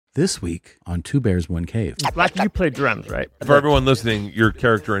This week on Two Bears, One Cave. Blackie, you play drums, right? For everyone listening, your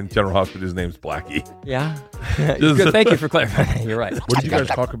character in General Hospital's name's Blackie. Yeah. Good. Thank you for clarifying. You're right. What did you guys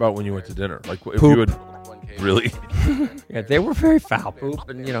talk about when you went to dinner? Like, if you would really? Yeah, they were very foul. Poop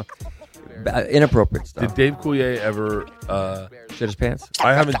and inappropriate stuff. Did Dave Coulier ever shit his pants?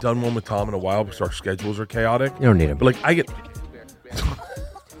 I haven't done one with Tom in a while because our schedules are chaotic. You don't need him. But I get.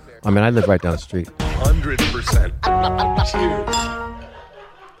 I mean, I live right down the street. 100%. Cheers.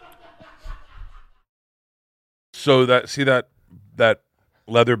 So that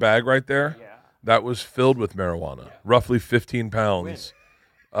leather bag right there, that was filled with marijuana, roughly 15 pounds.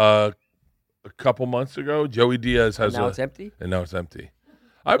 A couple months ago, Joey Diaz has Now it's empty? And now it's empty.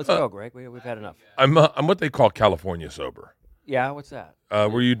 Let's go, Greg. We've had enough. I'm what they call California sober. Yeah, what's that?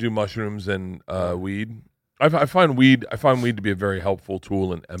 Where you do mushrooms and weed. I find weed to be a very helpful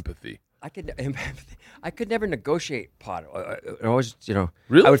tool in empathy. I could never negotiate pot. I always,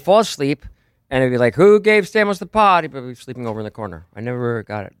 Really? I would fall asleep. And it'd be like, who gave Stamos the pot? He'd be sleeping over in the corner. I never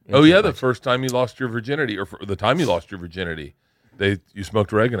got it. Oh, yeah, the first time you lost your virginity, or the time you lost your virginity, you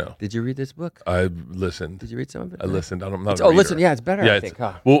smoked oregano. Did you read this book? I listened. Did you read some of it? I listened. I'm not a Oh, reader. listen, yeah, it's better, yeah, I think,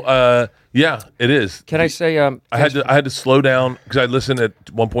 huh? Well, yeah, it is. Can I say... I had to slow down, because I listened at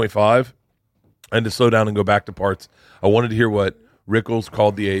 1.5. I had to slow down and go back to parts. I wanted to hear what Rickles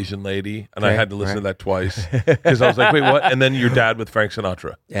called the Asian lady, and I had to listen to that twice because I was like, wait, what? And then your dad with Frank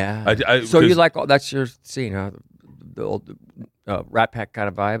Sinatra. Yeah. So you like, that's your scene, huh? The old Rat Pack kind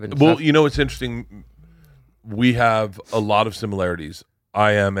of vibe? And well, stuff? It's interesting. We have a lot of similarities.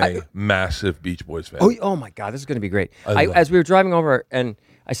 I am a massive Beach Boys fan. Oh my God, this is going to be great. As we were driving over, and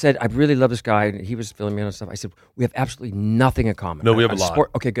I said, I really love this guy, and he was filling me in on stuff. I said, we have absolutely nothing in common. No, we have a lot.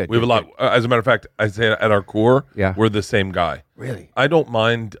 Okay, good. We have a lot. As a matter of fact, I say at our core, we're the same guy. Really? I don't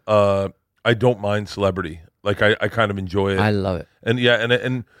mind celebrity. Like I kind of enjoy it. I love it. And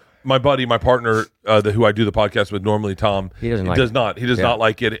and my buddy, my partner, who I do the podcast with normally, Tom, he does not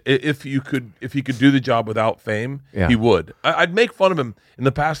like it. If he could do the job without fame, he would. I'd make fun of him in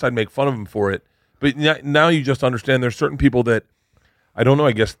the past. I'd make fun of him for it, but now you just understand. There's certain people that I don't know.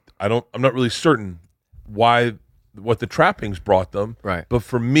 I guess I'm not really certain what the trappings brought them. Right. But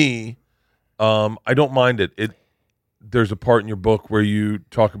for me, I don't mind it. There's a part in your book where you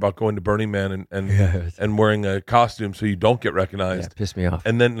talk about going to Burning Man and wearing a costume so you don't get recognized. Yeah, pissed me off.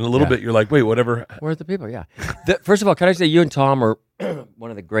 And then in a little bit, you're like, wait, whatever. Where are the people? Yeah. First of all, can I say you and Tom are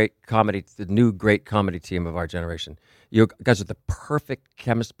one of the new great comedy team of our generation. You guys are the perfect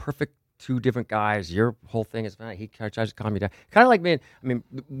chemist, perfect two different guys. Your whole thing is fine. He tries to calm you down. Kind of like me.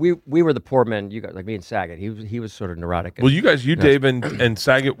 We were the poor men. You guys, like me and Saget. He was sort of neurotic. Well, Dave and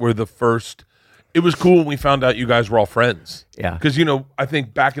Saget were the first. It was cool when we found out you guys were all friends. Yeah. Because, I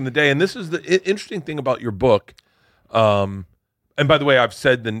think back in the day, and this is the interesting thing about your book, and by the way, I've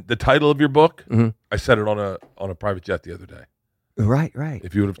said the title of your book, I said it on a private jet the other day. Right.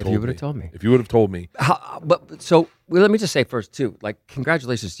 If you would have told me. If you would have told me. Well, let me just say first, too, like,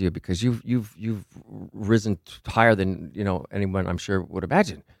 congratulations to you, because you've risen higher than, anyone I'm sure would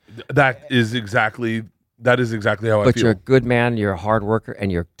imagine. That is exactly how I feel. But you're a good man, you're a hard worker,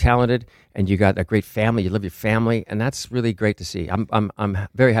 and you're talented, and you got a great family. You love your family, and that's really great to see. I'm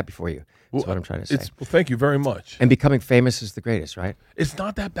very happy for you. That's what I'm trying to say. Well, thank you very much. And becoming famous is the greatest, right? It's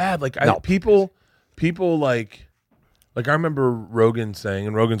not that bad. Like No. people like I remember Rogan saying,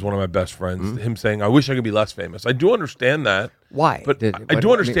 and Rogan's one of my best friends, him saying, "I wish I could be less famous." I do understand that. Why? But I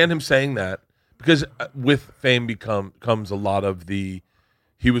do understand him saying that because with fame comes a lot of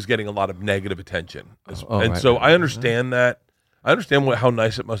he was getting a lot of negative attention. I understand that. I understand how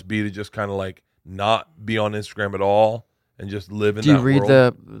nice it must be to just kind of like not be on Instagram at all and just live in that world. Do you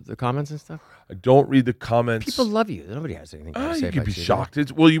read the comments and stuff? I don't read the comments. People love you. Nobody has anything to say you could about be you.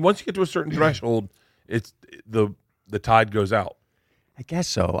 shocked. Once you get to a certain threshold, it's the tide goes out. I guess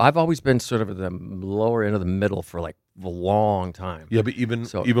so. I've always been sort of at the lower end of the middle for like a long time. Yeah, but even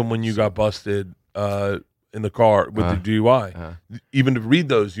when you got busted in the car with the DUI, even to read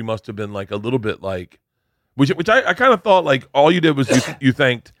those, you must have been like a little bit like, which I kind of thought like all you did was you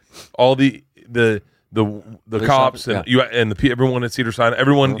thanked all the cops and everyone at Cedar Sinai,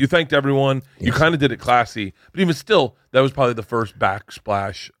 everyone. You thanked everyone. Yes. You kind of did it classy, but even still, that was probably the first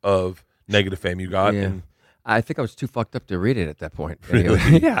backsplash of negative fame you got. Yeah. And I think I was too fucked up to read it at that point.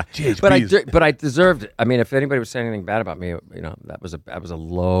 Really? Yeah. Jeez, but I deserved it. I mean, if anybody was saying anything bad about me, that was a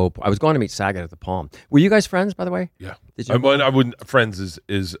low. I was going to meet Saget at the Palm. Were you guys friends, by the way? Yeah. Did you? I wouldn't. Friends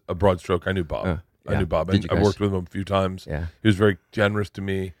is a broad stroke. I knew Bob. I knew Bob. I worked with him a few times. Yeah. He was very generous to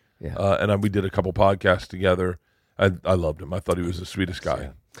me. Yeah. And we did a couple podcasts together. I loved him. I thought he was the sweetest guy.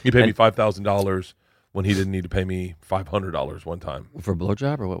 He paid me $5,000 when he didn't need to pay me $500 one time. For a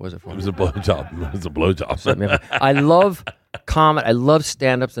blowjob, or what was it for? It was a blowjob. It was a blowjob. I love comedy. I love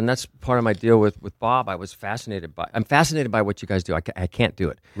stand-ups, and that's part of my deal with Bob. I'm fascinated by what you guys do. I can't do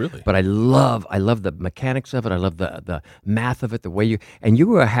it. Really? But I love the mechanics of it. I love the math of it, the way you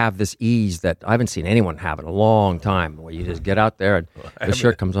have this ease that I haven't seen anyone have in a long time, where you just get out there and the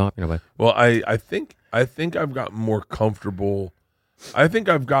shirt comes off. But well, I think I've gotten more comfortable.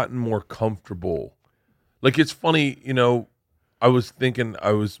 Like, it's funny, I was thinking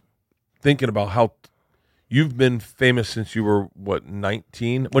about how you've been famous since you were,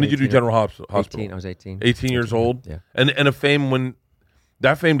 19? When did you do General Hospital? 18. I was 18. 18 years old? Yeah. And a fame when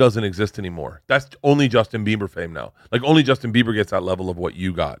that fame doesn't exist anymore. That's only Justin Bieber fame now. Like, only Justin Bieber gets that level of what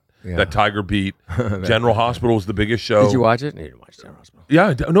you got. Yeah. That Tiger beat. General Hospital is the biggest show. Did you watch it? No, you didn't watch General Hospital.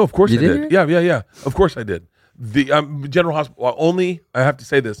 Yeah, no, of course I did. You did? Yeah. Of course I did. The General Hospital, only, I have to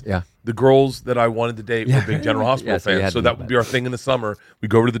say this. Yeah. The girls that I wanted to date were big General Hospital fans. So that would be our thing in the summer. We'd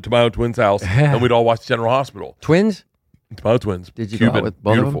go over to the Tamayo twins' house and we'd all watch General Hospital. Twins? Tamayo twins. Did you Cuban, go out with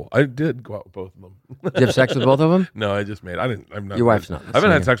both beautiful. of them? I did go out with both of them. Did you have sex with both of them? No, I just made. I'm not. Your wife's not. I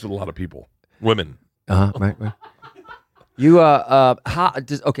haven't had sex with a lot of people. Women. Right. You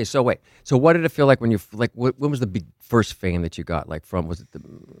okay? So wait. So what did it feel like when you when was the first fame that you got? Like was it the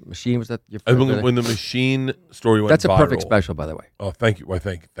Machine? Was that your first? When the Machine story went viral. That's a perfect special, by the way. Oh, thank you. Well,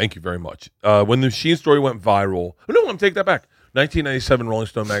 thank you very much. When the Machine story went viral. Oh, no, I'm take that back. 1997 Rolling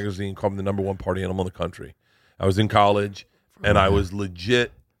Stone magazine called me the number one party animal in the country. I was in college and I was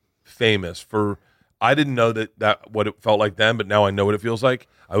legit famous for. I didn't know that what it felt like then, but now I know what it feels like.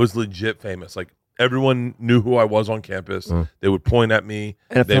 I was legit famous. Like, everyone knew who I was on campus. They would point at me.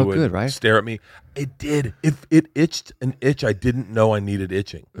 And it they felt would good, right? Stare at me. It did. It itched an itch I didn't know I needed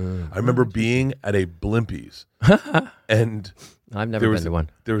itching. I remember being at a Blimpies. And I've never been to one.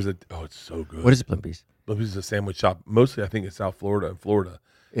 There was it's so good. What is Blimpies? Blimpies is a sandwich shop. Mostly, I think it's South Florida and Florida.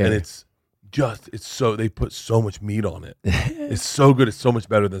 Yeah. And they put so much meat on it. It's so good. It's so much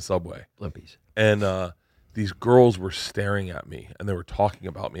better than Subway. Blimpies. And these girls were staring at me and they were talking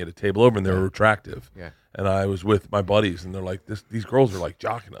about me at a table over and they were attractive. Yeah. And I was with my buddies and they're like, these girls are like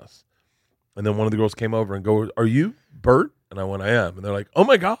jocking us. And then one of the girls came over and go, "Are you Bert?" And I went, "I am." And they're like, "Oh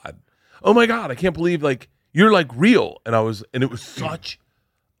my God, I can't believe like you're like real." And it was such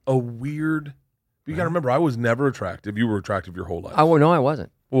a weird. You got to remember, I was never attractive. You were attractive your whole life. Oh no, I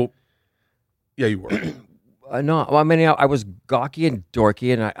wasn't. Well, yeah, you were. No, well, I mean, I was gawky and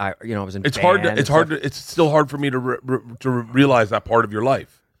dorky, and I was in. It's still hard for me to realize that part of your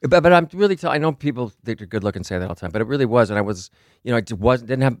life. But I'm really I know people think they're good looking, say that all the time, but it really was, and I was, I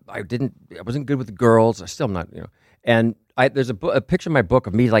wasn't good with the girls. I still am not, And there's a picture in my book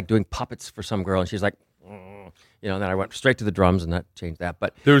of me like doing puppets for some girl, and she's like, and then I went straight to the drums, and that changed that.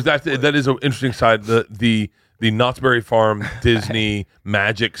 But there's that is an interesting side. The Knott's Berry Farm Disney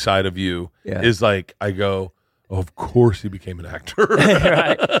magic side of you is like, I go, of course he became an actor.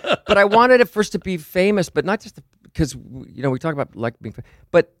 Right. But I wanted it first to be famous, but not just because, we talk about like being famous,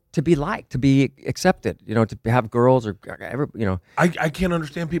 but to be liked, to be accepted, to have girls or ever, I can't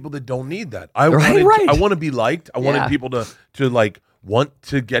understand people that don't need that. I want to be liked. I wanted people to like want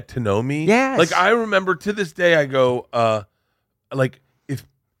to get to know me. Yes. Like, I remember to this day, I go, like, if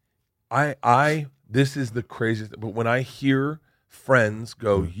this is the craziest, but when I hear friends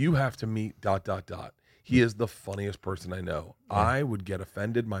go, "You have to meet ... He is the funniest person I know." Yeah. I would get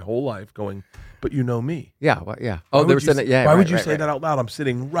offended my whole life going, "But you know me." Yeah. Well, yeah. Oh, they were saying that. Yeah. Why would you say that out loud? I'm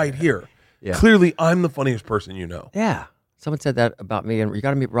sitting right here. Yeah. Clearly, I'm the funniest person you know. Yeah. Someone said that about me, and you got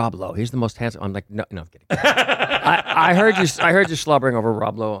to meet Rob Lowe. He's the most handsome. I'm like, no, I'm kidding. I heard you slobbering over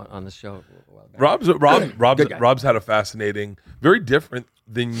Rob Lowe on the show. Rob's had a fascinating, very different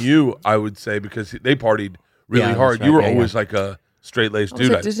than you, I would say, because they partied really hard. Right. You were always like a straight-laced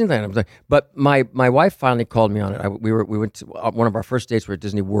dude. At Disneyland. I was like, but my wife finally called me on it. We went to one of our first dates. We were at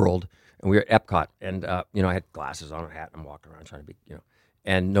Disney World, and we were at Epcot, and I had glasses on, a hat, and I'm walking around trying to be,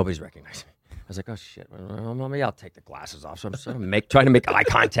 and nobody's recognizing me. I was like, oh shit, well, maybe I'll take the glasses off. So I'm sort of trying to make eye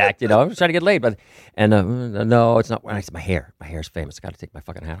contact, I'm trying to get laid, but no, it's not. My hair's famous. I got to take my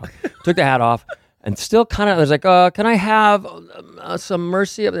fucking hat off. Took the hat off. And still kind of, I was like, can I have some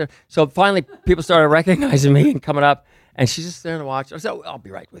mercy up there? So finally, people started recognizing me and coming up, and she's just there to watch. I said, I'll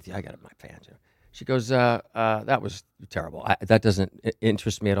be right with you. I got my fans. She goes, that was terrible. That doesn't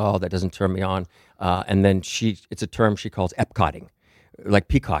interest me at all. That doesn't turn me on. And then it's a term she calls epcotting, like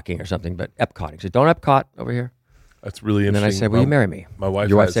peacocking or something, but epcotting. So don't epcot over here. That's really interesting. And then I said, will you marry me? My wife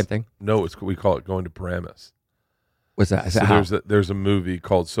Your wife, same thing? No, we call it going to Paramus. What's that? Is So that there's a movie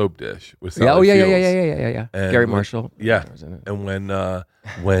called Soap Dish with yeah, Sally Fields. yeah. And Gary when- Marshall. Yeah. Was in it. And when Oh,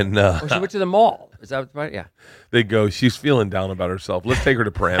 she went to the mall. Is that right? Yeah. they go, she's feeling down about herself. Let's take her to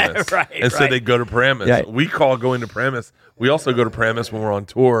Paramus. Right, and so right. they go to Paramus. Yeah. We call going to Paramus. We also go to Paramus when we're on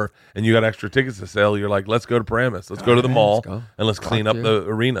tour and you got extra tickets to sell. You're like, let's go to Paramus. Let's go to the mall let's go. and let's clean up the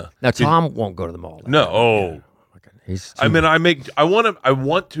arena. Now Tom won't go to the mall. No. Oh. He's I mean, I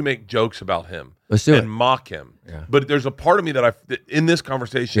want to make jokes about him Let's do and it. mock him. Yeah. But there's a part of me that in this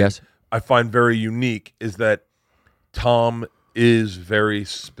conversation, Yes. I find very unique is that Tom is very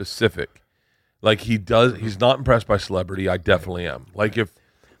specific. Like he's not impressed by celebrity. I definitely am. Like if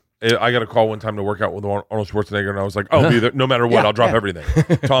I got a call one time to work out with Arnold Schwarzenegger, and I was like, "I'll be there no matter what. Yeah, I'll drop yeah.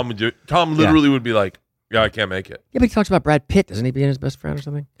 everything." Tom literally would be like, "Yeah, I can't make it." Yeah, but he talks about Brad Pitt. Doesn't he being his best friend or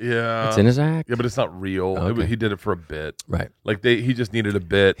something? Yeah, It's in his act. Yeah, but it's not real. Oh, okay. He did it for a bit. Right. Like he just needed a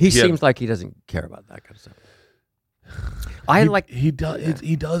bit. He had- seems like he doesn't care about that kind of stuff. I like. he does. Yeah.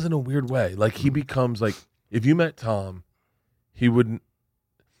 He does in a weird way. Like he becomes like if you met Tom, he wouldn't.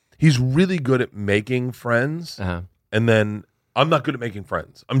 He's really good at making friends, and then I'm not good at making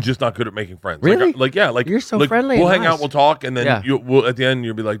friends. I'm just not good at making friends. Really? Like You're so like, friendly We'll and hang nice. out, we'll talk, and then Yeah. we'll at the end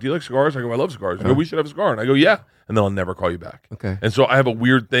you'll be like, "Do you like cigars?" I go, "I love cigars." You go, "We should have a cigar," and I go, "Yeah," and then I'll never call you back. Okay. And so I have a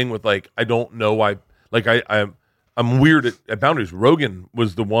weird thing with like I don't know why. Like I'm weird at boundaries. Rogan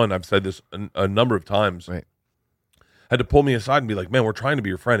was the one I've said this a number of times. Right. Had to pull me aside and be like, "Man, we're trying to be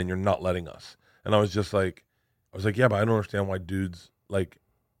your friend, and you're not letting us." And I was like, "Yeah, but I don't understand why dudes like."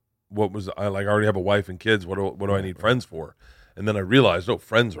 I already have a wife and kids. What do I need friends for? And then I realized,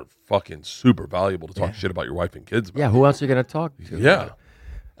 friends are fucking super valuable to talk shit about your wife and kids about. Yeah. Who else are you going to talk to? Yeah.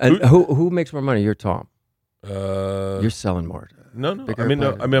 And who makes more money? You're Tom. You're You're selling more. no. bigger I mean,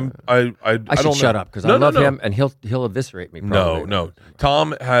 no. player. I mean, I I don't should shut know. up because No, I love no. him and he'll eviscerate me. Probably. No.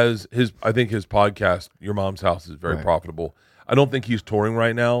 Tom has I think his podcast, Your Mom's House, is very Right. profitable. I don't think he's touring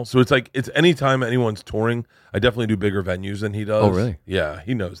right now. So it's anytime anyone's touring, I definitely do bigger venues than he does. Oh, really? Yeah,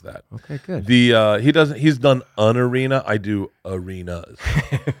 he knows that. Okay, good. He's done an arena, I do arenas.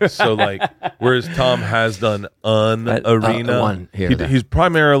 So like whereas Tom has done an arena, one here, there. he's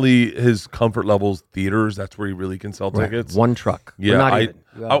primarily his comfort levels theaters, that's where he really can sell Right. tickets. One truck. Yeah, Well, not even.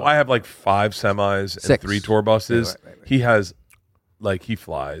 You have- I have like 5 semis and 6. 3 tour buses. Yeah, right. He has, like, he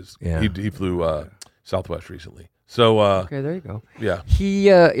flies. Yeah. He flew Southwest recently. So okay, there you go. yeah,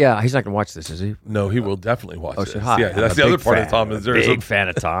 He's not gonna watch this, is he? no, he will definitely watch Oh, this. shit, hi. Yeah, I'm that's a the other big part fan. of Tom. Is there's Big fan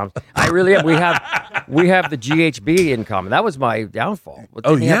of Tom. I really am. We have the GHB in common. That was my downfall. Oh,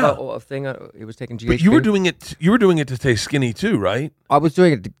 Didn't he have yeah. a thing. He was taking GHB. but you were doing it. You were doing it to stay skinny too, right? I was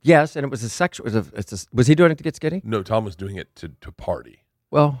doing it. Yes, and it was a sexual. Was he doing it to get skinny? No, Tom was doing it to party.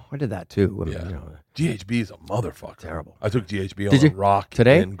 Well, I did that too. I mean, Yeah. you know, GHB is a motherfucker. Terrible. I took GHB Did on a you? rock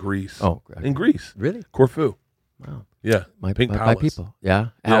Today? in Greece. Oh, great. in Greece, really? Corfu. Wow. Yeah, My Pink my Palace. people. Yeah.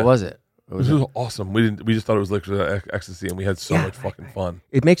 Yeah. How was it? What was This it? was awesome. We just thought it was liquid ecstasy, and we had so much fucking fun.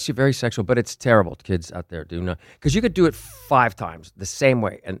 It makes you very sexual, but it's terrible. Kids out there do not, because you could do it 5 times the same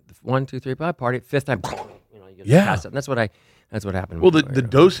way, and 1, 2, 3, party. 5th time, you get Yeah. passed out. And that's what happened. Well, with the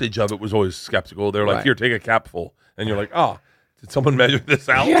dosage of it was always skeptical. They're like, Right. "Here, take a capful," and you're like, "Oh, did someone measure this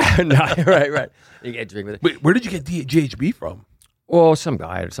out?" yeah, no, right. You get a drink with it. Wait, where did you get GHB from? Well, some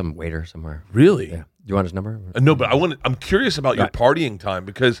guy, some waiter somewhere. Really? Yeah. Do you want his number? No, but I'm curious about your partying time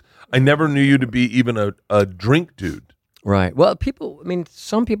because I never knew you to be even a drink dude. Right. Well,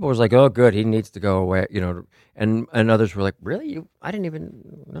 some people was like, "Oh, good, he needs to go away," and others were like, "Really? I didn't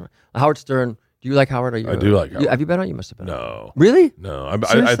even know." Howard Stern. Do you like Howard? I do like Howard. Have you been on? You must have been. No, Really? no. I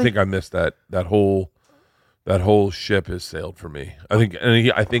Seriously? think I missed that whole ship has sailed for me.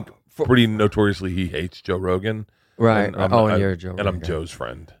 I think pretty notoriously he hates Joe Rogan. Right. And And you're a Joe and Rogan I'm guy. Joe's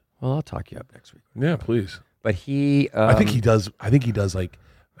friend. Well, I'll talk you up next week. Yeah, please. But he, I think he does. Like,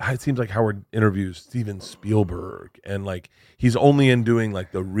 it seems like Howard interviews Steven Spielberg, and like he's only in doing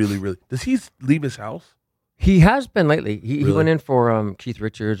like the really. Does he leave his house? He has been lately. He Really? went in for Keith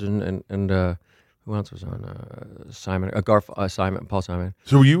Richards and who else was on Simon Paul Simon.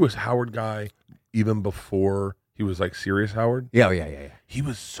 So were you a Howard guy even before he was like serious Howard? Yeah. He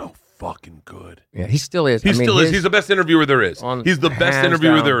was so fucking good. Yeah, he still is. He still is. He's the best interviewer there is. He's the best hands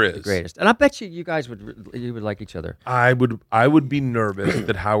interviewer down, there the is. greatest. And I bet you guys would like each other. I would be nervous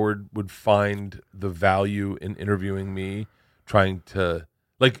that Howard would find the value in interviewing me, trying to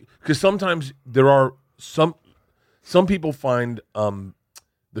because sometimes there are some people find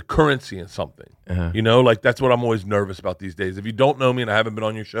the currency in something. You know, like that's what I'm always nervous about these days. If you don't know me and I haven't been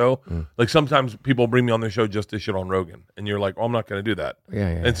on your show, like sometimes people bring me on their show just to shit on Rogan, and you're like, oh, I'm not going to do that.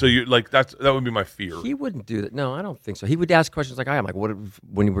 And so you're like, that would be my fear. He wouldn't do that. No, I don't think so. He would ask questions like I am, like, what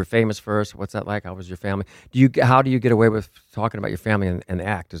when you were famous first? What's that like? How was your family? How do you get away with talking about your family and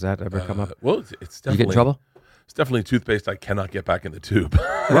act? Does that ever come up? Well, it's definitely. You get in trouble? It's definitely toothpaste I cannot get back in the tube.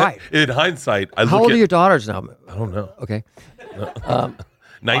 Right. In hindsight, How old are your daughters now? I don't know. Okay.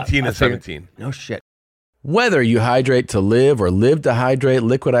 19 and 17. No shit. Whether you hydrate to live or live to hydrate,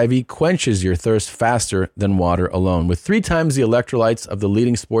 Liquid IV quenches your thirst faster than water alone. With 3 times the electrolytes of the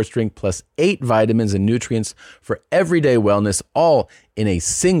leading sports drink, plus 8 vitamins and nutrients for everyday wellness, all in a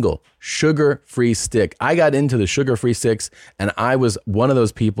single sugar-free stick. I got into the sugar-free sticks, and I was one of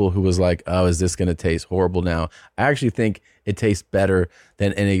those people who was like, oh, is this going to taste horrible now? I actually think it tastes better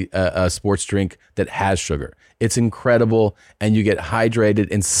than any sports drink that has sugar. It's incredible, and you get hydrated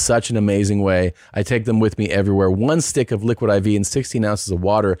in such an amazing way. I take them with me everywhere. 1 stick of Liquid IV and 16 ounces of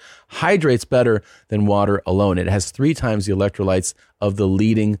water hydrates better than water alone. It has 3 times the electrolytes of the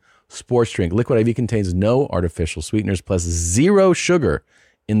leading sports drink. Liquid IV contains no artificial sweeteners, plus 0 sugar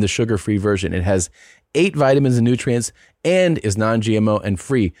in the sugar-free version. It has 8 vitamins and nutrients and is non-GMO and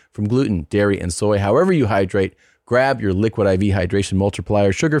free from gluten, dairy, and soy. However you hydrate, grab your Liquid IV Hydration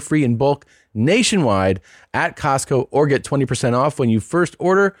Multiplier, sugar-free in bulk, nationwide at Costco, or get 20% off when you first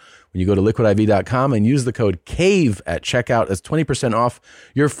order. When you go to liquidiv.com and use the code CAVE at checkout, that's 20% off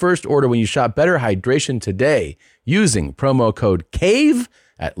your first order when you shop Better Hydration today using promo code CAVE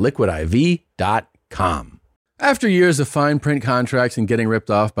at liquidiv.com. After years of fine print contracts and getting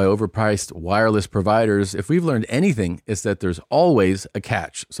ripped off by overpriced wireless providers, if we've learned anything, it's that there's always a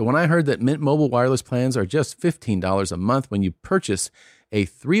catch. So when I heard that Mint Mobile wireless plans are just $15 a month when you purchase a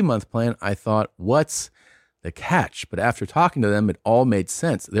 3-month plan, I thought, what's the catch? But after talking to them, it all made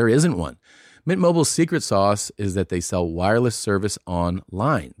sense. There isn't one. Mint Mobile's secret sauce is that they sell wireless service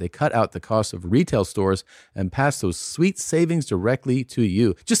online. They cut out the cost of retail stores and pass those sweet savings directly to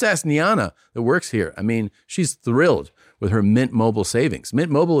you. Just ask Niana that works here. I mean, she's thrilled with her Mint Mobile savings. Mint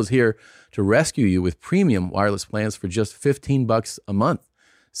Mobile is here to rescue you with premium wireless plans for just $15 a month.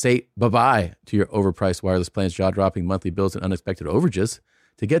 Say bye-bye to your overpriced wireless plans, jaw-dropping monthly bills, and unexpected overages.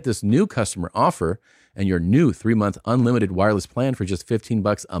 To get this new customer offer and your new 3-month unlimited wireless plan for just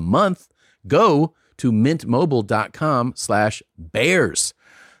 $15 a month, go to mintmobile.com/bears.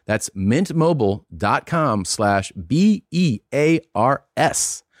 That's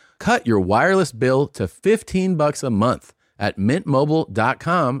mintmobile.com/BEARS. Cut your wireless bill to $15 a month at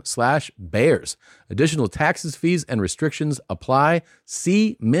mintmobile.com/bears. Additional taxes, fees, and restrictions apply.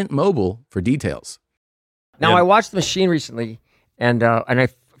 See Mint Mobile for details. Now, I watched The Machine recently, and I,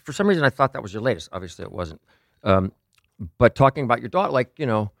 for some reason, I thought that was your latest. Obviously, it wasn't. But talking about your daughter, like, you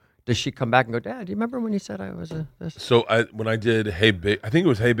know, does she come back and go, Dad, do you remember when you said I was this? So when I did Hey Big, I think it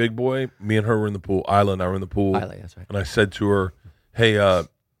was Hey Big Boy, me and her were in the pool. Isla and I were in the pool. Isla, that's right. And I said to her, hey, I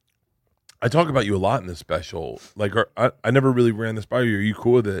talk about you a lot in this special. Like, I never really ran this by you. Are you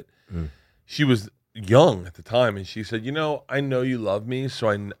cool with it? She was young at the time, and she said, you know, I know you love me, so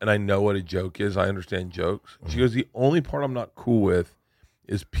I know what a joke is. I understand jokes. She goes, the only part I'm not cool with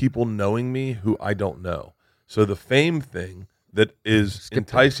is people knowing me who I don't know. So the fame thing that is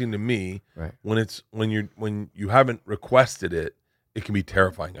enticing to me, right, when you haven't requested it, it can be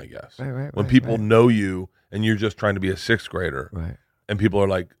terrifying, I guess. When people right. know you and you're just trying to be a 6th grader, right, and people are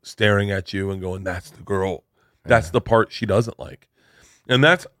like staring at you and going, that's the girl. That's the part she doesn't like. And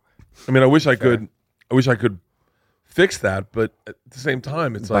that's, I mean, I wish I could fix that, but at the same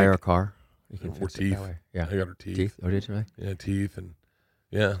time, it's buy like her a car. You can or fix teeth. it that way. Yeah, I got her teeth. Teeth? Oh, did you really? Yeah, teeth, and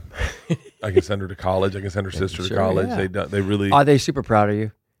yeah, I can send her to college. I can send her sister to college. Yeah. They really Are they super proud of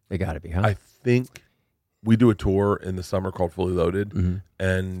you? They got to be, huh? I think we do a tour in the summer called Fully Loaded,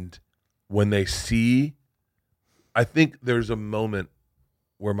 and when they see, I think there's a moment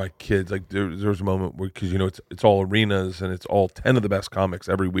where my kids, like there's a moment where, because you know it's all arenas and it's all 10 of the best comics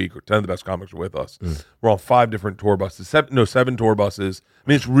every week, or 10 of the best comics are with us. We're on 5 different tour buses, 7 tour buses. I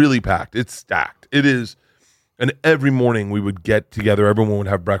mean, it's really packed. It's stacked. It is. And every morning we would get together. Everyone would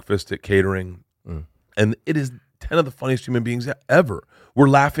have breakfast at catering. And it is 10 of the funniest human beings ever. We're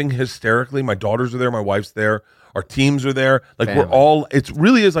laughing hysterically. My daughters are there. My wife's there. Our teams are there. Like family. We're all, it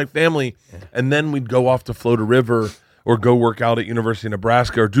really is like family. Yeah. And then we'd go off to float a river or go work out at University of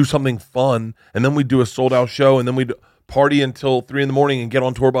Nebraska or do something fun. And then we'd do a sold out show. And then we'd party until 3 a.m. and get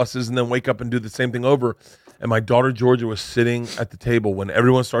on tour buses and then wake up and do the same thing over. And my daughter Georgia was sitting at the table when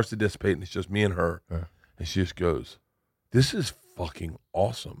everyone starts to dissipate and it's just me and her. And she just goes, this is fucking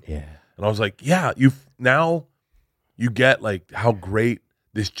awesome. Yeah. And I was like, yeah, now you get like how great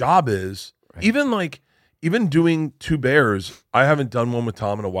this job is. Right. Even doing Two Bears, I haven't done one with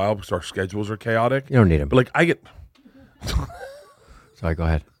Tom in a while because our schedules are chaotic. You don't need him. But like I get. Sorry, go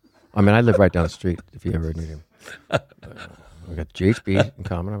ahead. I mean, I live right down the street. If you ever need him, we got GHB in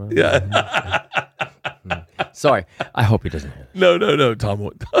common. Yeah. Sorry, I hope he doesn't hear this. No, Tom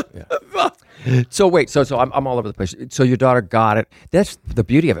won't. Yeah. So wait, so I'm all over the place. So your daughter got it. That's the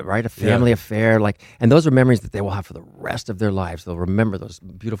beauty of it, right? A family affair, like, and those are memories that they will have for the rest of their lives. They'll remember those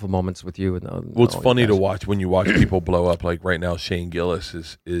beautiful moments with you. Well, it's funny to watch when you watch people blow up. Like right now, Shane Gillis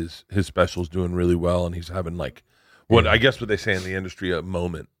is his special's doing really well, and he's having like I guess what they say in the industry, a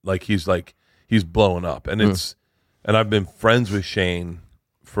moment. Like he's blowing up, and and I've been friends with Shane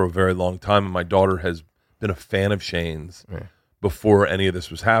for a very long time, and my daughter has been a fan of Shane's. Yeah. Before any of this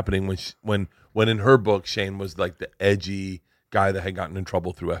was happening, when in her book, Shane was like the edgy guy that had gotten in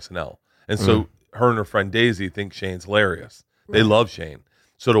trouble through SNL. And so her and her friend Daisy think Shane's hilarious. Right. They love Shane.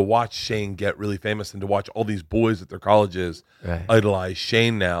 So to watch Shane get really famous and to watch all these boys at their colleges idolize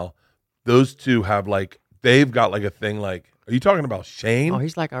Shane now, those two have they've got like a thing like, are you talking about Shane? Oh,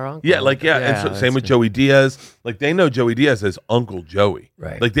 he's like our uncle. Yeah, yeah. And so, same with Joey Diaz. Like they know Joey Diaz as Uncle Joey.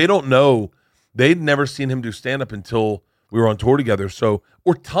 Right. Like they don't know, they'd never seen him do stand-up until we were on tour together. So,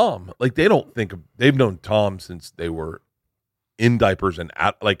 or Tom, like they've known Tom since they were in diapers and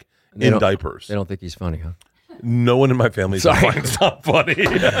in diapers. They don't think he's funny, huh? No one in my family finds Tom funny.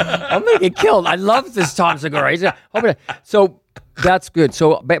 I'm gonna get killed. I love this Tom Segura. So that's good.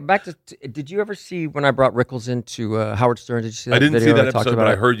 So back to, did you ever see when I brought Rickles into Howard Stern? Did you see that? I didn't see that episode, but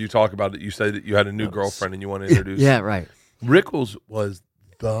I heard you talk about it. You said that you had a new girlfriend and you want to introduce. Yeah, right. Rickles was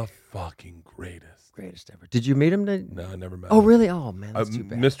the fucking greatest ever. Did you meet him? No, I never met him. Oh, him. really? Oh, man, that's too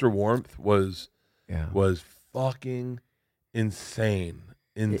bad. Mr. Warmth was fucking insane.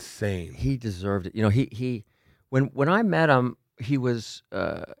 He deserved it. You know, he when I met him, he was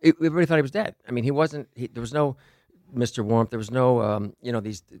everybody thought he was dead. I mean, he wasn't. There was no Mr. Warmth. There was no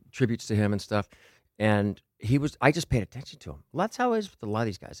these tributes to him and stuff. And he was. I just paid attention to him. Well, that's how it is with a lot of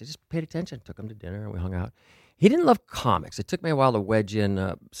these guys. I just paid attention. Took him to dinner and we hung out. He didn't love comics. It took me a while to wedge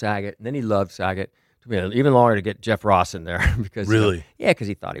in Saget, and then he loved Saget. It took me even longer to get Jeff Ross in there because really, because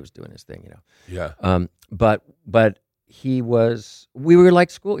he thought he was doing his thing, Yeah. But he was. We were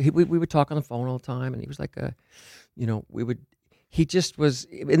like school. We would talk on the phone all the time, and he was like we would. He just was,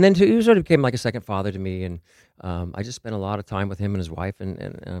 and then he sort of became like a second father to me, and I just spent a lot of time with him and his wife,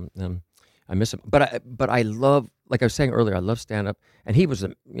 and I miss him. But I love, like I was saying earlier, I love stand up, and he was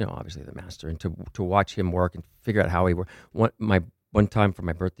obviously the master, and to watch him work and figure out how he worked. One time for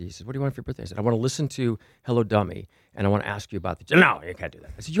my birthday, he said, "What do you want for your birthday?" I said, "I want to listen to Hello Dummy, and I want to ask you about the." No, you can't do that.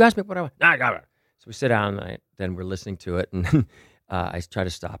 I said, "You asked me what I want." No, I got it. So we sit down, and then we're listening to it, and I try to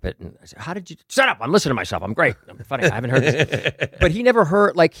stop it, and I said, "How did you shut up? I'm listening to myself. I'm great. I'm funny. I haven't heard this." But he never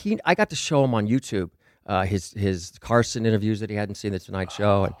heard. I got to show him on YouTube his Carson interviews that he hadn't seen the Tonight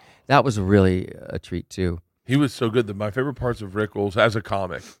Show, and that was really a treat too. He was so good. My favorite parts of Rickles as a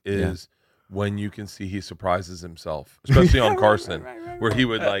comic is when you can see he surprises himself, especially on Carson, where he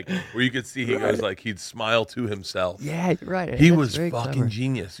would where you could see he goes he'd smile to himself. Yeah, you're right. He was fucking clever.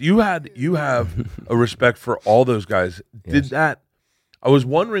 Genius. You have a respect for all those guys. Yes. Did that? I was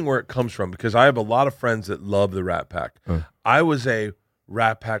wondering where it comes from because I have a lot of friends that love the Rat Pack. I was a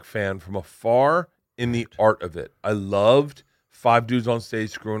Rat Pack fan from afar in the art of it. I loved 5 dudes on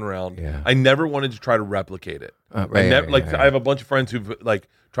stage screwing around. Yeah. I never wanted to try to replicate it. I have a bunch of friends who've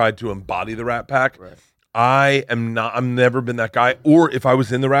tried to embody the Rat Pack. Right. I've never been that guy. Or if I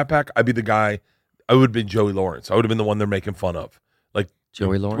was in the Rat Pack, I'd be the guy. I would have been Joey Lawrence. I would have been the one they're making fun of.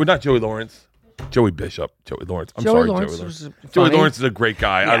 Joey Lawrence? We're not Joey Lawrence. Joey Bishop. Joey Lawrence. I'm Joey sorry, Lawrence Joey Lawrence. was Joey Lawrence is a great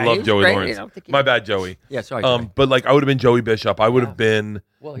guy. Yeah, I love Joey great. Lawrence. My bad, Joey. Yeah, sorry. Joey. But I would have been Joey Bishop. I would have been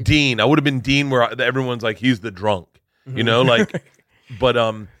Dean. I would have been Dean, where everyone's like, he's the drunk. You know, but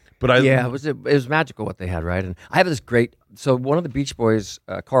it was magical what they had, right? And I have this great. So one of the Beach Boys,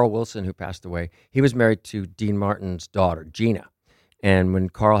 Carl Wilson, who passed away, he was married to Dean Martin's daughter, Gina. And when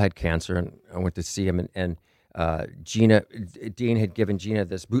Carl had cancer, and I went to see him, and Dean had given Gina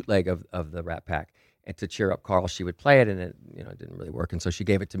this bootleg of the Rat Pack, and to cheer up Carl, she would play it, and it didn't really work, and so she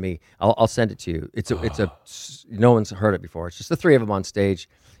gave it to me. I'll send it to you. It's no one's heard it before. It's just the 3 of them on stage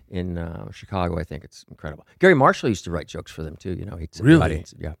in Chicago. I think it's incredible. Gary Marshall used to write jokes for them too. He'd sit really,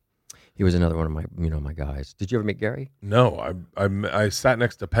 yeah. He was another one of my my guys. Did you ever meet Gary? No, I sat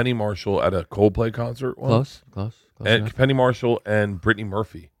next to Penny Marshall at a Coldplay concert once. Close. And enough. Penny Marshall and Brittany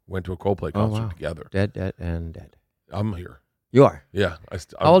Murphy went to a Coldplay concert together. Dead. I'm here. You are? Yeah.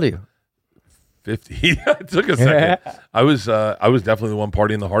 How old are you? 50. It took a second. I was definitely the one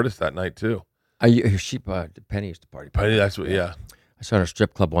partying the hardest that night too. Penny used to party. Penny, that's what. Yeah. I started a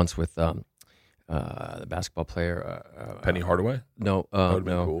strip club once with the basketball player. Penny Hardaway. No, That would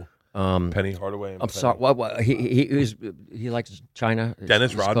no. be cool. Penny Hardaway. And I'm Penny. sorry. Well, he likes China.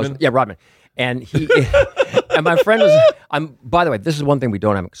 Dennis It's close- Rodman? Yeah, Rodman. And he and my friend was. By the way, this is one thing we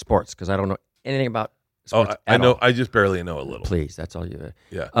don't have in sports because I don't know anything about sports. I at know. all. I just barely know a little. Please, that's all you.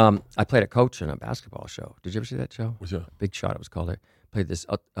 Yeah. I played a coach in a basketball show. Did you ever see that show? What's that? Big Shot. It was called. I played this.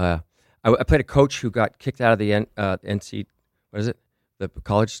 I played a coach who got kicked out of the NC. What is it? The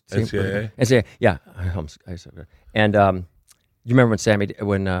college team. NCAA? NCAA. Yeah. And you remember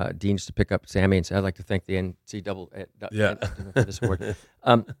when Dean used to pick up Sammy and say, "I'd like to thank the NCAA Yeah. for this award."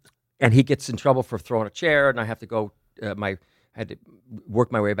 And he gets in trouble for throwing a chair, and I have to go. I had to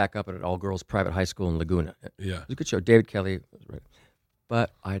work my way back up at an all-girls private high school in Laguna. Yeah. It was a good show. David Kelly was right.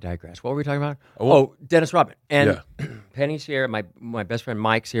 But I digress. What were we talking about? Oh, Dennis Rodman. And Yeah. Penny's here. My best friend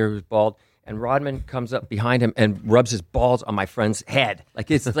Mike's here, who's bald. And Rodman comes up behind him and rubs his balls on my friend's head.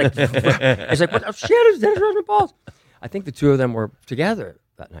 It's like, what the shit is Dennis Rodman balls? I think the two of them were together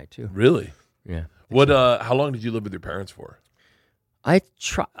that night, too. Really? Yeah. What? How long did you live with your parents for? I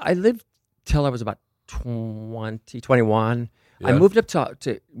lived till I was about 21. Yeah. I moved up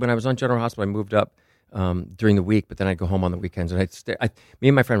to when I was on General Hospital. I moved up during the week, but then I'd go home on the weekends. And me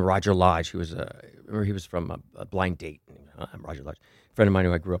and my friend Roger Lodge, who was remember he was from a Blind Date. I'm Roger Lodge, a friend of mine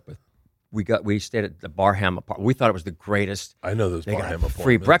who I grew up with. We stayed at the Barham apartment. We thought it was the greatest. I know those They got Barham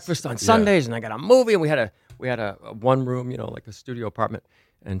free apartments. breakfast on Sundays, and I got a movie, and we had a one room, like a studio apartment,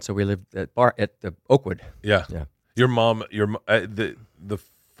 and so we lived at the Oakwood. Yeah. Yeah. Your mom. The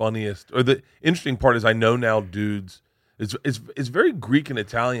funniest or the interesting part is I know now dudes. It's very Greek and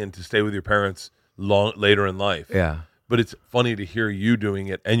Italian to stay with your parents later in life. Yeah. But it's funny to hear you doing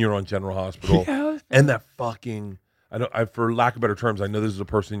it, and you're on General Hospital, and that fucking. For lack of better terms, I know this is a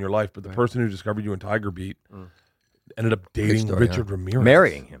person in your life, but the person who discovered you in Tiger Beat ended up dating Richard Ramirez.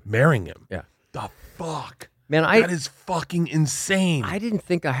 Marrying him. Yeah. The fuck? Man, that is fucking insane. I didn't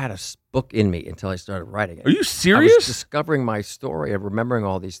think I had a book in me until I started writing it. Are you serious? I was discovering my story and remembering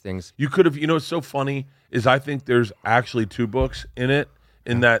all these things. You could have, what's so funny is I think there's actually 2 books in it,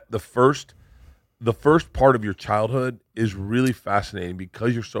 in that the first part of your childhood is really fascinating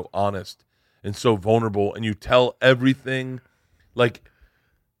because you're so honest and so vulnerable, and you tell everything, I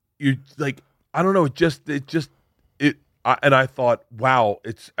don't know, and I thought, wow,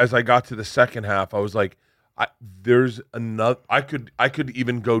 it's, as I got to the second half, I was like, there's another, I could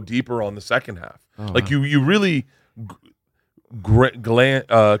even go deeper on the second half. You really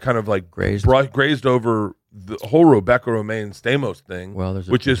kind of like grazed over the whole Rebecca Romaine Stamos thing,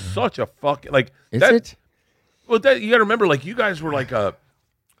 which is such a fucking, is it? Well, you got to remember, you guys were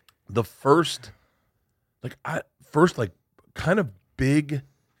the first kind of big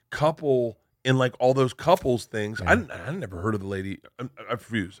couple in all those couples things. Yeah. I never heard of the lady. I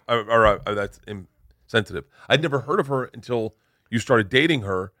refuse. That's insensitive. I'd never heard of her until you started dating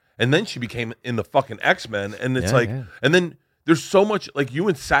her, and then she became in the fucking X-Men, and it's and then there's so much, you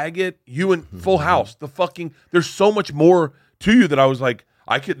and Saget, you and Full House, there's so much more to you that I was like,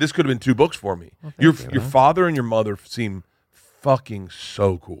 this could have been 2 books for me. Well, your father and your mother seem fucking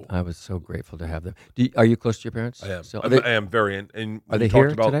so cool. I was so grateful to have them. Are you close to your parents? I am. So I am very. And are they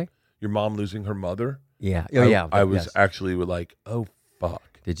here today? Your mom losing her mother. Yeah. I was actually like, oh fuck.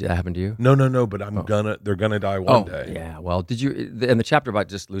 Did that happen to you? No. But they're gonna die one day. Yeah. Well, did you? In the chapter about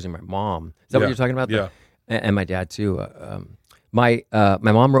just losing my mom, is that what you're talking about? Yeah. And my dad too. My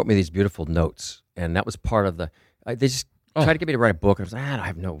mom wrote me these beautiful notes, and that was part of the. They just tried to get me to write a book. And I was like, I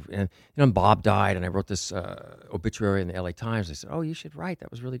have no. And Bob died, and I wrote this obituary in the LA Times. They said, oh, you should write.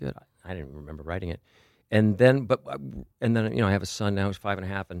 That was really good. I didn't remember writing it. And then I have a son now who's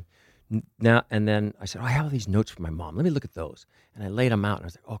 5.5, and then I said, I have all these notes from my mom. Let me look at those. And I laid them out, and I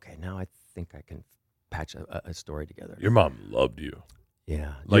was like, okay, now I think I can patch a story together. Your mom loved you.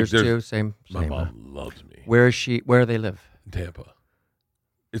 Yeah. Yours too? Same. My mom loves me. Where is she? Where do they live? In Tampa.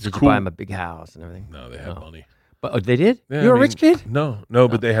 It's Did cool. you buy them a big house and everything? No, they had money. But they did? Yeah, You're a rich kid? No,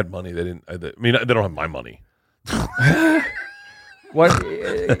 but they had money. They didn't. They don't have my money. What?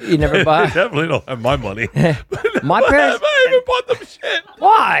 You never buy? They definitely don't have my money. My parents. I haven't bought them shit.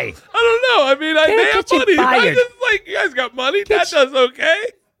 Why? I don't know. They have money. I just you guys got money. That does okay.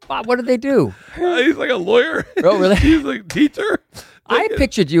 What did they do? He's like a lawyer. Oh, really? He's like a teacher. I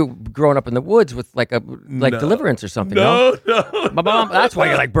pictured you growing up in the woods with Deliverance or something. No. My mom. That's why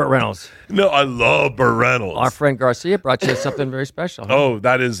you like Burt Reynolds. No, I love Burt Reynolds. Our friend Garcia brought you something very special. Huh? Oh,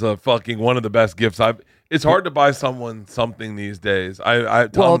 that is fucking one of the best gifts It's hard to buy someone something these days.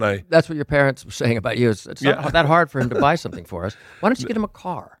 That's what your parents were saying about you. It's not that hard for him to buy something for us. Why don't you get him a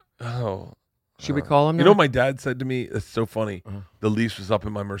car? Oh, Should we call him now? You know what my dad said to me? It's so funny. The lease was up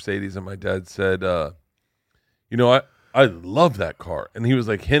in my Mercedes, and my dad said, I love that car. And he was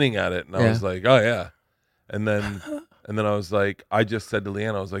like hinting at it, and I was like, oh, yeah. And then I was like, I just said to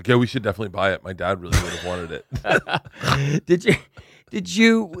Leanne, I was like, yeah, we should definitely buy it. My dad really would have wanted it.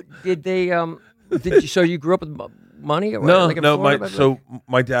 So you grew up with money? Or No, like in no. Florida,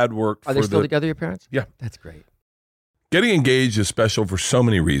 My dad worked Are they still together, your parents? Yeah. That's great. Getting engaged is special for so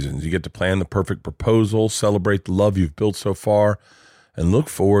many reasons. You get to plan the perfect proposal, celebrate the love you've built so far, and look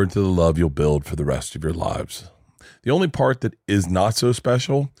forward to the love you'll build for the rest of your lives. The only part that is not so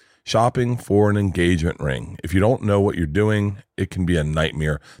special, shopping for an engagement ring. If you don't know what you're doing, it can be a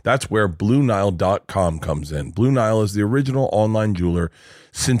nightmare. That's where BlueNile.com comes in. Blue Nile is the original online jeweler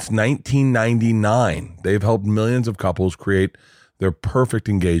since 1999. They've helped millions of couples create their perfect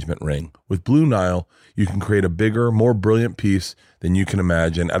engagement ring. With Blue Nile, you can create a bigger, more brilliant piece than you can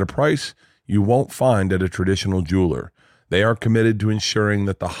imagine at a price you won't find at a traditional jeweler. They are committed to ensuring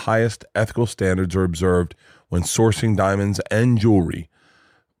that the highest ethical standards are observed when sourcing diamonds and jewelry.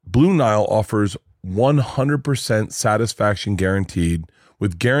 Blue Nile offers 100% satisfaction guaranteed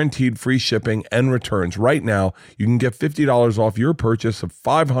with guaranteed free shipping and returns. Right now, you can get $50 off your purchase of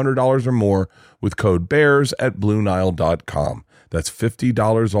 $500 or more with code BEARS at BlueNile.com. That's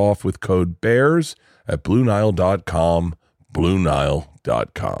 $50 off with code BEARS at BlueNile.com,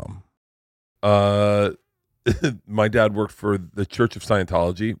 BlueNile.com. My dad worked for the Church of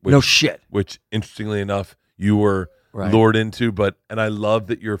Scientology. No shit. Which, interestingly enough, you were lured into. And I love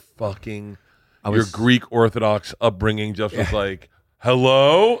that your Greek Orthodox upbringing just was like,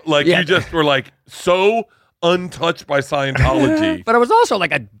 hello? Like, you just were like so untouched by Scientology. But I was also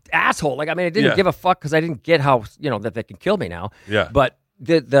like an asshole. Like, I mean, I didn't give a fuck because I didn't get how, that they can kill me now. Yeah. But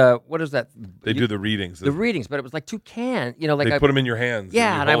the what is that? They do the readings. The readings, but it was like two cans. Like they put them in your hands.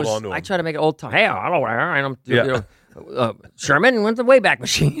 Yeah, and I tried to make it old time. Hey, I don't know. Sherman, when's the Wayback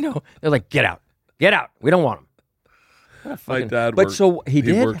Machine? They're like, get out. We don't want him. My dad but worked, so he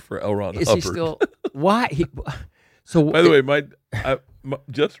did? worked for L. Ron Is Hubbard. he still? Why? By the way,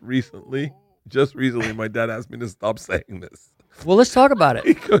 just recently, my dad asked me to stop saying this. Well, let's talk about it.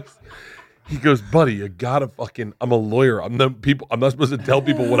 He goes, buddy, you gotta fucking. I'm a lawyer. I'm not supposed to tell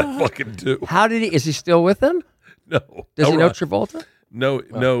people what I fucking do. How did he? Is he still with them? No. Does he know Travolta?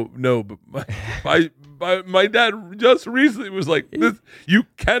 No. But my dad just recently was like, "This, you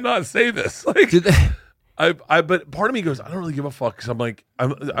cannot say this." Like, but part of me goes, I don't really give a fuck. Because I'm like,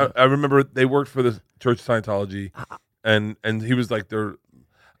 I remember they worked for the Church of Scientology, and he was like, they're.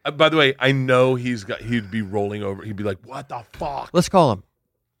 By the way, I know he'd be rolling over. He'd be like, what the fuck? Let's call him.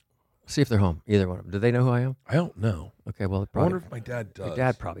 See if they're home. Either one of them. Do they know who I am? I don't know. Okay, well, I wonder if my dad does. Your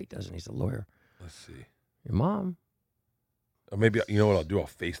dad probably doesn't. He's a lawyer. Let's see. Your mom. Or maybe, you know what I'll do? I'll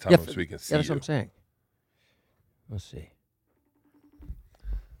FaceTime him so we can see that's what I'm saying. Let's see.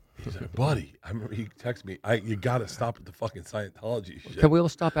 He's like, buddy, I remember he texted me, you got to stop with the fucking Scientology shit. Okay, we'll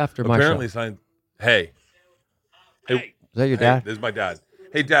stop after Apparently, my show. Hey. Is that your dad? This is my dad.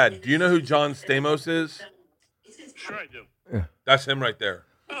 Hey, Dad, do you know who John Stamos is? Sure I do. Yeah. That's him right there.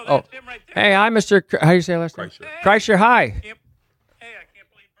 Oh, that's him right there. Hey, hi, Mr. How do you say last name? Kreischer, hi. Hey, I can't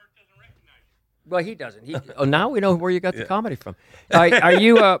believe Bert doesn't recognize you. Well, he doesn't. Now we know where you got the comedy from. Are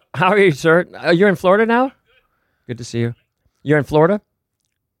you? How are you, sir? You're in Florida now. Good to see you. You're in Florida.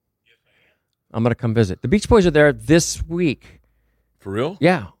 Yes, I am. I'm gonna come visit. The Beach Boys are there this week. For real?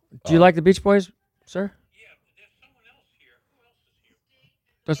 Yeah. Do you like the Beach Boys, sir? Yeah, but there's someone else here. Who else is here?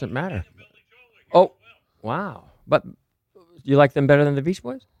 Doesn't matter. Billy Joel are here as well. Wow. But you like them better than the Beach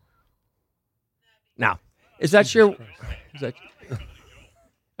Boys? Now, is that your? Is that?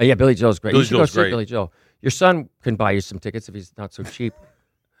 Oh yeah, Billy Joel's great. Billy You should Joel's go see great. Billy Joel. Your son can buy you some tickets if he's not so cheap.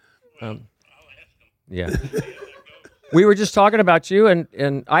 Yeah. We were just talking about you,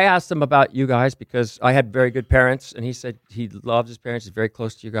 and I asked him about you guys because I had very good parents, and he said he loves his parents. He's very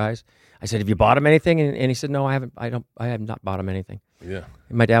close to you guys. I said, "Have you bought him anything?" And he said, "No, I haven't. I have not bought him anything." Yeah.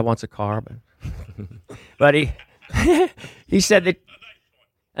 And my dad wants a car, but he said that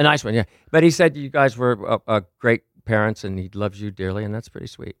a nice one, yeah. But he said you guys were great parents, and he loves you dearly, and that's pretty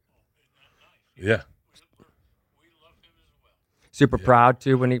sweet. Yeah. We love him as well. Super proud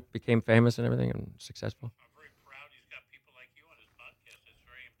too when he became famous and everything and successful. I'm very proud he's got people like you on his podcast. It's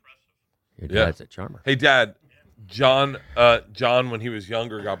very impressive. Your Yeah. dad's a charmer. Hey, Dad, John, when he was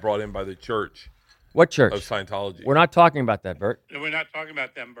younger, got brought in by the Church What church? of Scientology. We're not talking about that, Bert. No, we're not talking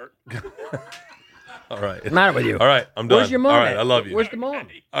about them, Bert. All right. What's the matter with you? All right, I'm done. Where's your mom? All right, at? I love you. Where's the mom?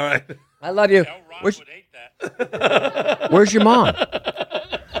 All right. I love you. Hell, Ron Where's, would hate that. where's your mom?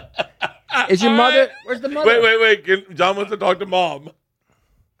 Is your mother? Where's the mother? Wait. John wants to talk to Mom.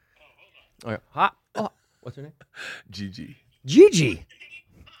 Oh, yeah. Hi. Oh, what's her name? Gigi. Gigi.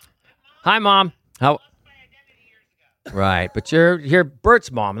 Hi, Mom. How? Right, but you're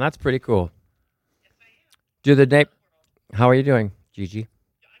Bert's mom, and that's pretty cool. Do the name? How are you doing, Gigi?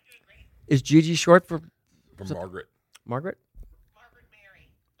 Is Gigi short for Margaret. Margaret? Margaret Mary,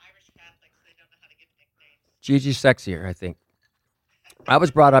 Irish Catholics, they don't know how to give nicknames. Gigi's sexier, I think. I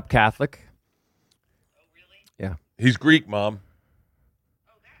was brought up Catholic. Oh, really? Yeah. He's Greek, Mom.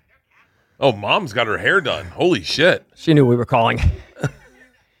 Oh, they're Catholic. Oh, Mom's got her hair done. Holy shit. She knew we were calling. I don't do my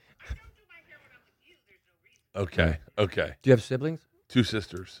hair when I'm with you. There's no reason. Okay. Do you have siblings? 2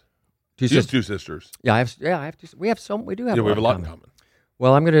 sisters. Two She has sisters. 2 sisters. Yeah, I have two. We have some. We do have. Yeah, we have a lot in common.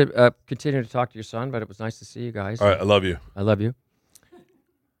 Well, I'm going to continue to talk to your son, but it was nice to see you guys. All right, I love you. I love you.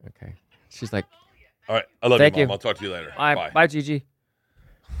 Okay. She's like, All right, I love Thank you, Mom. you. I'll talk to you later. bye, Gigi.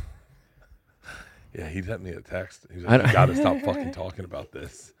 Yeah, he sent me a text. He was I like, know. "You got to stop fucking talking about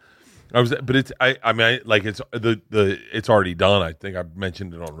this." But it's it's already done. I think I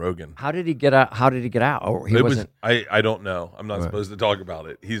mentioned it on Rogan. How did he get out? How did he get out? Or he It wasn't. I don't know. I'm not Right. supposed to talk about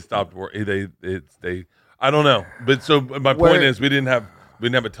it. He stopped work. They. I don't know. But so my Where- point is, we didn't have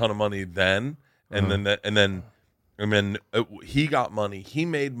a ton of money then, and then he got money. He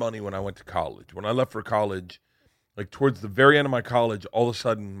made money when I went to college. When I left for college, like towards the very end of my college, all of a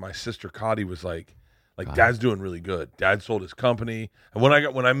sudden my sister Cotty was like, Dad's doing really good. Dad sold his company, and when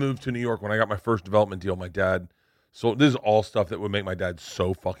I moved to New York, when I got my first development deal, my dad sold. This is all stuff that would make my dad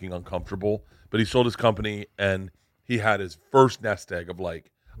so fucking uncomfortable. But he sold his company, and he had his first nest egg of like,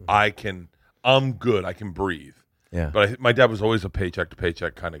 I'm good. I can breathe. Yeah. But my dad was always a paycheck to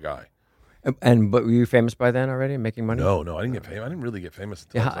paycheck kind of guy. But were you famous by then already, making money? No, I didn't get famous. I didn't really get famous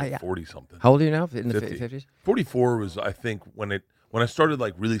until I was like 40 something. How old are you now? In the 50. 50s? 44 was, I think, when I started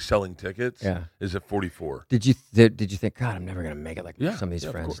like really selling tickets. Yeah. Is at 44. Did you think, God, I'm never gonna make it like Yeah, some of these yeah,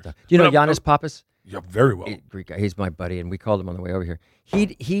 of friends and course. stuff? Do you know But I'm- Giannis Papas? Yeah, very well. Greek guy. He's my buddy, and we called him on the way over here. He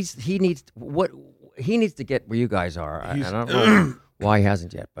needs to get where you guys are. I don't know why he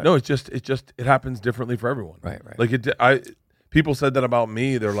hasn't yet. But No, it happens differently for everyone. Right. Like people said that about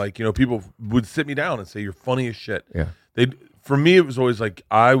me. They're like, people would sit me down and say you're funny as shit. Yeah. For me, it was always like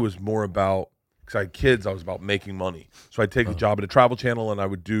I was more about, because I had kids, I was about making money. So I'd take a job at a travel channel and I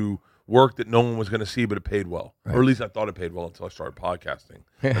would do work that no one was going to see, but it paid well. Right. Or at least I thought it paid well until I started podcasting.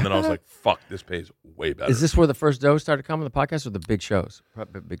 And then I was like, fuck, this pays way better. Is this where the first dough started coming? The podcast or the big shows?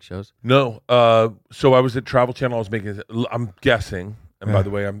 Probably big shows. No. So I was at Travel Channel. I was making, I'm guessing, and by the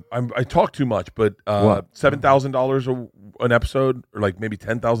way, I talk too much, but What? $7,000 an episode, or like maybe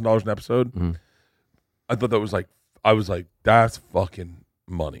 $10,000 an episode. Mm-hmm. I thought that was like, I was like, that's fucking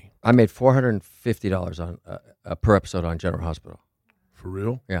money. I made $450 on per episode on General Hospital. For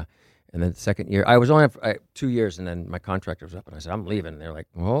real? Yeah. And then the second year, I was only for 2 years, and then my contract was up, and I said, I'm leaving. And they're like,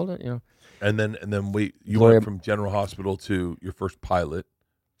 well, hold it, And then wait, you Gloria- went from General Hospital to your first pilot.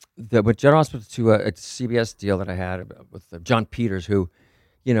 With General Hospital to a CBS deal that I had with John Peters, who,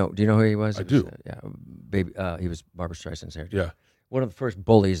 do you know who he was? I He was, do. baby. He was Barbara Streisand's hair. Yeah. One of the first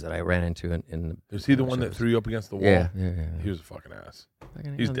bullies that I ran into in Is he the one that shows. threw you up against the wall? Yeah. He was a fucking ass.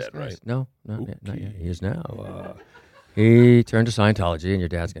 He's He's dead, right? No, not yet. He is now. He turned to Scientology, and your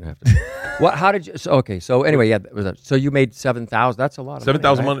dad's gonna have to. What? How did you? So anyway, yeah. So you made $7,000. That's a lot of $7,000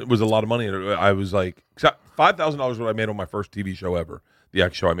 money. money was a lot of money. I was like, $5,000 was what I made on my first TV show ever. The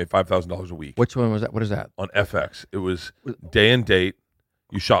X show. I made $5,000 a week. Which one was that? What is that? On FX. It was day and date.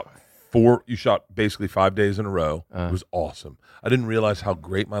 You shot basically 5 days in a row. It was awesome. I didn't realize how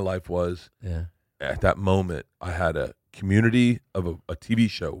great my life was. Yeah. At that moment, I had a community of a TV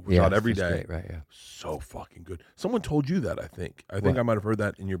show. We shot every that's day. great, right? Yeah. So fucking good. Someone told you that, I think. I think I might have heard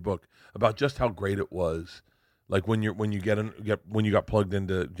that in your book about just how great it was. Like when you got plugged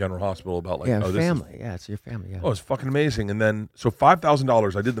into General Hospital about like, Yeah, oh, this is family. Yeah, it's your family. Yeah. Oh, it's fucking amazing. And then, so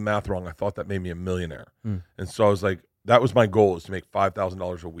 $5,000, I did the math wrong. I thought that made me a millionaire. And so I was like, that was my goal, is to make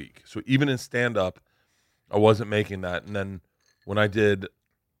 $5,000 a week. So even in stand-up, I wasn't making that. And then when I did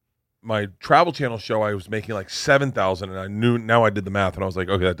my Travel Channel show, I was making like $7,000. And I knew, now I did the math, and I was like,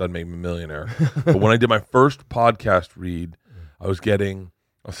 okay, that doesn't make me a millionaire. But when I did my first podcast read, I was getting,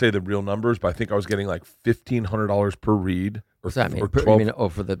 I'll say the real numbers, but I think I was getting like $1,500 per read. What's that mean? Or You 12,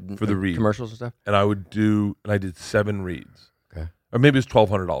 mean, for the read. commercials and stuff? and I did 7 reads. Okay. Or maybe it's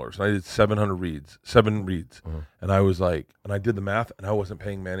 $1,200, and I did 7 reads. And I was like, and I did the math, and I wasn't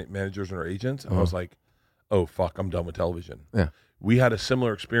paying managers or agents, and I was like, oh fuck, I'm done with television. Yeah. We had a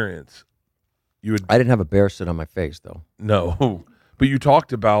similar experience. I didn't have a bear sit on my face though. No, but you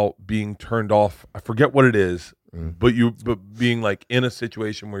talked about being turned off. I forget what it is, but being like in a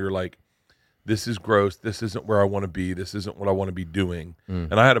situation where you're like, this is gross. This isn't where I want to be. This isn't what I want to be doing.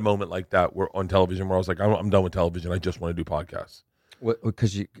 And I had a moment like that where on television where I was like, I'm done with television. I just want to do podcasts.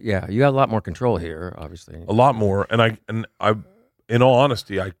 Because you got a lot more control here, obviously. A lot more. And I, in all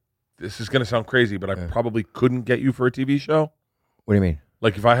honesty, this is going to sound crazy, but I probably couldn't get you for a TV show. What do you mean?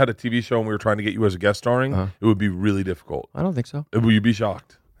 Like if I had a TV show and we were trying to get you as a guest starring, it would be really difficult. I don't think so. You'd be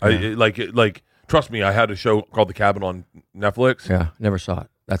shocked. Like trust me, I had a show called The Cabin on Netflix. Yeah, never saw it.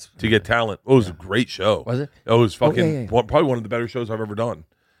 That's to get talent. It was a great show. Was it? It was fucking yeah. probably one of the better shows I've ever done,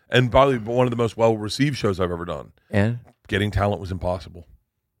 and probably one of the most well received shows I've ever done. And getting talent was impossible.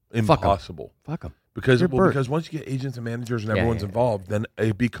 Fuck them. Because once you get agents and managers and everyone's involved, then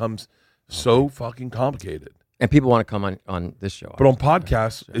it becomes so fucking complicated. And people want to come on this show. But on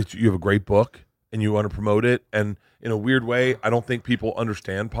podcasts, you have a great book and you want to promote it. And in a weird way, I don't think people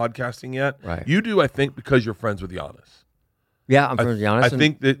understand podcasting yet. Right. You do, I think, because you're friends with Giannis. Yeah, I'm friends with Giannis. I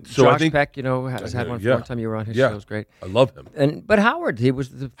think that. So Josh I think Peck, has had one for one time. You were on his show. It was great. I love him. But Howard, he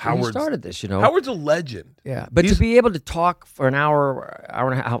started this. Howard's a legend. Yeah, but to be able to talk for an hour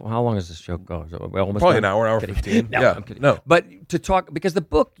and a half. How long does this show go? Probably an hour 15. No, yeah, I'm kidding. No, but to talk because the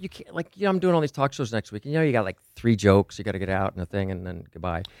book you can't I'm doing all these talk shows next week. And you got like 3 jokes you got to get out and a thing and then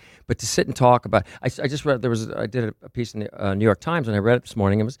goodbye. But to sit and talk about, I just read I did a piece in the New York Times and I read it this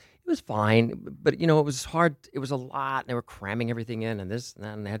morning. It was fine, but it was hard. It was a lot. And they were cramming everything in and this and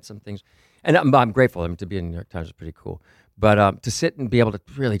that, and they had some things. And I'm grateful. To be in the New York Times is pretty cool. But to sit and be able to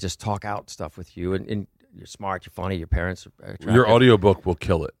really just talk out stuff with you, and you're smart, you're funny, your parents are attractive. Your audiobook will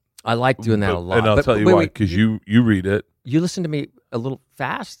kill it. I like doing that a lot. And I'll tell you why, because you read it. You listen to me a little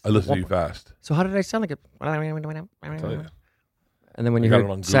fast? I listen to you fast. So how did I sound like I'll tell you. And then when you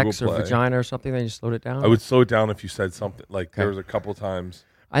heard sex or vagina or something, then you slowed it down? I would slow it down if you said something. Like there was a couple times.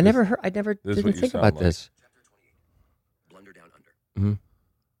 I never didn't think about this. Chapter 28, Blunder Down Under. Mm-hmm.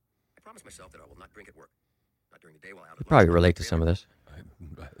 I promised myself that I will not drink at work. Not during the day while out at Probably lunch. relate to some of this.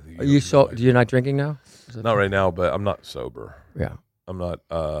 Are you You're not drinking now? Not right now, but I'm not sober. Yeah. I'm not.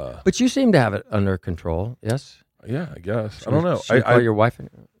 But you seem to have it under control. Yes. Yeah, I guess. I don't know. Should we call your wife?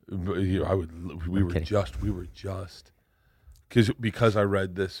 I would. We were just because I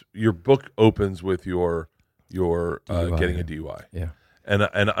read this. Your book opens with your DUI, getting a DUI. Yeah. And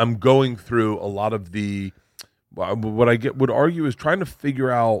I'm going through a lot of the what I would argue is trying to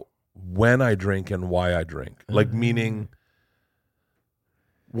figure out when I drink and why I drink. Like meaning,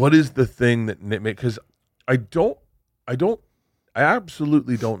 what is the thing that because I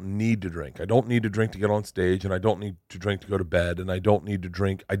absolutely don't need to drink. I don't need to drink to get on stage, and I don't need to drink to go to bed, and I don't need to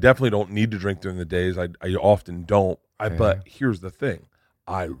drink. I definitely don't need to drink during the days. I often don't. But here's the thing.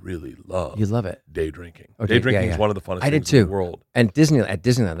 I really love day drinking. Okay, day drinking is one of the funnest I things did too. in the world. And at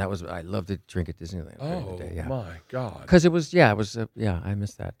Disneyland, I loved to drink at Disneyland. Oh, my God. Because it was, I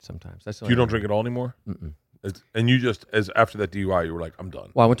miss that sometimes. That's You don't drink at all anymore? Mm-mm. And you just, after that DUI, you were like, I'm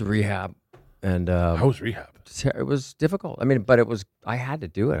done. Well, I went to rehab. And how was rehab? It was difficult. I mean, but I had to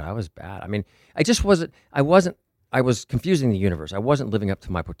do it. I was bad. I mean, I was confusing the universe. I wasn't living up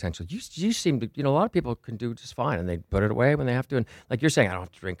to my potential. You seem to, a lot of people can do just fine, and they put it away when they have to. And like you're saying, I don't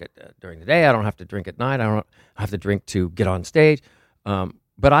have to drink it during the day. I don't have to drink at night. I don't have to drink to get on stage.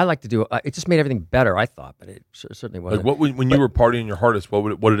 But I like to do it. It just made everything better, I thought, but it certainly wasn't. Like when you were partying your hardest,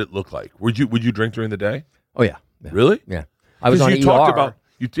 what did it look like? Would you drink during the day? Oh yeah. Really? Yeah. I was on you ER. talked about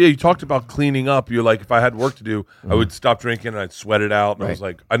you talked about cleaning up. You're like, if I had work to do, I would stop drinking and I'd sweat it out. And I was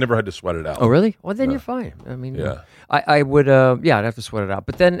like, I never had to sweat it out. Oh really? Well, then you're fine. I mean, yeah. I would, I'd have to sweat it out.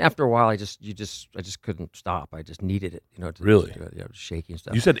 But then after a while, I just couldn't stop. I just needed it, Really? Shaky and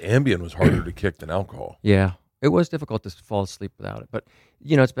stuff. You said Ambien was harder to kick than alcohol. Yeah. It was difficult to fall asleep without it, but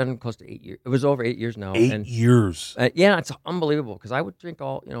it's been close to 8 years. It was over 8 years now. 8 years. Yeah, it's unbelievable because I would drink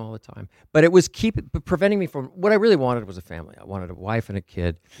all the time. But it was preventing me from what I really wanted was a family. I wanted a wife and a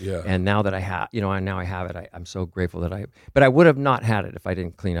kid. Yeah. And now that I have, now I have it. I'm so grateful that but I would have not had it if I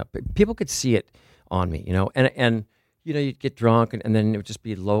didn't clean up. But people could see it on me, and you'd get drunk and then it would just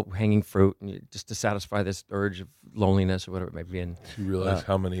be low-hanging fruit and just to satisfy this urge of loneliness or whatever it might be. And do you realize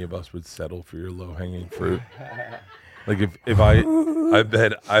how many of us would settle for your low-hanging fruit? Like if I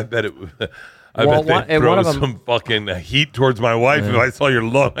bet it would. I bet they'd throw some fucking heat towards my wife if I saw your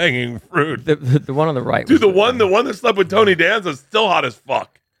low-hanging fruit. The one on the right. Dude, the one that slept with Tony Danza is still hot as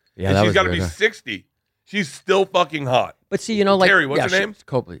fuck. Yeah, and she's got to be 60. She's still fucking hot. But see, like Terry, what's her name?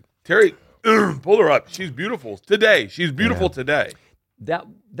 Copley. Terry, pull her up. She's beautiful today. She's beautiful today.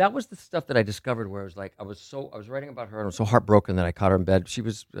 That was the stuff that I discovered where I was like, I was writing about her and I was so heartbroken that I caught her in bed.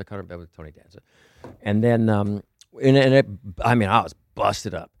 I caught her in bed with Tony Danza. And then, I was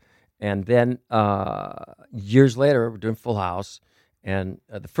busted up. And then years later, we're doing Full House And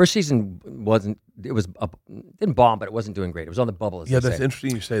the first season didn't bomb, but it wasn't doing great. It was on the bubble. As Yeah, they that's say.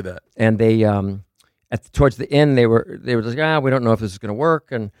 interesting you say that. And they towards the end they were like, we don't know if this is going to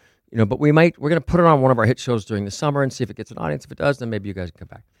work, and but we're going to put it on one of our hit shows during the summer and see if it gets an audience. If it does, then maybe you guys can come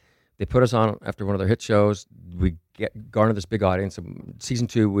back. They put us on after one of their hit shows. We garnered this big audience. Season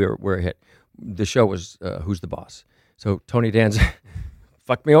 2, we're a hit. The show was Who's the Boss? So Tony Danza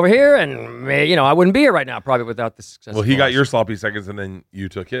fucked me over here, and I wouldn't be here right now probably without the success. Well, he got your sloppy seconds, and then you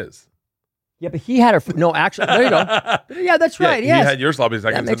took his. Yeah, but he had no, actually, there you go. Yeah, that's right. Yeah, yes. he had your sloppy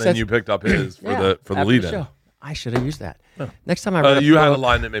seconds, and then makes sense. you picked up his for the after lead the in. show. I should have used that. Next time I write You had a book-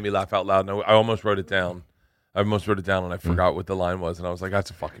 line that made me laugh out loud. And I almost wrote it down. And I forgot what the line was, and I was like, "That's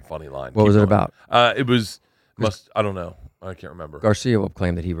a fucking funny line." What was it about? It was I don't know. I can't remember. Garcia will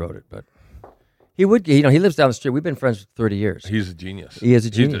claim that he wrote it, but he would. He lives down the street. We've been friends for 30 years. He's a genius. He is a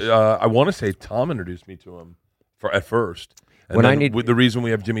genius. I want to say Tom introduced me to him at first. And When then I need- the reason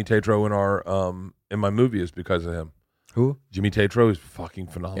we have Jimmy Tatro in our in my movie is because of him. Who? Jimmy Tatro is fucking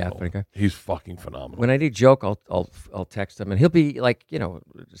phenomenal. Yeah, funny guy. He's fucking phenomenal. When I need a joke, I'll text him, and he'll be like,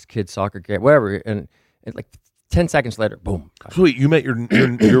 this kid's soccer game, whatever, and like 10 seconds later, boom. Sweet, you met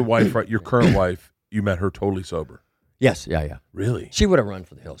your wife, right? Your current wife. You met her totally sober. Yes, yeah. Really? She would have run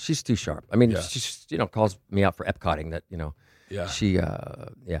for the hills. She's too sharp. I mean, Yeah. she calls me out for epcotting that, Yeah. She,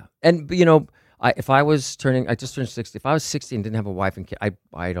 yeah. And, if I was I just turned 60. If I was 60 and didn't have a wife and kid,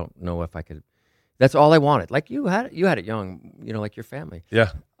 I don't know if I could. That's all I wanted. Like you had it young, like your family.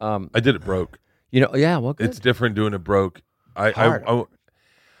 Yeah. I did it broke. Yeah, well, good. It's different doing it broke. Hard. I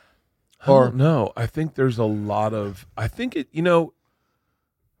don't know. I think there's a lot of. I think it.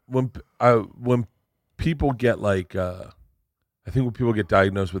 When people get like, I think when people get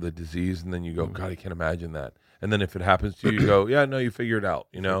diagnosed with a disease, and then you go, God, I can't imagine that. And then if it happens to you, you go, yeah, no, you figure it out.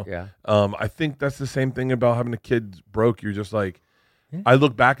 Yeah. I think that's the same thing about having a kid broke. You're just like, Yeah. I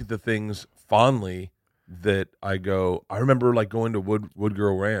look back at the things fondly that I go. I remember like going to Wood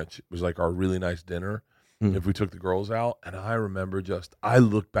Girl Ranch. It was like our really nice dinner. If we took the girls out, and I remember I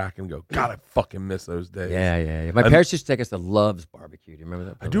look back and go, God, I fucking miss those days. Yeah. My parents used to take us to Love's Barbecue. Do you remember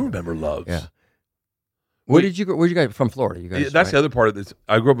that? I do remember Love's. Yeah. Where did you go? Where you guys from? Florida? You guys? Yeah, that's the other part of this.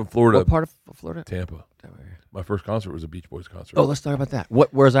 I grew up in Florida, What part of Florida? Tampa. My first concert was a Beach Boys concert. Oh, let's talk about that.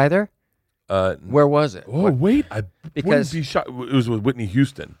 Was I there? Where was it? Oh, wait. I Because- wouldn't be shocked. It was with Whitney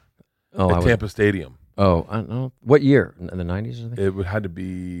Houston Oh, at Tampa Stadium. Oh, I don't know. What year? In the 90s or something? It had to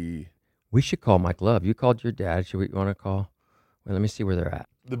be. We should call Mike Love. You called your dad. Should we want to call? Well, let me see where they're at.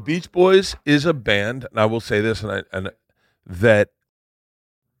 The Beach Boys is a band, and I will say this, and that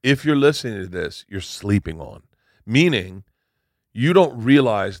if you're listening to this, you're sleeping on. Meaning, you don't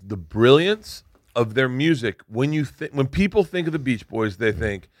realize the brilliance of their music. When people think of the Beach Boys, they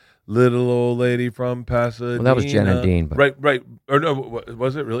think little old lady from Pasadena. Well, that was Jen and Dean, but- Right. Or no,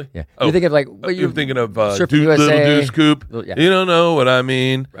 was it really? Yeah. Oh, You think of like you're thinking of Surfing Little USA. Deuce Coupe. Yeah. You don't know what I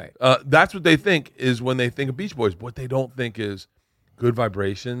mean. Right. That's what they think is when they think of Beach Boys. What they don't think is Good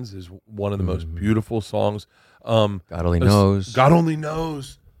Vibrations is one of the most beautiful songs. God Only Knows. God Only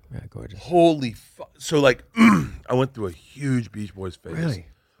Knows. Yeah, gorgeous. Holy fuck. So like I went through a huge Beach Boys phase. Really?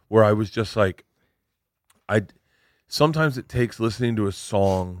 Where I was just like sometimes it takes listening to a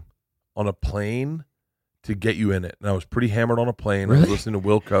song on a plane to get you in it. And I was pretty hammered on a plane. I was Really? listening to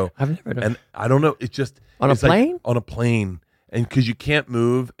Wilco. I've never done. And I don't know, it's just On a it's like plane? on a plane. And because you can't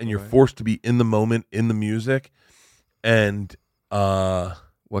move and you're forced to be in the moment, in the music. And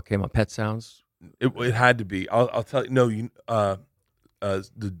What came on? Pet Sounds. it had to be. I'll tell you. No,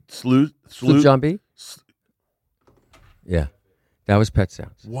 the Sloot. John B. Yeah, that was Pet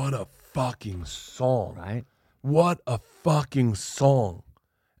Sounds. What a fucking song! Right. What a fucking song!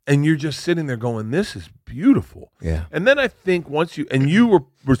 And you're just sitting there going, "This is beautiful." Yeah. And then I think once you were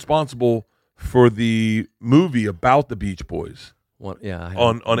responsible for the movie about the Beach Boys Well, yeah.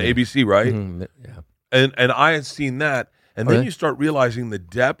 on ABC, right? Mhm, yeah. And I had seen that, and then Really? you start realizing the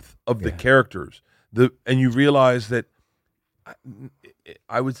depth of the characters, and you realize that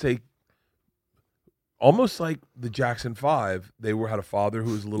I would say almost like the Jackson 5, they had a father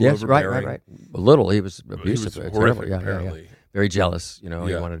who was a little Yes. Right. overbearing. Right. A little. He was He abusive. was It's horrific, terrible. Yeah. apparently. Very jealous. He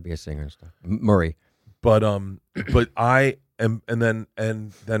Yeah. wanted to be a singer and stuff. Murray. But I am, and then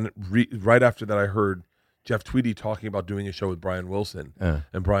right after that, I heard Jeff Tweedy talking about doing a show with Brian Wilson,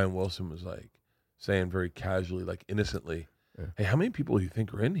 and Brian Wilson was like saying very casually, like innocently, "Hey, how many people do you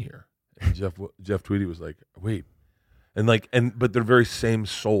think are in here?" And Jeff Tweedy was like, "Wait." But they're very same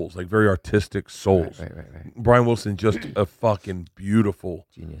souls, like very artistic souls. Right. Brian Wilson, just a fucking beautiful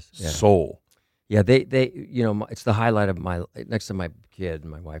Genius. Yeah. soul. Yeah, they it's the highlight of my next to my kid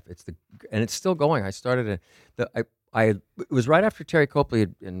and my wife. And it's still going. I started it was right after Terry Copley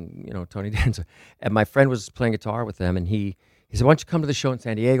and Tony Danza, and my friend was playing guitar with them, and he said, "Why don't you come to the show in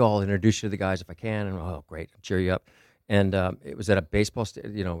San Diego? I'll introduce you to the guys if I can." And oh, great, cheer you up. And it was at a baseball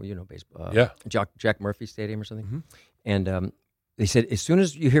baseball, Jack Murphy Stadium or something. Mm-hmm. And they said, as soon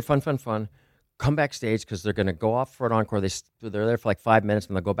as you hear fun, come backstage because they're going to go off for an encore. They're there for like 5 minutes,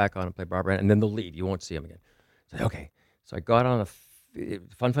 and they'll go back on and play Barbara, and then they'll leave. You won't see them again. I said, okay. So I got on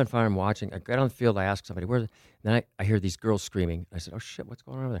fun. I'm watching. I got on the field. I asked somebody, where's it? Then I hear these girls screaming. I said, oh, shit, what's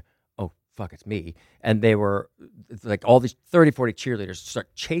going on over there? Oh, fuck, it's me. And they were like all these 30, 40 cheerleaders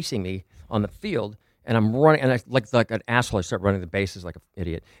start chasing me on the field. And I'm running, and I like an asshole. I start running the bases like an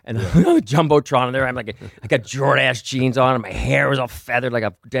idiot. And the jumbotron, and there I'm like, I got Jordache jeans on, and my hair was all feathered like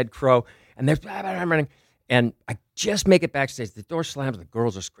a dead crow. And I'm running, and I just make it backstage. The door slams, the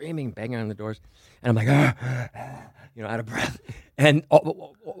girls are screaming, banging on the doors, and I'm like, out of breath. And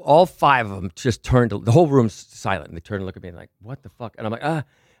all 5 of them just turned. The whole room's silent, and they turn and look at me and like, what the fuck? And I'm like,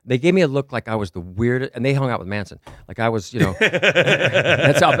 They gave me a look like I was the weirdest, and they hung out with Manson. Like I was,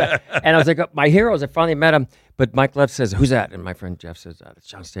 that's how bad. And I was like, my heroes, I finally met him. But Mike Lev says, who's that? And my friend Jeff says, it's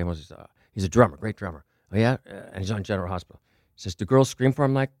John Stamos. He's a drummer, great drummer. Oh, yeah? And he's on General Hospital. He says, do girls scream for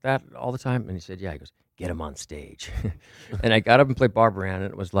him like that all the time? And he said, yeah. He goes, get him on stage. And I got up and played Barbara Ann,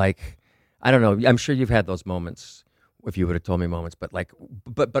 and it was like, I don't know. I'm sure you've had those moments if you would have told me moments. But like,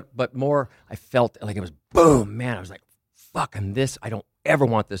 but more, I felt like it was boom, man. I was like, fucking this, I don't ever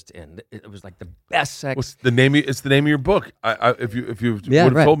want this to end. It was like the best sex. It's the name of your book. If you would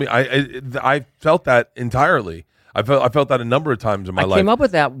have told me, I felt that entirely. I felt that a number of times in my life. I came up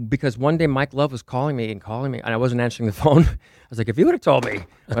with that because one day Mike Love was calling me, and I wasn't answering the phone. I was like, if you would have told me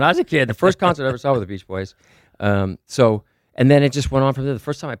when I was a kid, the first concert I ever saw with the Beach Boys. And then it just went on from there. The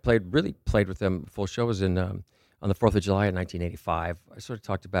first time I really played with them full show was on the 4th of July in 1985. I sort of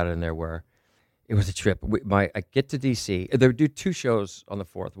talked about it in there where it was a trip. I get to D.C. They would do 2 shows on the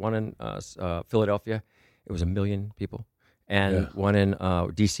 4th. One in Philadelphia. It was 1 million people. And one in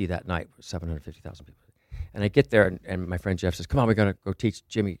D.C. that night, 750,000 people. And I get there, and my friend Jeff says, come on, we're going to go teach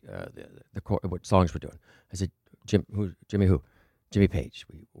Jimmy what songs we're doing. I said, Jimmy who? Jimmy Page.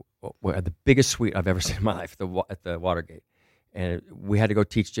 We had the biggest suite I've ever seen in my life at the Watergate. And we had to go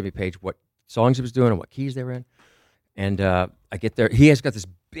teach Jimmy Page what songs he was doing and what keys they were in. And I get there. He has got this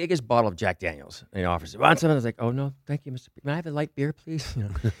biggest bottle of Jack Daniels, and he offers it. Want something? I was like, oh, no, thank you, Mr. P. May I have a light beer, please?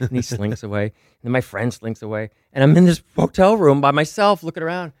 And he slinks away. And then my friend slinks away. And I'm in this hotel room by myself looking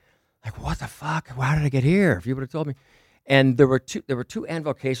around. Like, what the fuck? How did I get here? If you would have told me. And there were two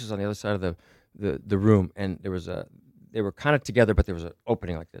anvil cases on the other side of the room, and they were kind of together, but there was an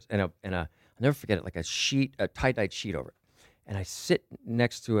opening like this. And I'll never forget it, like a tie-dyed sheet over it. And I sit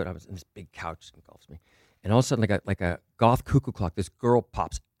next to it. I was in this big couch, engulfs me. And all of a sudden, like a goth cuckoo clock, this girl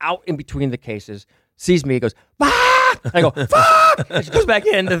pops out in between the cases, sees me, goes, fuck! And I go, fuck! And she goes back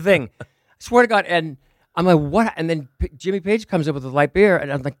in the thing. I swear to God. And I'm like, what? And then Jimmy Page comes up with a light beer,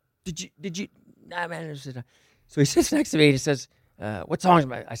 and I'm like, did you? Nah, man. So he sits next to me, and he says, what songs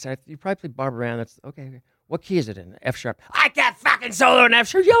am I said, you probably played Barbara Ann. That's okay. What key is it in? F sharp. I got fucking solo in F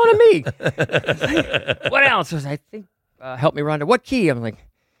sharp, yelling at me. Like, what else? I think, help me, Rhonda. What key? I'm like,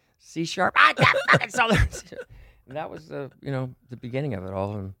 C sharp. I got fucking solo. And that was the beginning of it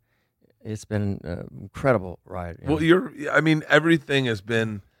all, and it's been an incredible ride. Well, everything has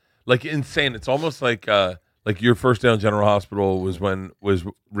been like insane. It's almost like your first day on General Hospital was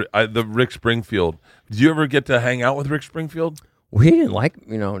the Rick Springfield. Did you ever get to hang out with Rick Springfield? Well, he didn't like,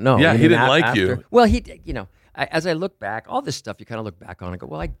 no. Yeah, he didn't like you. Well, he did, as I look back, all this stuff you kind of look back on and go,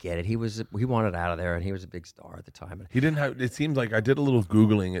 well, I get it. He wanted out of there, and he was a big star at the time. He didn't have. It seemed like I did a little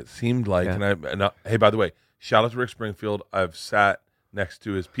Googling. It seemed like, hey, by the way, shout out to Rick Springfield. I've sat next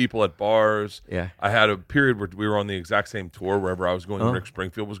to his people at bars. Yeah. I had a period where we were on the exact same tour wherever I was going. Rick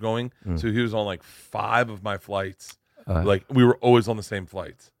Springfield was going, so he was on like 5 of my flights. Like we were always on the same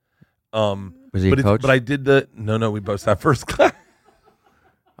flights. Was he a coach? But I did no. We both sat first class.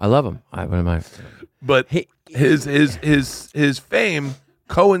 I love him. But his fame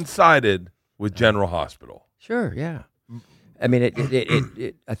coincided with General Hospital. Sure, yeah. I mean,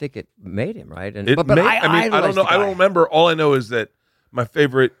 it I think it made him, right? And I don't know. I don't remember. All I know is that one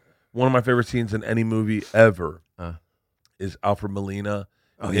of my favorite scenes in any movie ever is Alfred Molina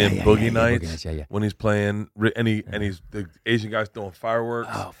in Boogie Nights when he's playing and he's the Asian guy's throwing fireworks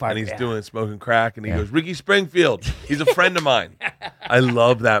and he's doing smoking crack and he goes, Ricky Springfield, he's a friend of mine. I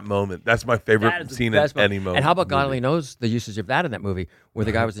love that moment. That's my favorite scene in any moment. And how about God Only Knows the usage of that in that movie where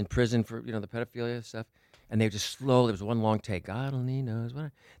the guy was in prison for the pedophilia stuff, and they just slowly, it was one long take. God only knows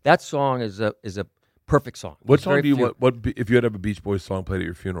what. That song is a perfect song. What song do you want? What if you had to have a Beach Boys song played at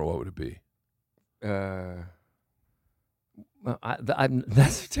your funeral? What would it be? Well,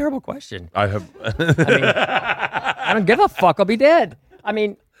 that's a terrible question. I have. I don't give a fuck. I'll be dead. I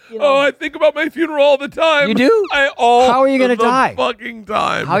mean, you know, Oh, I think about my funeral all the time. You do? How are you gonna die? Fucking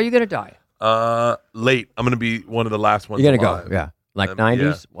time. how are you gonna die? Late. I'm gonna be one of the last ones. You're gonna alive. go, yeah, like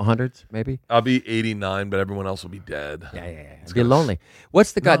 90s, 100s, maybe. I'll be 89, but everyone else will be dead. Yeah. It's be lonely.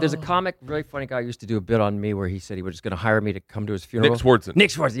 What's the guy? There's a comic, really funny guy, who used to do a bit on me where he said he was just gonna hire me to come to his funeral. Nick Swartzen. Nick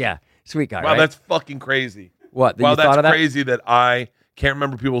Swartzen, yeah, sweet guy. Wow, right? that's fucking crazy. What? Wow, you that's thought of that? crazy that I can't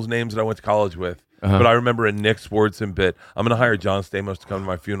remember people's names that I went to college with. But I remember a Nick Swartzen bit. I'm going to hire John Stamos to come to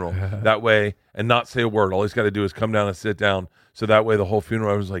my funeral. That way, and not say a word. All he's got to do is come down and sit down. So that way, the whole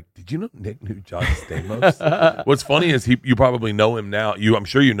funeral, I was like, did you know Nick knew John Stamos? What's funny is you probably know him now. I'm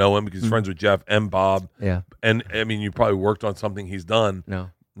sure you know him because he's friends with Jeff and Bob. Yeah. And, I mean, you probably worked on something he's done.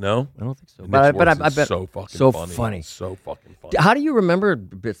 No, No? I don't think so. Nick But I Swartzen's bet so fucking so funny. funny. So fucking funny. How do you remember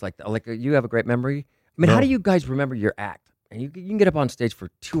bits like that? Like you have a great memory. I mean, No. how do you guys remember your act? And you can get up on stage for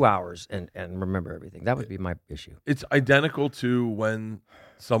 2 hours and remember everything. That would be my issue. It's identical to when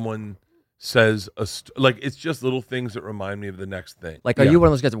someone says like it's just little things that remind me of the next thing. Like, are you one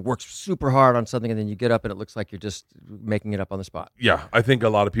of those guys that works super hard on something and then you get up and it looks like you're just making it up on the spot? Yeah, I think a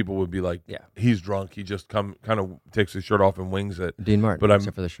lot of people would be like, Yeah. he's drunk. He just kind of takes his shirt off and wings it. Dean Martin, But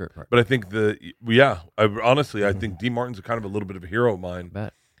except for the shirt part. But I think I think Dean Martin's a kind of a little bit of a hero of mine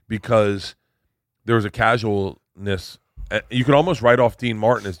Bet. because there was a casualness. You could almost write off Dean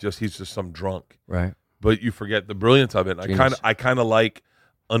Martin as he's just some drunk, Right. but you forget the brilliance of it. And I kind of like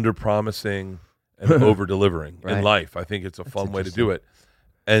under promising and over delivering Right. in life. I think it's a fun way to do it.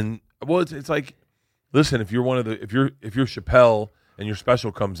 And well, it's like, listen, if you're if you're Chappelle and your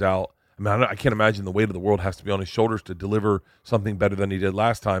special comes out, I mean, I can't imagine the weight of the world has to be on his shoulders to deliver something better than he did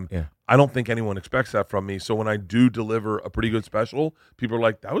last time. Yeah. I don't think anyone expects that from me. So when I do deliver a pretty good special, people are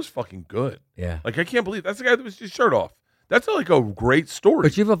like, that was fucking good. Yeah. Like, I can't believe that's the guy that was his shirt off. That's like a great story.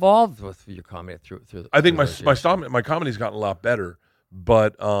 But you've evolved with your comedy through. I think through my comedy's gotten a lot better,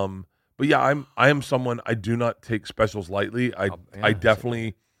 but yeah, I am someone, I do not take specials lightly. I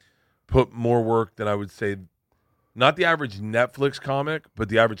definitely put more work than I would say. Not the average Netflix comic, but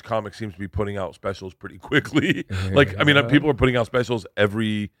the average comic seems to be putting out specials pretty quickly. Like, I mean, people are putting out specials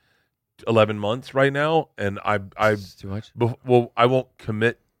every 11 months right now, and It's too much. well, I won't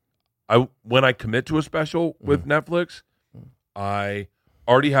commit. When I commit to a special with Netflix, I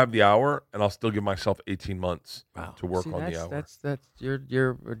already have the hour, and I'll still give myself 18 months to work on the hour. That's you're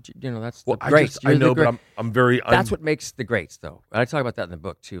that's Well, the greats. I know, but I'm very. That's what makes the greats, though. And I talk about that in the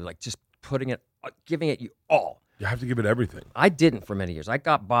book too. Like just giving it you all. You have to give it everything. I didn't for many years. I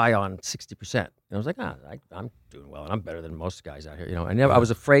got by on 60%. And I was like, I'm doing well, and I'm better than most guys out here. You know, and I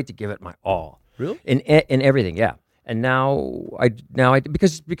was afraid to give it my all. Really? In everything, yeah. And now I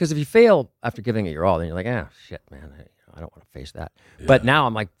because if you fail after giving it your all, then you're like, shit, man, I don't want to face that. Yeah. But now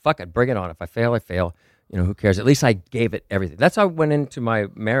I'm like, fuck it, bring it on. If I fail, I fail. You know, who cares? At least I gave it everything. That's how I went into my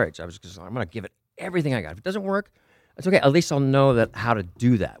marriage. I was just, I'm going to give it everything I got. If it doesn't work, it's okay. At least I'll know how to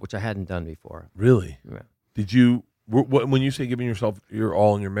do that, which I hadn't done before. Really? Yeah. Did you? When you say giving yourself your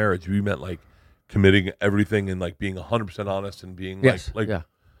all in your marriage, you meant like committing everything and like being 100% honest and being like yeah.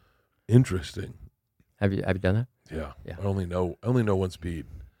 Interesting. Have you done that? Yeah. Yeah. I only know one speed.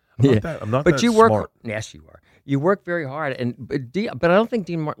 I'm not but that you work. smart. Yes, you are. You work very hard, but I don't think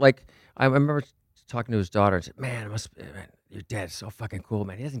Dean Martin. Like I remember talking to his daughter and said, "Man, your dad's so fucking cool,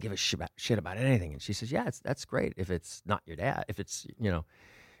 man. He doesn't give a shit about anything." And she says, "Yeah, that's great if it's not your dad. If it's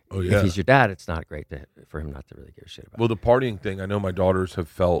if he's your dad, it's not great for him not to really give a shit about." Well, the partying thing, I know my daughters have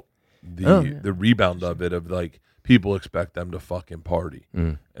felt the rebound of it, of like people expect them to fucking party,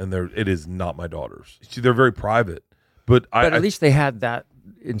 and it is not my daughters. They're very private, but at least they had that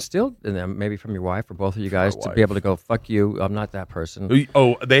instilled in them, maybe from your wife or both of you guys, to be able to go, fuck you, I'm not that person.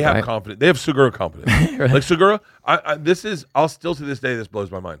 Oh, they have confidence. They have Segura confidence. Right. Like Segura, I'll still to this day, this blows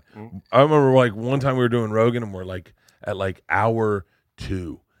my mind. I remember like one time we were doing Rogan and we're like at like hour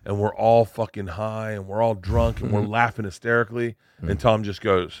 2 and we're all fucking high and we're all drunk and we're laughing hysterically. And Tom just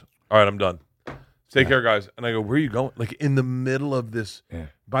goes, all right, I'm done. Take care, guys. And I go, where are you going? Like in the middle of this. Yeah.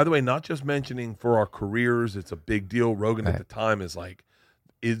 By the way, not just mentioning for our careers, it's a big deal. Rogan at the time is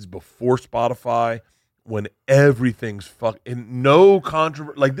before Spotify, when everything's fucking no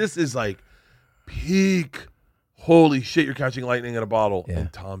controversy. Like this is like peak. Holy shit, you're catching lightning in a bottle. Yeah.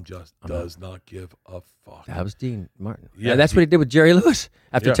 And Tom just does not give a fuck. That was Dean Martin. Yeah, that's what he did with Jerry Lewis.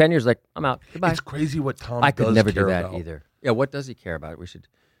 After 10 years, like, I'm out. Goodbye. It's crazy what Tom I could never care do that about. either. Yeah, what does he care about?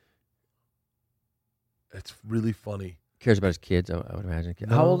 It's really funny. Cares about his kids, I would imagine.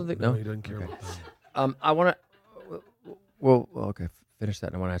 No, how old are they? No, he doesn't care about them. I want to. Well, okay, finish that.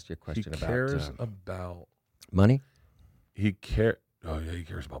 And I want to ask you a question He about. cares about money. he cares. Oh yeah, he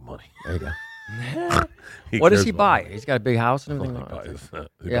cares about money. There you go. He What does cares he about buy? money. He's got a big house and Oh, everything.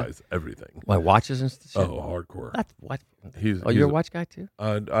 he Yeah. buys everything. Like watches and shit. Oh, hardcore. That's what? He's You're a watch guy too?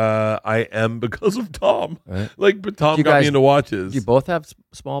 I am because of Tom. Right. Like, but Tom You got guys- me into watches. Do you both have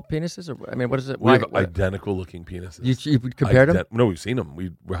small penises, or I mean, what is it? We have Why- identical looking penises. you compared them? No, we've seen them.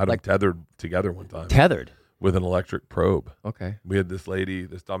 We had Like- them tethered together one time Tethered. with an electric probe. Okay. We had this lady,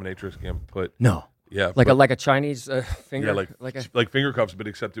 this dominatrix, put No. like Like a Chinese finger. yeah, like finger cuffs, but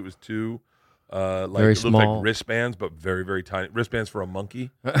except it was two. Like Very it looked small. like wristbands, but very, very tiny wristbands for a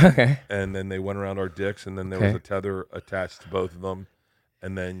monkey. Okay. And then they went around our dicks, and then there Okay. was a tether attached to both of them,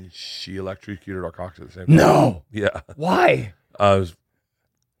 and then she electrocuted our cocks at the same time. No. Yeah, Why? it was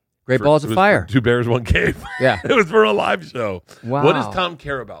Great for- balls it of was fire. for Two Bears, One Cave. Yeah. It was for a live show. Wow. What does Tom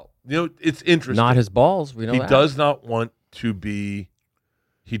care about? You know, it's interesting. Not his balls. We know He that. does not want to be.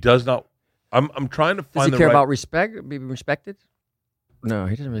 He does not. I'm trying to Does find he the care right. about respect? Being respected? No,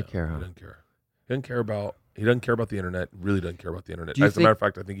 he doesn't really care. He Huh? doesn't care. He doesn't care about. He doesn't care about the internet. Really doesn't care about the internet. Do you As a matter think- of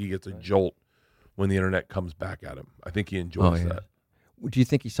fact, I think he gets a jolt when the internet comes back at him. I think he enjoys Oh, yeah. that. Do you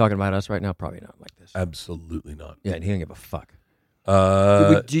think he's talking about us right now? Probably not like this. Absolutely not. Yeah, and he don't give a fuck.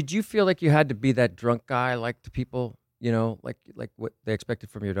 Uh, Did you feel like you had to be that drunk guy, like to people, you know, like what they expected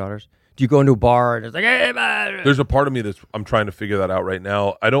from your daughters? Do you go into a bar and it's like, hey, man? there's a part of me that's I'm trying to figure that out right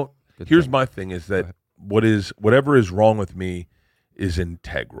now. I don't. Good Here's thing. my thing: is that whatever is wrong with me is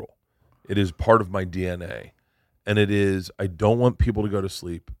integral. It is part of my DNA, and it is. I don't want people to go to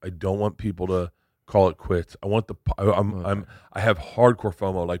sleep. I don't want people to call it quits. I want I have hardcore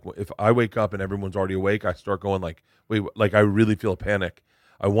FOMO. Like if I wake up and everyone's already awake, I start going like, wait, like I really feel a panic.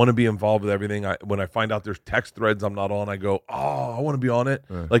 I want to be involved with everything. When I find out there's text threads I'm not on, I go, oh, I want to be on it.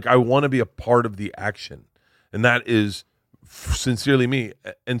 Right. Like I want to be a part of the action, and that is sincerely me.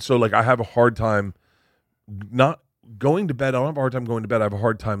 And so like I have a hard time not going to bed. I don't have a hard time going to bed. I have a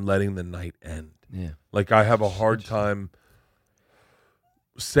hard time letting the night end. Yeah. Like I have a hard time.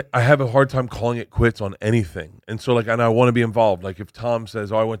 I have a hard time calling it quits on anything, and so and I want to be involved. Like if Tom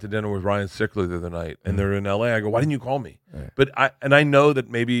says, "Oh, I went to dinner with Ryan Sickler the other night," and they're in LA, I go, "Why didn't you call me?" Right. But I know that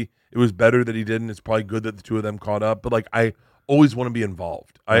maybe it was better that he didn't. It's probably good that the two of them caught up. But like I always want to be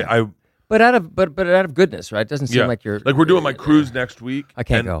involved. But out of goodness, right? It doesn't seem like you're like we're doing my cruise next week. I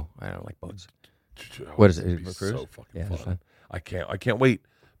can't and- go. I don't like boats. Oh, What is it? it'd be A cruise? so fucking Yeah, it's fun. fun. I can't wait.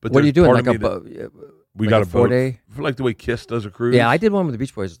 But What are you there's doing? part Like of a me that- boat? We like got a a boat 4-day? for like the way Kiss does a cruise. Yeah, I did one with the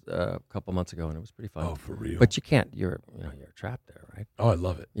Beach Boys a couple months ago, and it was pretty fun. Oh, for real? But you can't. You're trapped there, right? Oh, I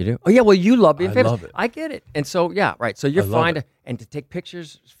love it. You do? Oh yeah. Well, you love being I famous. love it. I get it. And so yeah, right. So you're I love fine it. and to take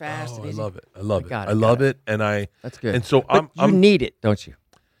pictures fast. Oh, and I easy. love it. I love it. Got it, I got love it. it, and That's good. And so But I'm you need it, don't you?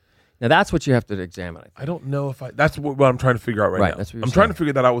 Now that's what you have to examine. I think. I don't know if I. That's what I'm trying to figure out right Right, now. that's what you're I'm trying saying. to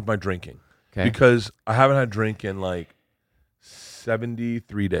figure that out with my drinking. Okay. Because I haven't had drink in like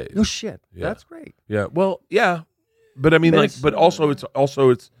 73 days. No shit. Yeah. That's great. Yeah. Well, yeah. But I mean, But but also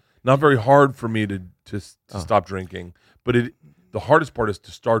it's not very hard for me to stop drinking. But the hardest part is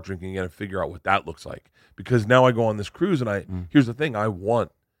to start drinking again and figure out what that looks like. Because now I go on this cruise, and here's the thing: I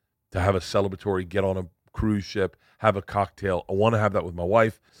want to have a celebratory, get on a cruise ship, have a cocktail. I want to have that with my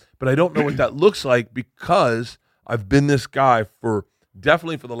wife, but I don't know what that looks like because I've been this guy for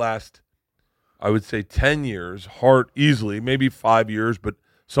definitely for the last, I would say 10 years, easily, maybe 5 years, but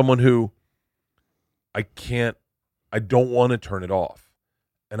someone who I don't want to turn it off.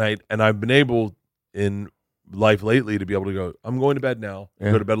 And I've been able in life lately to be able to go, I'm going to bed now.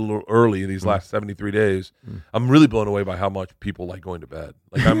 Yeah. Go to bed a little early these last 73 days. I'm really blown away by how much people like going to bed.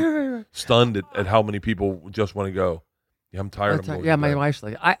 Like I'm stunned at how many people just want to go. Yeah, I'm tired. I'm going Yeah, to my bed. wife's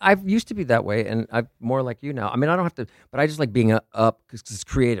like I used to be that way, and I'm more like you now. I mean, I don't have to, but I just like being up because it's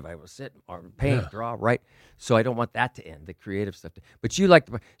creative. I will sit or paint, draw, write. So I don't want that to end, the creative stuff. But you like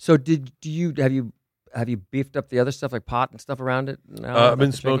so have you beefed up the other stuff like pot and stuff around it? Now I've been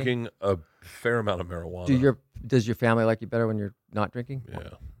about the drinking? smoking a fair amount of marijuana. Does your family like you better when you're not drinking? Yeah.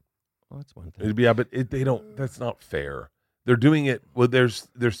 Well, that's one thing. Yeah, but they don't. That's not fair. They're doing it. Well,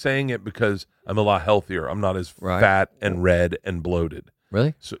 they're saying it because I'm a lot healthier. I'm not as fat and red and bloated.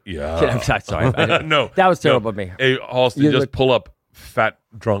 Really? So yeah. I'm sorry. No, that was terrible of me. Hey, Austin, You just look- pull up fat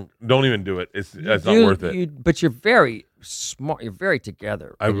drunk. Don't even do it. It's not worth it. But you're very smart. You're very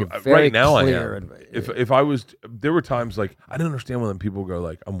together. and you're very Right now I clear am. and- If I was, there were times like I didn't understand when people go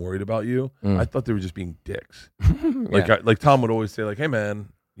like, "I'm worried about you." I thought they were just being dicks. Like Tom would always say like, "Hey man,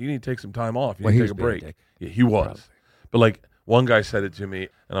 you need to take some time off. You Well, need he to take a was being a break." dick. Yeah, he was. Probably. But like one guy said it to me,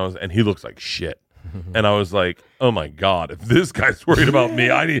 and he looks like shit. And I was like, "Oh my god! If this guy's worried about me,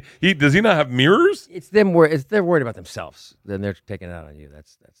 does he not have mirrors?" It's them. They're worried about themselves. Then they're taking it out on you.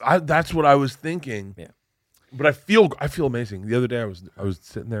 That's That's what I was thinking. Yeah. But I feel amazing. The other day I was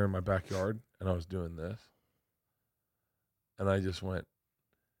sitting there in my backyard and I was doing this, and I just went,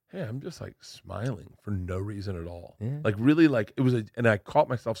 "Hey, I'm just like smiling for no reason at all." Yeah. Like really, like it was, and I caught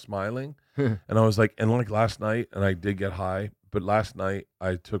myself smiling, and I was like, and like last night, and I did get high, but last night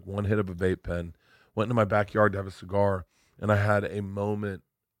I took one hit of a vape pen, went into my backyard to have a cigar, and I had a moment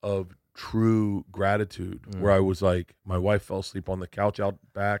of true gratitude where I was like, my wife fell asleep on the couch out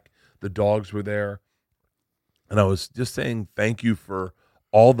back, the dogs were there, and I was just saying thank you for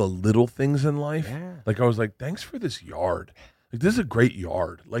all the little things in life. Yeah. Like I was like, thanks for this yard. Like this is a great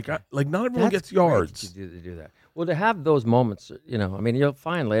yard. Like not everyone That's gets yards. great to do that. Well, to have those moments, I mean, you'll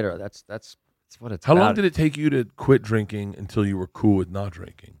find later that's what it's How about. long did it take you to quit drinking until you were cool with not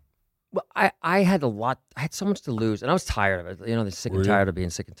drinking? Well, I had so much to lose, and I was tired of it. The sick Were and you? tired of being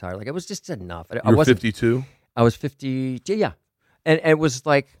sick and tired. Like it was just enough. I You were wasn't 52? I was 50. Yeah, and it was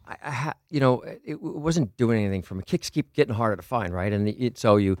like it wasn't doing anything for me. Kicks keep getting harder to find, right? And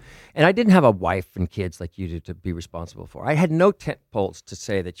and I didn't have a wife and kids like you did to be responsible for. I had no tent poles to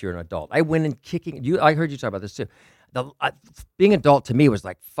say that you're an adult. I went in kicking. I heard you talk about this too. Being adult to me was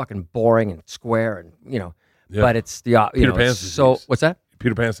like fucking boring and square, and Yeah. But it's the Peter Pan's so disease. what's that?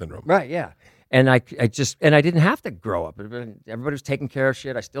 Peter Pan syndrome. Right, yeah. And I didn't have to grow up. Everybody was taking care of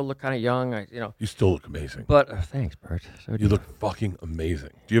shit. I still look kind of young. You still look amazing. But thanks, Bert. So do You look fucking amazing.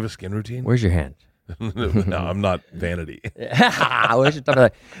 Do you have a skin routine? Where's your hand? No, I'm not vanity. We should talk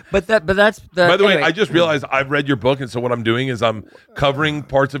about that. But that's the. By the way, anyway. I just realized I've read your book, and so what I'm doing is I'm covering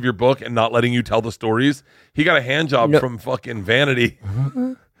parts of your book and not letting you tell the stories. He got a hand job from fucking Vanity.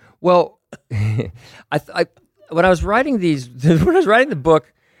 Well, when I was writing the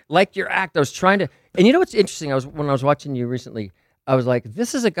book, like your act, I was trying to. And you know what's interesting? When I was watching you recently, I was like,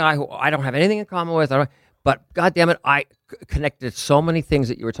 this is a guy who I don't have anything in common with. But God damn it, I connected so many things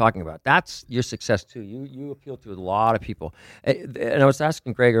that you were talking about. That's your success too. You appeal to a lot of people. And I was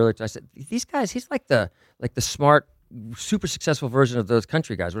asking Greg earlier. I said, these guys. He's like the smart, super successful version of those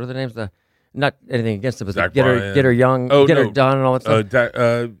country guys. What are the names? Not anything against them, but Zach get Bryan. her young, get her done, and all that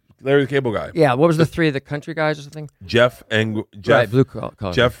stuff. Larry the Cable Guy. Yeah, what was the three of the country guys or something? Jeff, Right, blue collar.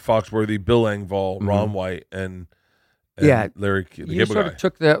 Jeff Foxworthy, Bill Engvall, Ron White, and Larry the You Cable sort Guy. of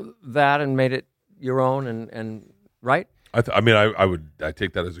took that and made it your own, and right? I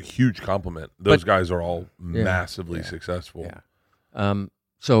take that as a huge compliment. Those guys are all massively successful. Yeah.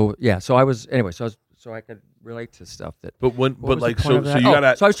 So I was anyway. So I could relate to stuff that. But So you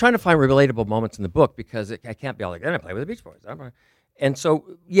gotta. So I was trying to find relatable moments in the book because I can't be all like, then I play with the Beach Boys. And so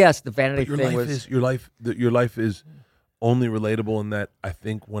yes, the vanity Your thing life was your life is only relatable in that I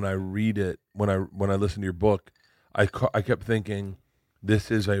think when I read it, when I listen to your book, I kept thinking this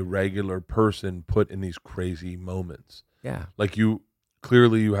is a regular person put in these crazy moments. Yeah. Like you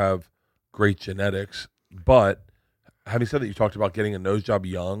have great genetics, but having said that, you talked about getting a nose job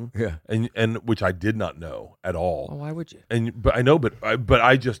young, and which I did not know at all. Well, why would you? But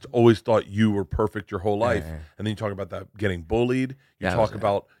I just always thought you were perfect your whole life. Yeah. And then you talk about that getting bullied. You Yeah, talk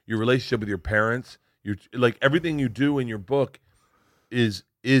about your relationship with your parents. You like everything you do in your book is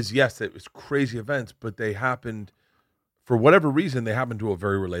yes, it was crazy events, but they happened for whatever reason. They happened to a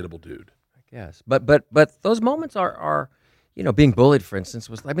very relatable dude. I guess. But those moments are being bullied, for instance,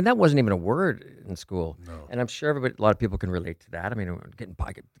 that wasn't even a word in school. No. And I'm sure a lot of people can relate to that. I mean, the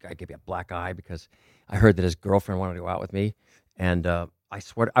guy gave me a black eye because I heard that his girlfriend wanted to go out with me. And I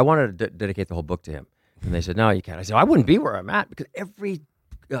swear, I wanted to dedicate the whole book to him. And they said, no, you can't. I said, I wouldn't be where I'm at because every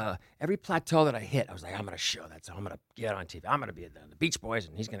plateau that I hit, I was like, I'm going to show that. So I'm going to get on TV. I'm going to be the Beach Boys,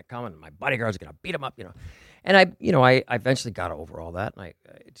 and he's going to come, and my bodyguards are going to beat him up, And I eventually got over all that. And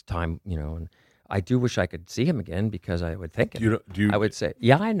it's time, and I do wish I could see him again because I would thank him. I would say,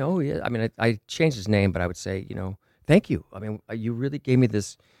 yeah, I know. Yeah. I mean, I changed his name, but I would say, thank you. I mean, you really gave me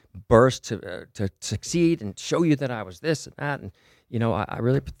this burst to succeed and show you that I was this and that. And, I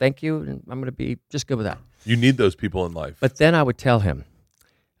really thank you. And I'm going to be just good with that. You need those people in life. But then I would tell him,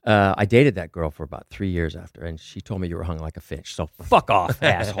 I dated that girl for about 3 years after, and she told me you were hung like a finch. So fuck off,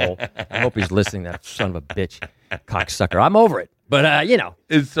 asshole. I hope he's listening, that son of a bitch, cocksucker. I'm over it. But,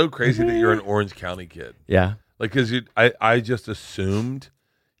 It's so crazy that you're an Orange County kid. Yeah. Like, because I just assumed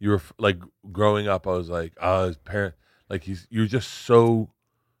you were, like, growing up, I was like, his parent, like, you're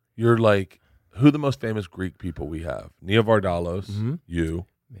like, who are the most famous Greek people we have? Nia Vardalos, you.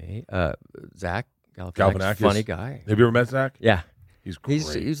 Me, Zach Galifianakis. funny guy. Have you ever met Zach? Yeah. He's great.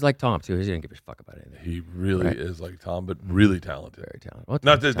 He's like Tom, too. He doesn't give a fuck about anything. He really is like Tom, but really talented. Very talented. Well,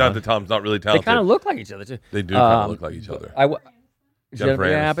 Not that Tom's not really They talented. kind of look like each other, too. They do kind of look like each other. Jennifer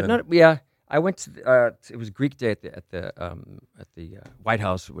Yeah, Aniston. but not, yeah. I went to it was Greek day at the White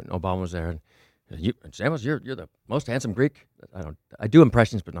House when Obama was there, and Stamos, you're the most handsome Greek. I do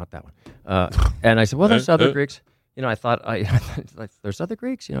impressions, but not that one. And I said, well, there's other Greeks. I thought there's other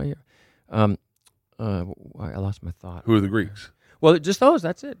Greeks. I lost my thought. Who are the Greeks? Well, just those.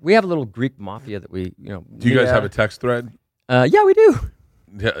 That's it. We have a little Greek mafia that we. Do you guys have a text thread? Yeah, we do.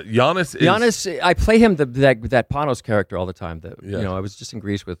 Yeah, Giannis. Giannis, I play him that Panos character all the time. I was just in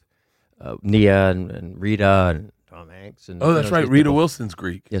Greece with Nia and Rita and Tom Hanks. And, that's right. Rita Wilson's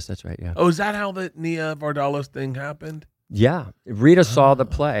Greek. Yes, that's right. Yeah. Oh, is that how the Nia Vardalos thing happened? Yeah. Rita saw the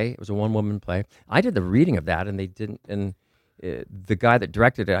play. It was a one-woman play. I did the reading of that, and they didn't. And the guy that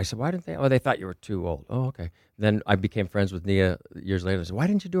directed it, I said, why didn't they? Oh, they thought you were too old. Oh, okay. Then I became friends with Nia years later. I said, why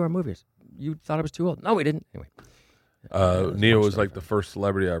didn't you do our movies? You thought I was too old. No, we didn't. Anyway. Nia was like the first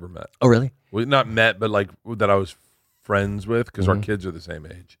celebrity I ever met. Oh, really? Well, not met, but like that I was friends with because our kids are the same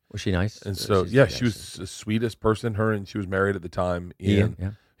age. Was she nice? And so, she was the sweetest person. And she was married at the time. Ian.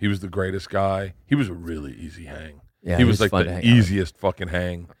 Yeah. He was the greatest guy. He was a really easy hang. Yeah, he was like the easiest fucking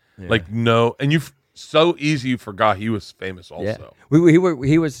hang. Yeah. Like and so easy you forgot he was famous also. Yeah. He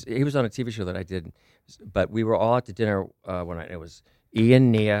was on a TV show that I did, but we were all at the dinner one night. It was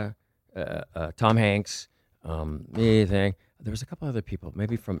Ian, Nia, Tom Hanks, me. There was a couple other people,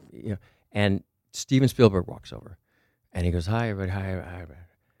 maybe from and Steven Spielberg walks over, and he goes, "Hi, everybody, hi, everybody.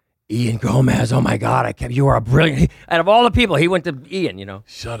 Ian Gomez, oh my God, you are a brilliant." Out of all the people, he went to Ian.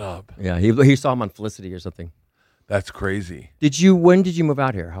 Shut up. Yeah, he saw him on Felicity or something. That's crazy. When did you move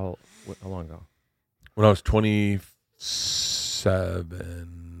out here? How long ago? When I was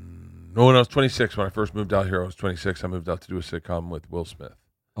 27. No, when I was 26. When I first moved out here, I was 26. I moved out to do a sitcom with Will Smith.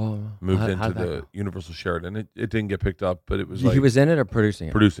 Oh, moved into the Universal Sheraton. It didn't get picked up, but it was he was in it or producing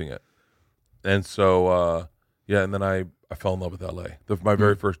it? Producing it. And so, and then I fell in love with LA. My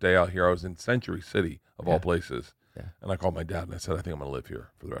very first day out here, I was in Century City, of all places. Yeah. And I called my dad and I said, I think I'm going to live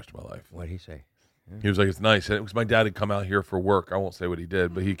here for the rest of my life. What did he say? He was like, it's nice. And it was my dad had come out here for work. I won't say what he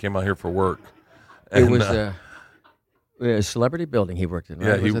did, but he came out here for work. And, it was a celebrity building he worked in,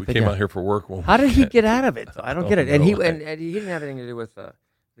 right? Yeah, he came out here for work. How did he get out of it? I don't get it. And he didn't have anything to do with the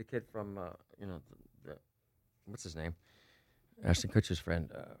kid from, what's his name? Ashton Kutcher's friend.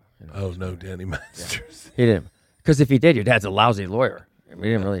 Danny Masters. Yeah. He didn't. Because if he did, your dad's a lousy lawyer. He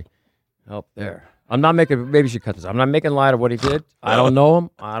didn't really help there. I'm not making. Maybe you should cut this. I'm not making light of what he did. I don't know him.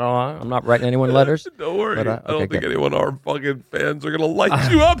 I'm not writing anyone letters. Don't worry. I don't think anyone of our fucking fans are gonna light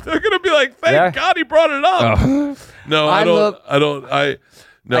you up. They're gonna be like, "Thank God he brought it up." No, I don't. Are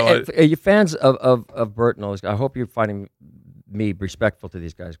you fans of Bert and all this? I hope you're finding me respectful to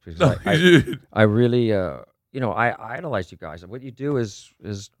these guys because I really, I idolize you guys. What you do is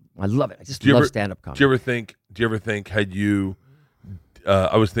I love it. I just love stand-up comedy. Do you ever think had you?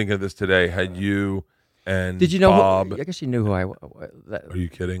 I was thinking of this today. Had you and did you know Bob? I guess you knew who I was. Are you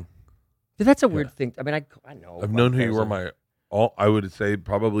kidding? That's a weird thing. I mean, I know. I've known who you were I would say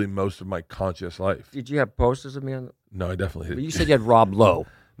probably most of my conscious life. Did you have posters of me on? No, I definitely did. But you said you had Rob Lowe.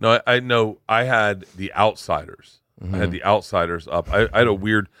 No, I know. I had the Outsiders. Mm-hmm. I had the Outsiders up. I had a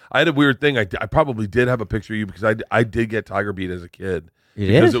weird thing. I probably did have a picture of you because I did get Tiger Beat as a kid. You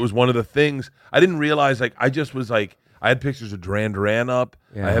did? Because it was one of the things I didn't realize. Like I just was like. I had pictures of Duran Duran up.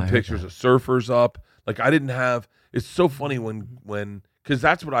 Yeah, I had pictures of surfers up. Like I didn't have. It's so funny when because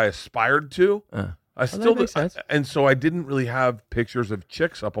that's what I aspired to. I still makes sense. And so I didn't really have pictures of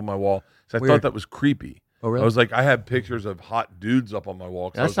chicks up on my wall. So I thought that was creepy. Oh really? I was like, I had pictures of hot dudes up on my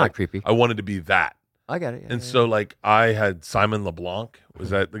wall. That's not creepy. I wanted to be that. I got it. So like I had Simon LeBlanc. Was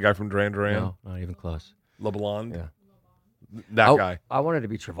that the guy from Duran Duran? No, not even close. LeBlanc. Yeah. That guy. I wanted to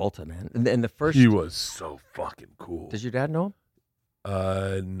be Travolta, man. And the first. He was so fucking cool. Does your dad know him?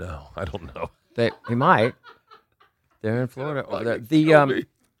 No, I don't know. He might. They're in Florida. All of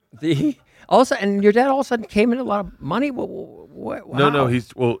a sudden, and your dad all of a sudden came in a lot of money. Wow. No.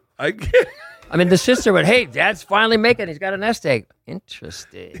 I can't. I mean, the sister went, "Hey, Dad's finally making. He's got a nest egg.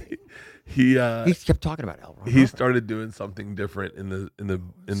 Interesting." He kept talking about L. Ron He started doing something different in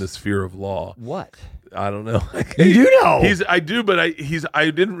the sphere of law. What? I don't know. You know. I do, but I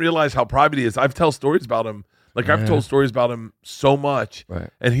didn't realize how private he is. I've told stories about him. Like I've told stories about him so much, right.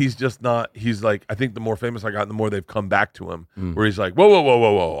 And he's just not. He's like, I think the more famous I got, the more they've come back to him. Where he's like,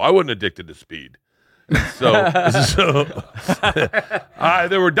 whoa, I wasn't addicted to speed. So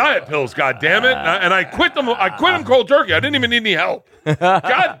there were diet pills. God damn it! And I quit them. I quit them cold turkey. I didn't even need any help.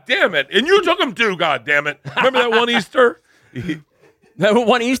 God damn it! And you took them too. God damn it! Remember that one Easter? That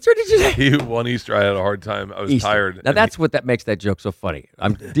one Easter? Did you say? One Easter, I had a hard time. I was tired. Now that's what makes that joke so funny.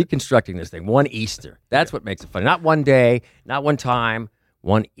 I'm deconstructing this thing. One Easter. That's what makes it funny. Not one day. Not one time.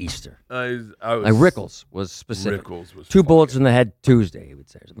 one Easter. I was, Like Rickles was specific. Rickles was Two bullets in the head Tuesday, he would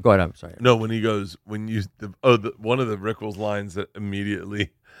say. Go ahead, I'm sorry. No, when he goes, when you, one of the Rickles lines that immediately,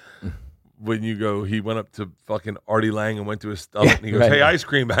 when you go, he went up to fucking Artie Lang and went to his stomach and he goes, hey, ice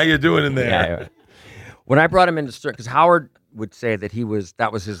cream, how you doing in there? Yeah. When I brought him into because Howard would say that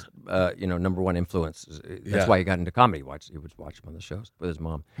that was his number one influence. That's why he got into comedy. He would watch him on the shows with his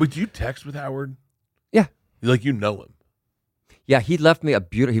mom. Would you text with Howard? Yeah. Like you know him. Yeah, he left me a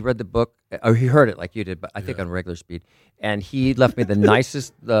beautiful. He read the book, or he heard it like you did, but I think on regular speed. And he left me the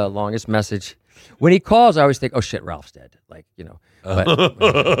nicest, the longest message. When he calls, I always think, "Oh shit, Ralph's dead." Like but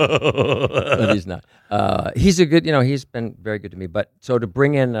he's not. He's a good. He's been very good to me. But so to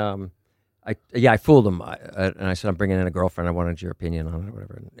bring in, I fooled him, and I said, "I'm bringing in a girlfriend. I wanted your opinion on it, or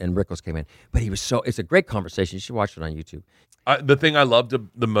whatever." And Rickles came in, but he was so. It's a great conversation. You should watch it on YouTube. The thing I loved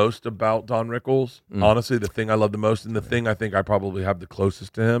the most about Don Rickles, honestly, the thing I love the most, and the thing I think I probably have the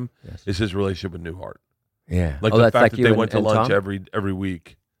closest to him, is his relationship with Newhart. Yeah, like the fact that they went to lunch every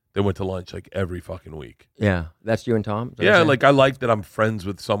week. They went to lunch like every fucking week. Yeah, that's you and Tom. Yeah, like I like that I'm friends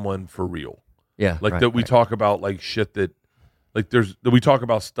with someone for real. Yeah, like that we talk about like shit that, like we talk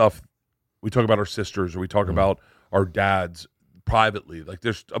about stuff. We talk about our sisters, or we talk about our dads privately. Like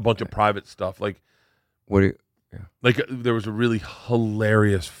there's a bunch of private stuff. Like what do you? Yeah. Like there was a really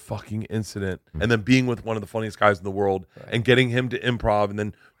hilarious fucking incident, and then being with one of the funniest guys in the world, and getting him to improv, and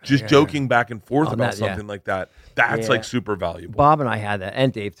then just joking back and forth about something like that. That's like super valuable. Bob and I had that,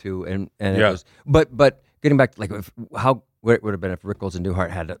 and Dave too, and it was. But getting back to like what it would have been if Rickles and Newhart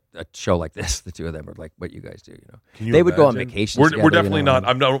had a show like this, the two of them, or like what you guys do. They would go on vacations. We're definitely not.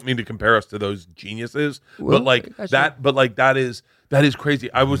 I don't mean to compare us to those geniuses, but like that. But like that is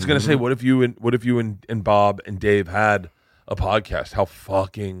crazy. I was gonna say, what if you and Bob and Dave had a podcast? How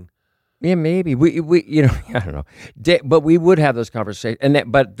fucking maybe we I don't know, but we would have those conversations,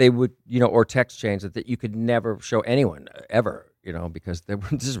 but they would or text chains that you could never show anyone ever. Because they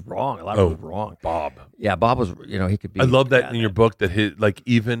were just wrong. A lot of it was wrong. Bob. Yeah, Bob was, he could be. I love that in your book that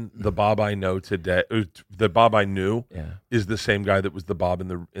even the Bob I know today, the Bob I knew is the same guy that was the Bob in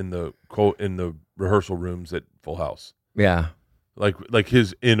the rehearsal rooms at Full House. Yeah. Like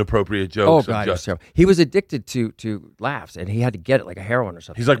his inappropriate jokes. Oh, God, he was addicted to laughs, and he had to get it like a heroin or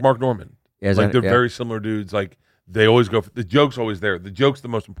something. He's like Mark Norman. Yeah, they're very similar dudes. Like, they always go for the joke's always there. The joke's the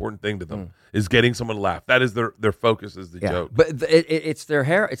most important thing to them is getting someone to laugh. That is their focus is the joke. But it's their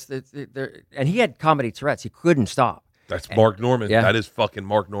hair. It's and he had comedy Tourette's. He couldn't stop. That's Mark Norman. Yeah. That is fucking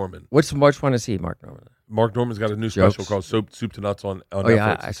Mark Norman. Which one is he, Mark Norman? Mark Norman's got a new special called Soup to Nuts on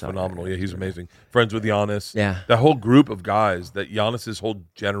Netflix. It's phenomenal. Yeah, he's amazing. Friends with Giannis. Yeah. That whole group of guys, that Giannis's whole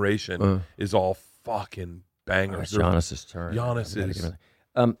generation is all fucking bangers. Giannis's turn. Giannis is.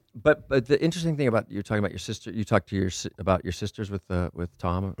 But the interesting thing about you're talking about your sister, you talked to about your sisters with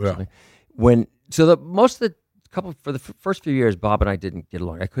Tom or something. For the first few years, Bob and I didn't get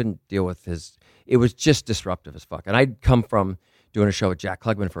along. I couldn't deal with it was just disruptive as fuck. And I'd come from doing a show with Jack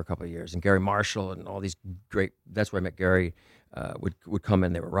Klugman for a couple of years, and Gary Marshall and all these great. That's where I met Gary. Would come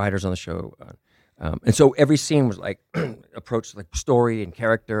in. They were writers on the show, and so every scene was like approached like story and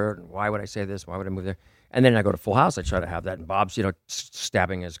character. And why would I say this? Why would I move there? And then I go to Full House. I try to have that, and Bob's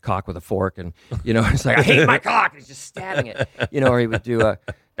stabbing his cock with a fork, and it's like I hate my cock. He's just stabbing it, or he would do da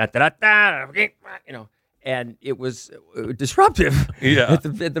da da da, and it was disruptive, at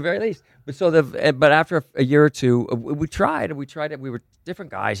the very least. But after a year or two, we tried. We were different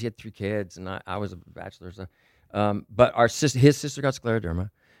guys. He had 3 kids, and I was a bachelor. So, but his sister got scleroderma.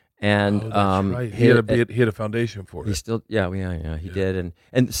 And right. He had a foundation for it. He still, he did.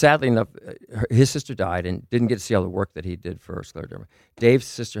 And sadly enough, his sister died and didn't get to see all the work that he did for scleroderma. Dave's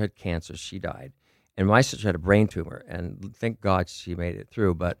sister had cancer; she died, and my sister had a brain tumor. And thank God she made it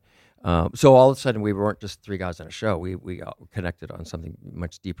through. But so all of a sudden, we weren't just 3 guys on a show. We got connected on something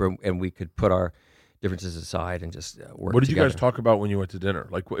much deeper, and we could put our differences aside and just work. What did together. You guys talk about when you went to dinner?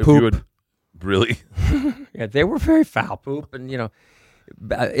 Like if poop. You would really? Yeah, they were very foul poop, and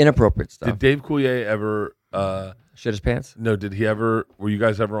inappropriate stuff. Did Dave Coulier ever shit his pants? No. Did he ever? Were you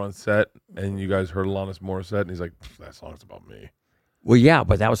guys ever on set and you guys heard Alanis Morissette and he's like, "That song's about me." Well, yeah,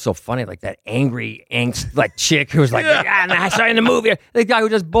 but that was so funny. Like that angry angst like chick who was like, I saw you in the movie. The guy who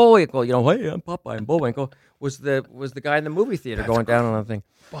does Bullwinkle, hey, I'm Popeye and Bullwinkle was the guy in the movie theater going down on a thing.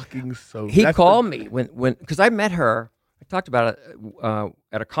 Fucking so. He called me when because I met her. I talked about it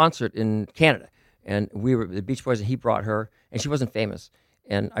at a concert in Canada. And we were the Beach Boys, and he brought her, and she wasn't famous.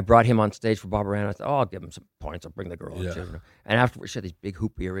 And I brought him on stage for Bob Moran. I thought, I'll give him some points. I'll bring the girl. Yeah. And afterwards, she had these big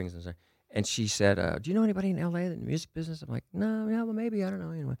hoop earrings, and she said, "Do you know anybody in L.A. in the music business?" I'm like, "No, yeah, well, maybe I don't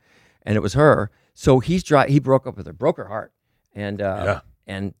know." And it was her. So he broke up with her, broke her heart, and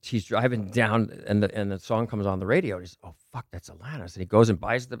And he's driving down, and the song comes on the radio. And he's, oh fuck, that's Alanis. And he goes and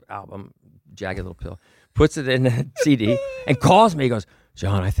buys the album, Jagged Little Pill, puts it in the CD, and calls me. He goes,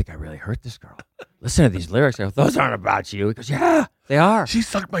 John, I think I really hurt this girl. Listen to these lyrics. I go, those aren't about you. He goes, yeah, they are. She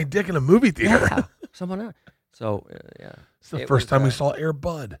sucked my dick in a movie theater. Yeah, someone else. So yeah, It's the first time we saw Air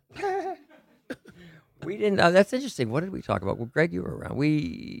Bud. we didn't. That's interesting. What did we talk about? Well, Greg, you were around.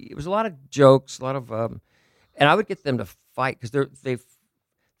 It was a lot of jokes, a lot of, and I would get them to fight because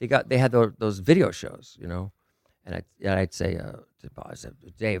they had those video shows, and I'd say to Bob, I said,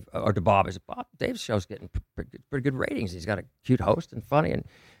 Dave, or to Bob, I said, Bob, Dave's show's getting pretty good ratings. He's got a cute host and funny, and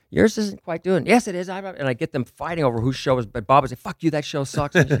yours isn't quite doing. Yes, it is. And I get them fighting over whose show is. But Bob would say, "Fuck you, that show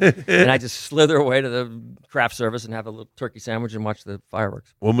sucks." And I just slither away to the craft service and have a little turkey sandwich and watch the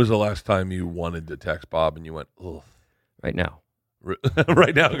fireworks. When was the last time you wanted to text Bob and you went, ugh? Right now.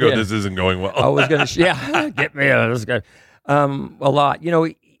 Right now, go. Yeah. This isn't going well. I was gonna, get me out of this guy. A lot.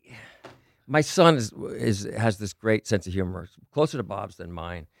 My son has this great sense of humor, closer to Bob's than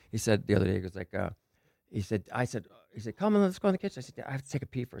mine. He said the other day, he was like, he said, come on, let's go in the kitchen. I said, I have to take a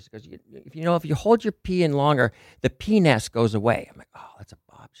pee first. Because if you hold your pee in longer, the pee nest goes away. I'm like, oh, that's a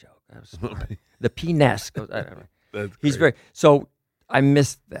Bob joke. That was smart. The pee nest goes. I don't know. That's He's great. So I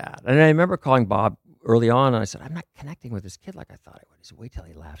missed that, and I remember calling Bob early on, and I said, I'm not connecting with this kid like I thought I would. He said, wait till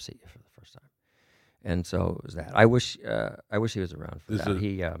he laughs at you for the first time. And so it was that. I wish he was around for that.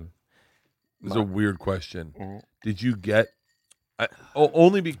 This is a weird question. Did you get?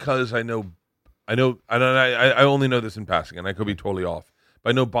 Only because I only know this in passing, and I could be totally off. But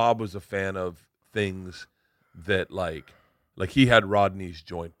I know Bob was a fan of things that like he had Rodney's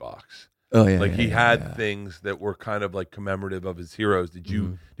joint box. Oh yeah, he had things that were kind of like commemorative of his heroes. Did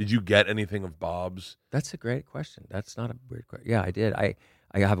you get anything of Bob's? That's a great question. That's not a weird question. Yeah, I did. I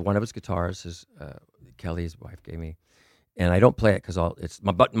have one of his guitars. Kelly, his wife, gave me. And I don't play it because it's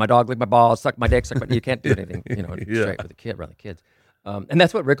my dog licked my balls, sucked my dick, you can't do anything, straight with a kid, around the kids. And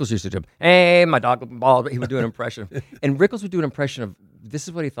that's what Rickles used to do. Hey, my dog licked my balls. He would do an impression. And Rickles would do an impression of, this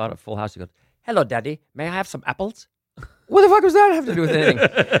is what he thought of Full House. He goes, hello, Daddy, may I have some apples? What the fuck does that have to do with anything?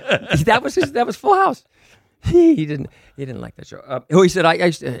 that was Full House. He didn't like that show. He said,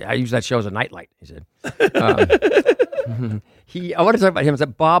 I use that show as a nightlight, he said. I want to talk about him. I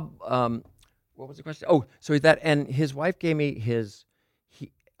said, Bob, what was the question? Oh, so that, and his wife gave me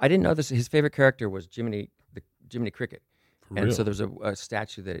I didn't know this. His favorite character was Jiminy Cricket, and so there was a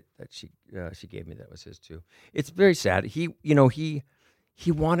statue that she gave me that was his too. It's very sad. He didn't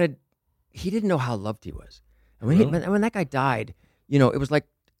know how loved he was, and when that guy died, it was like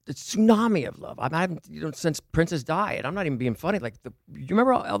a tsunami of love. I haven't since Princess died. I'm not even being funny. Like you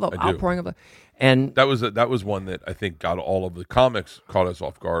remember all the outpouring of and that was one that I think got all of the comics caught us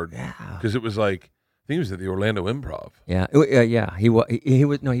off guard. Yeah, because it was like I think he was at the Orlando Improv. Yeah, yeah. He was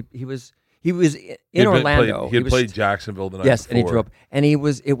in Orlando. He had played Jacksonville the night before. And he drew up, and it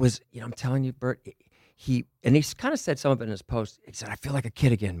was. I'm telling you, Bert. He kind of said some of it in his post. He said, "I feel like a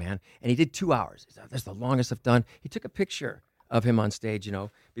kid again, man." And he did 2 hours. He said, "That's the longest I've done." He took a picture of him on stage,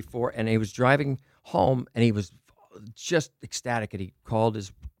 before, and he was driving home, and he was just ecstatic, and he called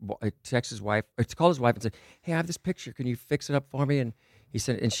texted his wife, or called his wife and said, "Hey, I have this picture. Can you fix it up for me?" And he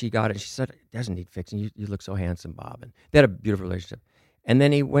said, and she got it. She said, "It doesn't need fixing. You look so handsome, Bob." And they had a beautiful relationship. And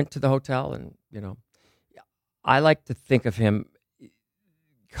then he went to the hotel, and I like to think of him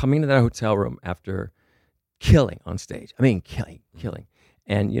coming to that hotel room after killing on stage. I mean, killing,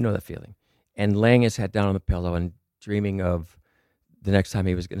 and you know the feeling, and laying his head down on the pillow and dreaming of the next time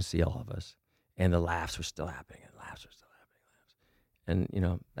he was going to see all of us, and the laughs were still happening, and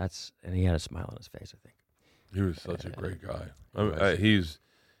and he had a smile on his face, I think. He was such a great guy.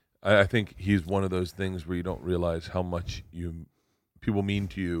 I think he's one of those things where you don't realize how much people mean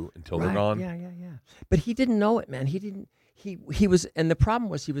to you until they're gone. Yeah. But he didn't know it, man. He was, and the problem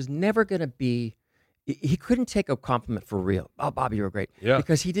was he was never going to be. He couldn't take a compliment for real. Oh, Bobby, you were great. Yeah.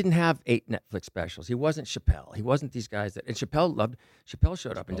 Because he didn't have 8 Netflix specials. He wasn't Chappelle. He wasn't these guys and Chappelle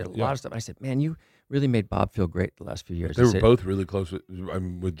showed up and did a lot of stuff. And I said, man, you really made Bob feel great the last few years. They were both really close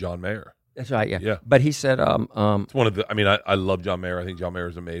with John Mayer. That's right, yeah. Yeah. But he said, it's one of the, I love John Mayer. I think John Mayer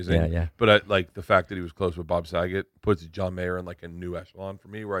is amazing. Yeah. But I like the fact that he was close with Bob Saget puts John Mayer in like a new echelon for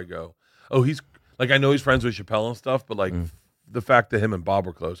me where I go, oh, he's like, I know he's friends with Chappelle and stuff, but like the fact that him and Bob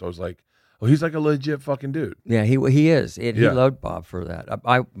were close, I was like, oh, he's like a legit fucking dude. Yeah, he is. He loved Bob for that.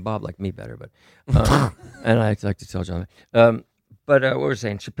 Bob liked me better, but and I like to tell John. But what we're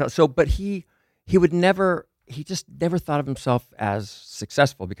saying, Chappelle. So, but he would never. He just never thought of himself as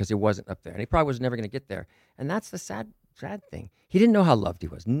successful because he wasn't up there, and he probably was never going to get there. And that's the sad thing. He didn't know how loved he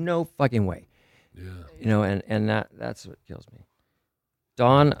was. No fucking way. Yeah. And that's what kills me.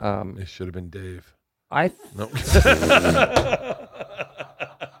 Don, It should have been Dave. no.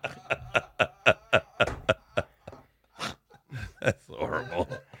 That's horrible.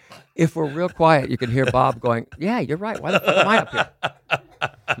 If we're real quiet, you can hear Bob going, "Yeah, you're right. Why the fuck am I up here?"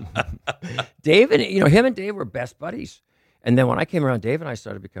 Dave and him and Dave were best buddies. And then when I came around, Dave and I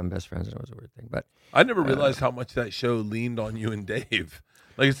started to become best friends, and it was a weird thing. But I never realized how much that show leaned on you and Dave.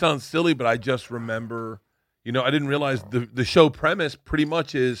 Like, it sounds silly, but I just remember, I didn't realize the show premise pretty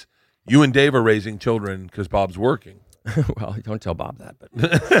much is you and Dave are raising children because Bob's working. well, don't tell Bob that. But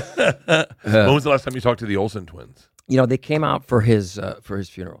When was the last time you talked to the Olsen twins? they came out for his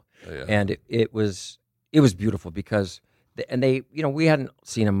funeral, Yeah. and it was beautiful because. And we hadn't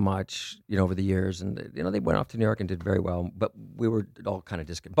seen him much, over the years, and they went off to New York and did very well. But we were all kind of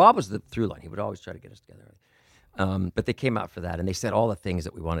disconnected. Bob was the through line; he would always try to get us together. But they came out for that, and they said all the things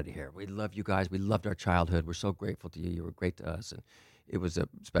that we wanted to hear. We love you guys. We loved our childhood. We're so grateful to you. You were great to us, and it was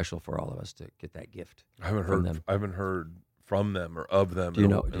special for all of us to get that gift. I haven't heard from them or of them. Do you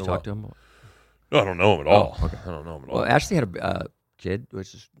know? Did you talk to them? No, I don't know them at all. Oh, okay. I don't know them at all. Well, Ashley had a kid,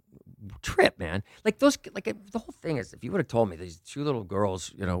 which is trip, man. Like the whole thing is, if you would have told me these two little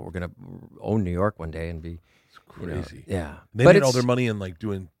girls, were gonna own New York one day and be crazy. Yeah, They made all their money in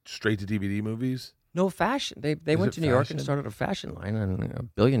doing straight to DVD movies. No fashion. They went to New York and started a fashion line, and $1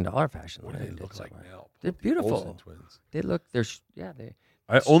 billion fashion line. What do they look like now? They're beautiful. Olsen twins. They look. They.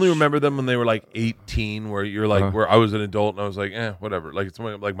 I only remember them when they were 18, where you're where I was an adult and I was like, whatever. Like, it's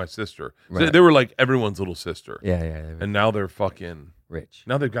like my sister. So Right. they were like everyone's little sister. Yeah. And now they're fucking Rich.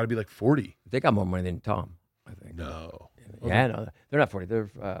 Now they've got to be 40. They got more money than Tom, I think. No. Yeah, no, they're not 40.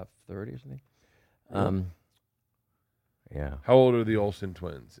 They're 30 or something. Yeah. How old are the Olsen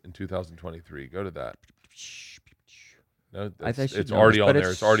twins in 2023? Go to that. No, it's already on there.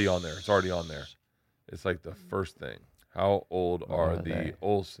 It's already on there. It's already on there. It's like the first thing. How old are the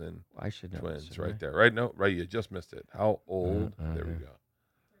Olsen I should know twins? this, Right there. Right? No, right. You just missed it. How old? There we go.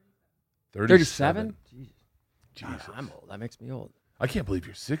 37? Jesus. I'm old. That makes me old. I can't believe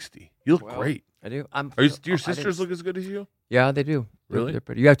you're 60. You look great. I do. Do your sisters look as good as you? Yeah, they do. Really? They're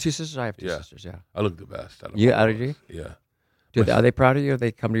pretty. You have two sisters? I have two Yeah. sisters, yeah. I look the best. Out of You all out of of us. Yeah. Are they proud of you?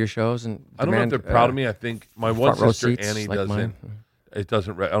 They come to your shows and I don't know if they're proud of me. I think my one front row sister seats Annie like doesn't. mine? It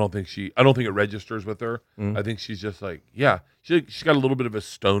doesn't. I don't think it registers with her. I think she's just she's got a little bit of a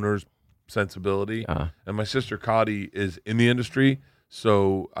stoner's sensibility. And my sister Cotty is in the industry,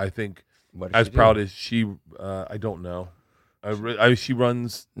 so I think as proud as she. I don't know. She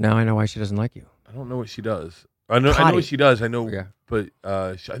runs. Now I know why she doesn't like you. I don't know what she does. I know what she does. I know. Yeah. But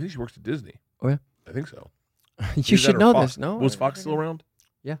I think she works at Disney. Oh yeah. I think so. You Either should that or know Fox. this. No. Was Fox still around?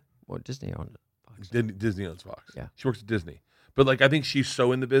 Yeah. Well, Disney owned it. Fox. Disney owns Fox. Yeah. She works at Disney. But I think she's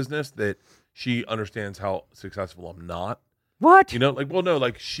so in the business that she understands how successful I'm not. What? She deals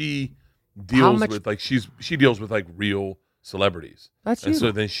with she deals with real celebrities. That's and you.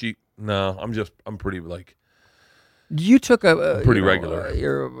 so then I'm pretty You took a pretty regular.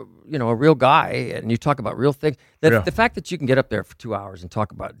 You're a real guy, and you talk about real things. Yeah. The fact that you can get up there for 2 hours and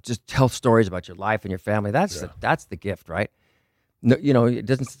just tell stories about your life and your family. That's the gift, right? No, it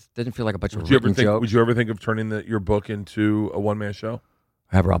doesn't feel like a bunch of written jokes. Would you ever think of turning your book into a one-man show?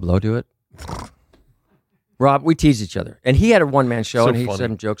 Have Rob Lowe do it. Rob, we tease each other, and he had a one-man show, So and he funny. said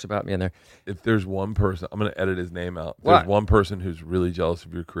some jokes about me in there. If there's one person, I'm going to edit his name out. If What? there's one person who's really jealous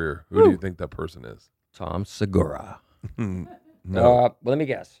of your career. Who do you think that person is? Tom Segura. No, Well, let me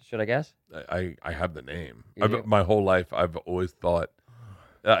guess. Should I guess? I have the name. You do? My whole life, I've always thought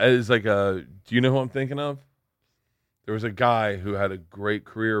it's do you know who I'm thinking of? There was a guy who had a great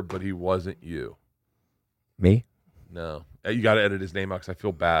career, but he wasn't you. Me? No, you got to edit his name out because I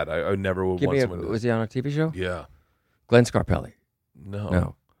feel bad. I never would want someone to. Was he on a TV show? Yeah. Glenn Scarpelli.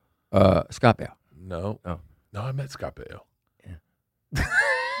 No. No. Scott Baio. No. Oh. No, I met Scott Baio.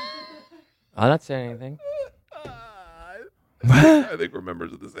 I'm not saying anything. I think we're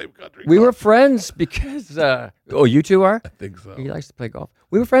members of the same country. We were friends because. You two are? I think so. He likes to play golf.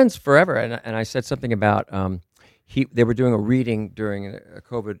 We were friends forever, and I said something about they were doing a reading during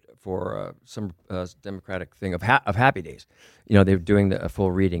COVID for some Democratic thing of Happy Days. They were doing a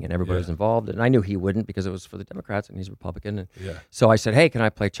full reading, and everybody was involved. And I knew he wouldn't because it was for the Democrats, and he's Republican. And so I said, "Hey, can I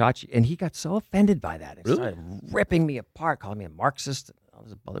play Chachi?" And he got so offended by that. He started ripping me apart, calling me a Marxist, and all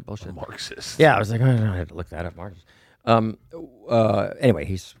this other bullshit. A Marxist. Yeah, I was like, I had to look that up, Marxist. Anyway,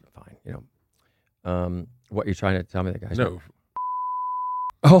 he's fine. What you're trying to tell me, the guy's No.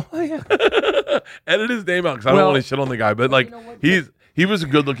 Oh yeah. Edit his name out because I don't want to shit on the guy. But he was a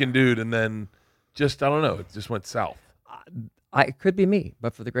good looking dude, and then just I don't know, it just went south. It could be me,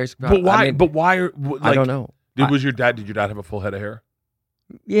 but for the grace of God. But why? I mean, but why? I don't know. Did your dad have a full head of hair?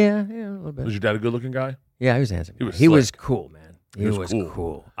 Yeah, a little bit. Was your dad a good-looking guy? Yeah, he was handsome. He was He was slick. cool, man. He was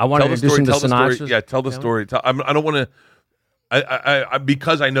cool. I Tell wanted to the introduce story. him to Tell the story. Sinatra. Yeah, tell the story. I don't want to. I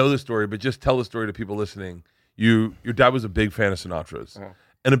because I know the story, but just tell the story to people listening. Your dad was a big fan of Sinatra's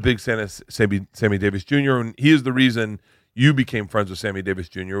and a big fan of Sammy Davis Jr. And he is the reason you became friends with Sammy Davis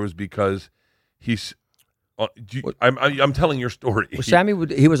Jr. was because he's. I'm telling your story. Well, Sammy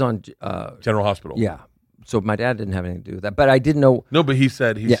he was on General Hospital. Yeah, so my dad didn't have anything to do with that, but I didn't know. No, but he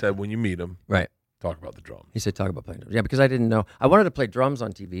said when you meet him, right, talk about the drums. He said talk about playing drums. Yeah, because I didn't know. I wanted to play drums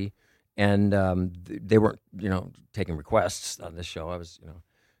on TV, and they weren't taking requests on this show. I was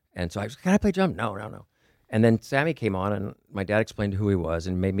and so I was, can I play drums? No. And then Sammy came on, and my dad explained who he was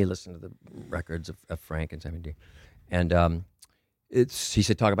and made me listen to the records of Frank and Sammy D. And he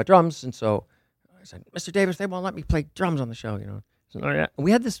said talk about drums, and so I said, Mr. Davis, they won't let me play drums on the show, So,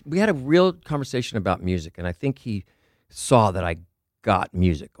 we had a real conversation about music, and I think he saw that I got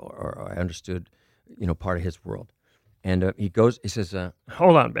music or I understood, part of his world. And he says,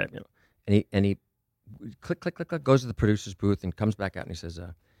 hold on, babe, and he click, goes to the producer's booth and comes back out and he says,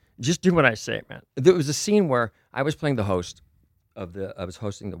 just do what I say, man. There was a scene where I was playing the host I was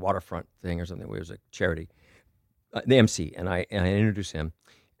hosting the waterfront thing or something where it was a charity, the MC, and I introduced him.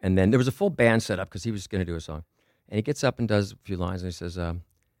 And then there was a full band set up because he was going to do a song. And he gets up and does a few lines and he says,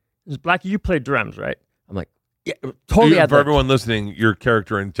 Blackie, you play drums, right? I'm like, yeah, totally. For everyone listening, your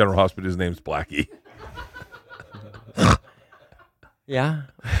character in General Hospital, his name's Blackie. Yeah.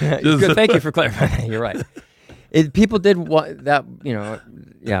 Good. Thank you for clarifying. You're right. People did that,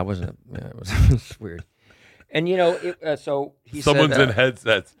 yeah, it wasn't, it was weird. And, so he Someone's said, in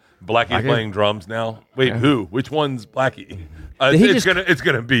headsets. Blackie's playing drums now. Wait, who? Which one's Blackie? It's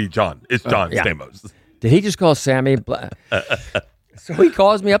gonna be John. It's John Stamos. Did he just call Sammy? So he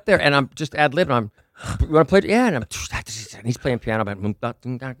calls me up there, and I'm just ad libbing. You want to play? Yeah, and he's playing piano, and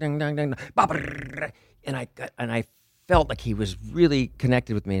I felt like he was really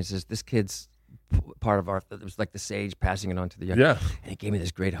connected with me. And says, "This kid's part of our." It was like the sage passing it on to the young. Yeah. And he gave me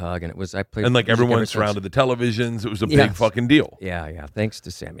this great hug, and it was I played. And like everyone surrounded the televisions. It was a big fucking deal. Yeah. Thanks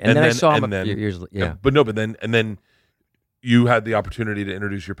to Sammy. And then I saw him a few years later. Yeah. But then you had the opportunity to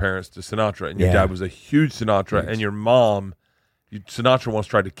introduce your parents to Sinatra, and your dad was a huge Sinatra, and your mom, Sinatra once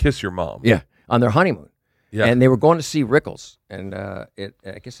tried to kiss your mom. Yeah, on their honeymoon. Yeah. And they were going to see Rickles, and I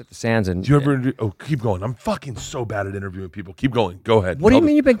guess at the Sands. And do you ever? Keep going. I'm fucking so bad at interviewing people. Keep going. Go ahead. What do you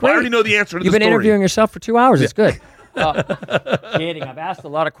mean? You've been great. I already know the answer to You've the been story. interviewing yourself for 2 hours. It's good. Kidding. I've asked a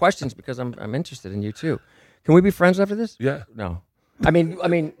lot of questions because I'm interested in you too. Can we be friends after this? Yeah. No. I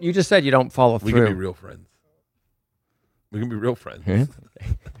mean, you just said you don't follow through. We can be real friends. We can be real friends.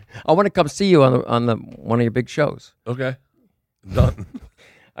 I want to come see you on the one of your big shows. Okay. Done.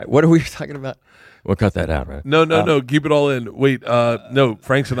 What are we talking about? We'll cut that out, right? No. Keep it all in. Wait. No.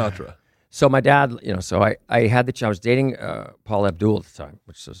 Frank Sinatra. So my dad, so I had I was dating Paul Abdul at the time,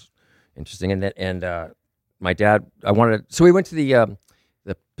 which was interesting, and my dad, so we went to the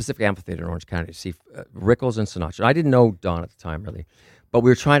Pacific Amphitheater in Orange County to see Rickles and Sinatra. I didn't know Don at the time really, but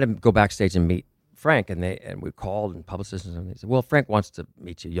we were trying to go backstage and meet Frank, and we called and publicists and they said, "Well, Frank wants to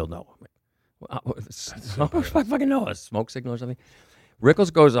meet you. You'll know." I'm like, I fucking know a smoke signal or something.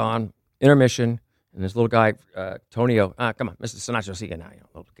 Rickles goes on intermission, and this little guy, Tonio, come on, Mr. Sinatra, see you now,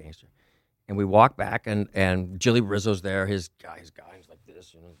 little gangster. And we walk back, and Jilly Rizzo's there. His guy's like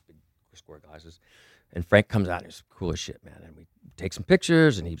this, big square glasses. And Frank comes out, and he's cool as shit, man. And we take some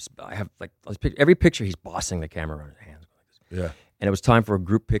pictures, and I have like every picture, he's bossing the camera around his hands. Yeah. And it was time for a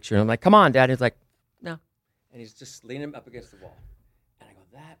group picture, and I'm like, "Come on, Dad." He's like, "No," and he's just leaning up against the wall. And I go,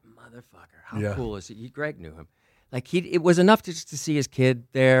 "That motherfucker! How cool is he?" Greg knew him. Like it was enough just to see his kid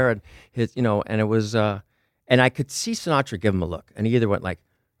there, and his, and it was, and I could see Sinatra give him a look, and he either went like,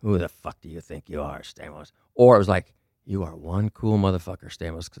 "Who the fuck do you think you are, Stamos?" Or it was like, "You are one cool motherfucker,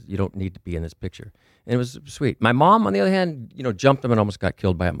 Stamos, because you don't need to be in this picture." And it was sweet. My mom, on the other hand, jumped him and almost got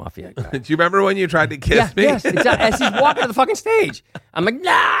killed by a mafia guy. Do you remember when you tried to kiss me? Yes, exactly. As he's walking to the fucking stage, I'm like,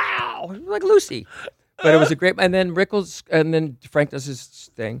 "No!" Like Lucy. But it was a great. And then Rickles, and then Frank does his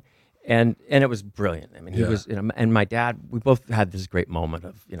thing, and it was brilliant. I mean, he was, and my dad. We both had this great moment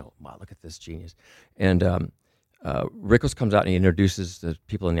of, wow, look at this genius. And Rickles comes out and he introduces the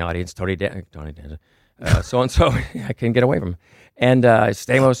people in the audience. Tony Danza, so and so. I couldn't get away from him. And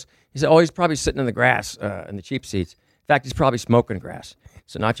Stamos. He said, "Oh, he's probably sitting in the grass in the cheap seats. In fact, he's probably smoking grass."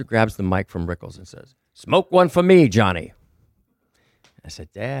 Sinatra grabs the mic from Rickles and says, "Smoke one for me, Johnny." I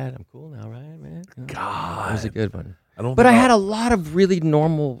said, "Dad, I'm cool now, right, man?" God. That was a good one. I had a lot of really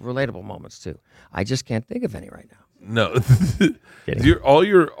normal, relatable moments, too. I just can't think of any right now. No, all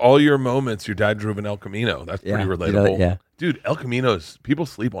your moments. Your dad drove an El Camino. That's pretty relatable. Yeah, Dude, El Caminos. People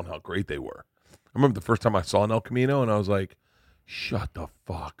sleep on how great they were. I remember the first time I saw an El Camino, and I was like, "Shut the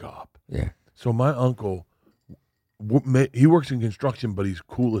fuck up." yeah. So my uncle, he works in construction, but he's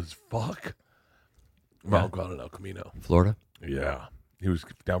cool as fuck. My uncle had an El Camino. Florida. Yeah, he was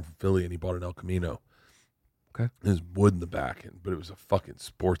down from Philly, and he bought an El Camino. Okay. There's wood in the back, but it was a fucking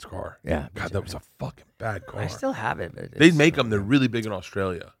sports car. Yeah. God, that was a fucking bad car. I still have it. But They make them. They're really big in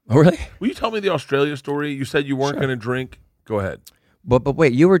Australia. Oh, really? Will you tell me the Australia story? You said you weren't going to drink. Go ahead. But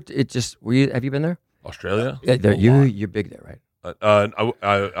wait, you were. It just. Were you? Have you been there? Australia? Yeah, you're big there, right?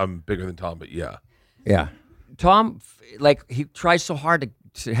 I'm bigger than Tom, but yeah. Yeah. Tom, like he tries so hard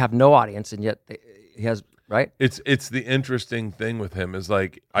to have no audience, and yet he has. Right? It's the interesting thing with him is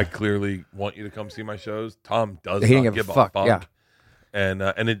like I clearly want you to come see my shows. Tom does He not didn't give a fuck. fuck. Yeah.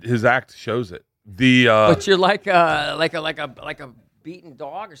 And his act shows it. But you're like a beaten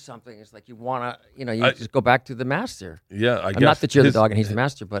dog or something. It's like you want to, you just go back to the master. Yeah, I guess. Not that you're the dog and he's the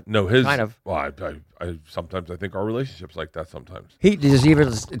master, but no, his kind of. Well, I sometimes I think our relationship's like that. Sometimes. Does he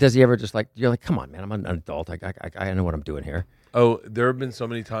ever just like you're like, come on, man, I'm an adult. I know what I'm doing here. Oh, there have been so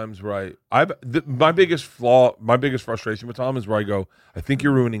many times where my biggest frustration with Tom is where I go, I think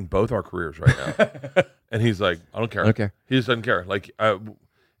you're ruining both our careers right now. And he's like, I don't care. Okay. He just doesn't care. Like,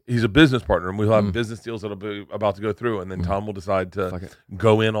 he's a business partner, and we'll have business deals that'll be about to go through, and then Tom will decide to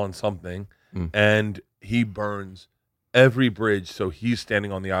go in on something, and he burns every bridge, so he's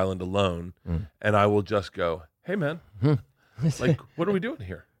standing on the island alone, and I will just go, hey, man, like, what are we doing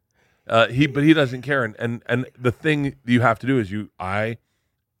here? But he doesn't care, and the thing you have to do is I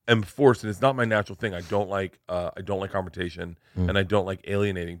am forced, and it's not my natural thing. I don't like confrontation, and I don't like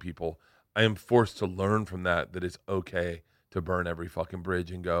alienating people. I am forced to learn from that it's okay to burn every fucking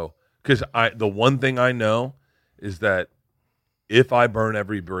bridge and go. Because the one thing I know is that if I burn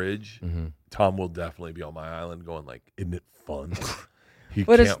every bridge, Tom will definitely be on my island going like, isn't it fun?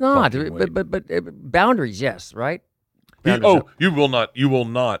 But it's not. But boundaries, yes, right? You will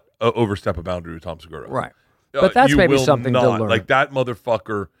not overstep a boundary with Tom Segura. Right. But that's maybe something to learn. Like that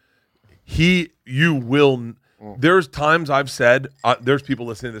motherfucker, you will. There's times I've said, there's people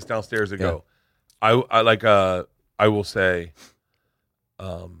listening to this downstairs that go, I will say,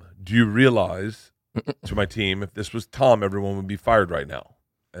 do you realize to my team, if this was Tom, everyone would be fired right now.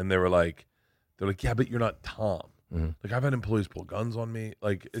 And they're like, yeah, but you're not Tom. Like I've had employees pull guns on me.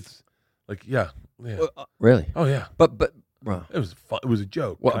 Like it's like, yeah. Really? Oh yeah. But it was fun. It was a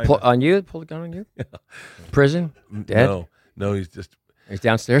joke. On you? Pulled a gun on you? Prison? Dead? No, he's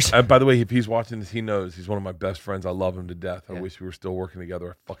downstairs. By the way, if he's watching this, he knows he's one of my best friends. I love him to death. I wish we were still working together.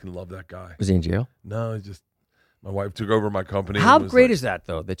 I fucking love that guy. Was he in jail? No, my wife took over my company. How great is that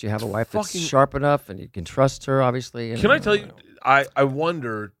though? That you have a wife that's sharp enough and you can trust her, obviously. Can I tell you? I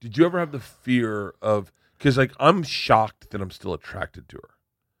wonder. Did you ever have the fear of? Because like I'm shocked that I'm still attracted to her.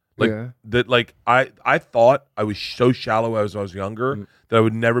 Like I thought I was so shallow as I was younger that I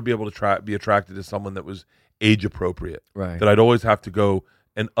would never be able to be attracted to someone that was age appropriate. Right. That I'd always have to go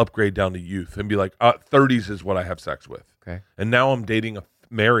and upgrade down to youth and be like, 30s is what I have sex with. Okay. And now I'm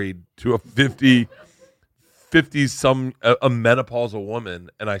married to a 50 some a menopausal woman,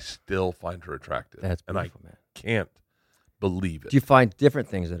 and I still find her attractive. That's and beautiful, man. Can't believe it. Do you find different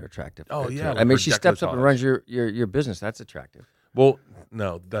things that are attractive? Oh yeah. I mean, she steps up and runs your business. That's attractive. Well,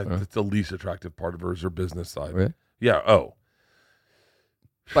 no, that's the least attractive part of her is her business side. Really? Yeah. Oh.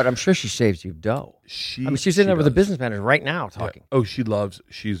 But I'm sure she saves you dough. She's in there with the business manager right now talking. Yeah. Oh, she's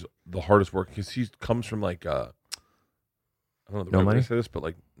the hardest working because she comes from like, I don't know the no right way money? to say this, but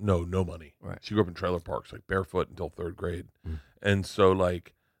like, no money. Right. She grew up in trailer parks, like barefoot until third grade. And so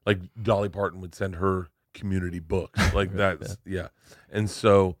like Dolly Parton would send her community books. Like that's, yeah. And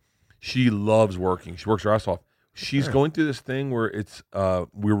so she loves working. She works her ass off. She's going through this thing where it's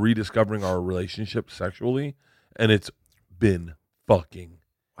we're rediscovering our relationship sexually, and it's been fucking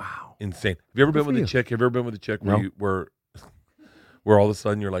insane. Have you ever been with a chick? Have you ever been with a chick where all of a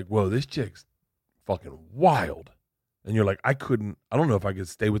sudden you're like, whoa, this chick's fucking wild, and you're like, I don't know if I could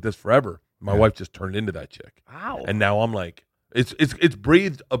stay with this forever. My wife just turned into that chick. Wow. And now I'm like, it's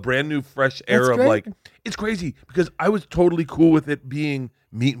breathed a brand new fresh air of like, it's crazy because I was totally cool with it being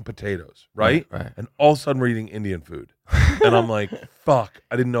meat and potatoes, right? Right. And all of a sudden we're eating Indian food. And I'm like, fuck,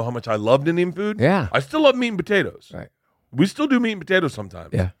 I didn't know how much I loved Indian food. Yeah. I still love meat and potatoes. Right. We still do meat and potatoes sometimes.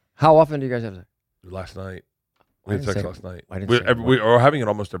 Yeah. How often do you guys have sex? Last night. We had sex last night. We We're having it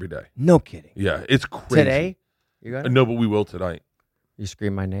almost every day. No kidding. Yeah, it's crazy. Today? You got it? No, but we will tonight. You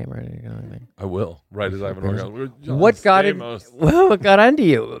scream my name or anything? I will. Right as I have an orgasm. What got into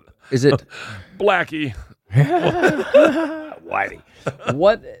you? Is it Blackie. Whitey.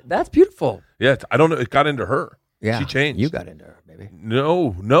 What? That's beautiful. Yeah, I don't know. It got into her. Yeah. She changed. You got into her, baby.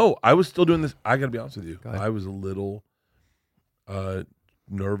 No. I was still doing this. I got to be honest with you. Go ahead. I was a little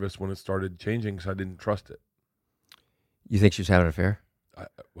nervous when it started changing because I didn't trust it. You think she was having an affair?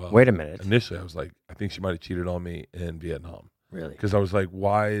 Well, Wait a minute. Initially, I was like, I think she might have cheated on me in Vietnam. Really? Because I was like,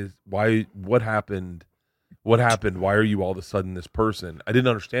 what happened? What happened? Why are you all of a sudden this person? I didn't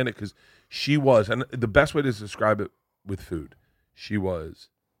understand it because she was, and the best way to describe it with food, she was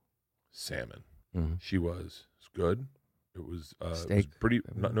salmon. Mm-hmm. She was good. It was Steak. pretty.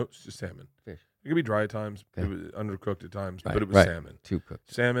 No, it's just salmon. Fish. It could be dry at times. Okay. It was undercooked at times, Right, but it was right. salmon. Too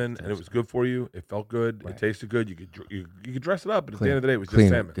cooked. Salmon, and it was good for you. It felt good. Right. It tasted good. You could dress it up, but at Clean. the end of the day, it was Clean,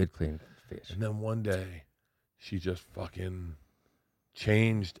 just salmon. good, clean fish. And then one day, she just fucking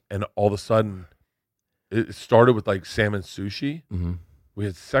changed, and all of a sudden, it started with like salmon sushi. Mm-hmm. We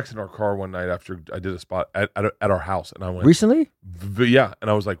had sex in our car one night after I did a spot at our house, and I went Recently? yeah,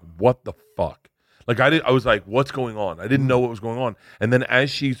 and I was like, "What the fuck?" Like I was like, "What's going on?" I didn't know what was going on, and then as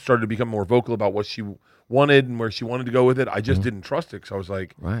she started to become more vocal about what she wanted and where she wanted to go with it, I just didn't trust it because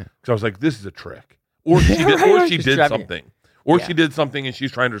I was like, "This is a trick," or she did, or she did something. Or she did something and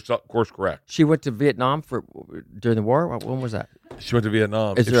she's trying to course correct. She went to Vietnam during the war? When was that? She went to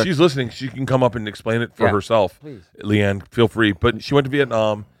Vietnam. Is If she's listening, she can come up and explain it for herself. Please. Leanne, feel free. But she went to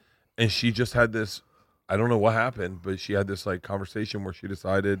Vietnam and she just had this, I don't know what happened, but she had this like conversation where she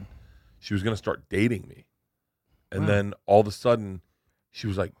decided she was going to start dating me. And then all of a sudden she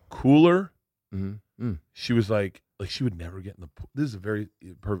was like cooler. Mm-hmm. She was like she would never get in the pool. This is a very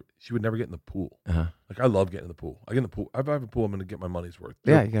perfect. She would never get in the pool. Uh-huh. Like I love getting in the pool. I get in the pool. If I have a pool, I'm going to get my money's worth.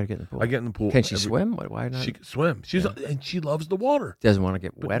 Yeah, you got to get in the pool. I get in the pool. Can she swim? Why not? She can swim. And she loves the water. Doesn't want to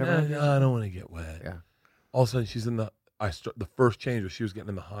get wet around No, I don't want to get wet. Yeah. All of a sudden, she's in the. The first change was she was getting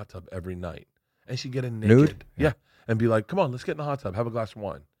in the hot tub every night, and she'd get in naked. Nude? Yeah, and be like, "Come on, let's get in the hot tub. Have a glass of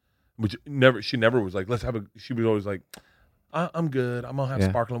wine." She never was like, "Let's have a." She was always like, I'm good. I'm gonna have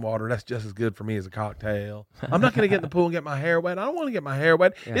sparkling water. That's just as good for me as a cocktail. I'm not gonna get in the pool and get my hair wet. I don't want to get my hair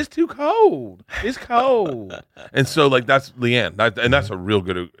wet. Yeah. It's too cold. It's cold. And so like that's Leanne, and that's a real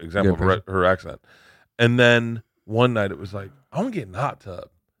good example of her accent. And then one night it was like, I want to get in the hot tub,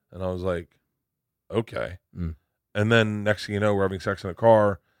 and I was like, okay. And then next thing you know, we're having sex in a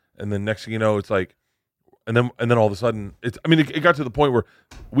car, and then next thing you know, it's like. And then all of a sudden, it got to the point where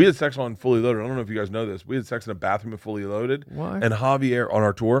we had sex on Fully Loaded. I don't know if you guys know this. We had sex in a bathroom at Fully Loaded. What? And Javier, on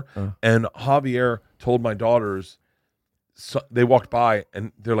our tour, and Javier told my daughters, they walked by,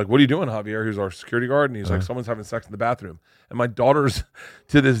 and they're like, what are you doing, Javier? He's our security guard. And he's like, someone's having sex in the bathroom. And my daughters,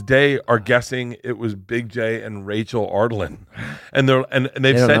 to this day, are guessing it was Big J and Rachel Ardlin. And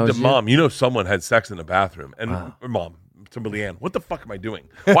they've said to Mom, someone had sex in the bathroom. And Mom, to Leanne, what the fuck am I doing?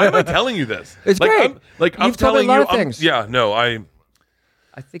 Why am I telling you this? It's great. I'm telling you. Things. I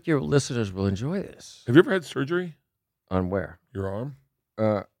think your listeners will enjoy this. Have you ever had surgery On where? your arm?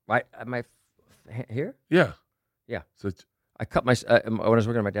 My here? Yeah. Yeah. So I cut my when I was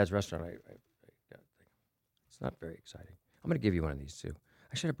working at my dad's restaurant. It's not very exciting. I'm going to give you one of these too.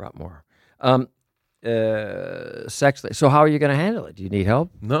 I should have brought more. Sex. So how are you going to handle it? Do you need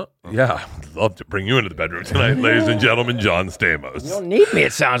help? no. Yeah, I'd love to bring you into the bedroom tonight, ladies and gentlemen. John Stamos. You don't need me.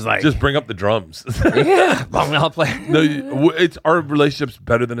 It sounds like. Just bring up the drums. Yeah. Well, I'll play. No, it's our relationship's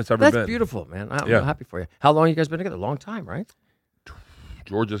better than it's ever been. That's beautiful, man. I'm happy for you. How long you guys been together? A long time, right?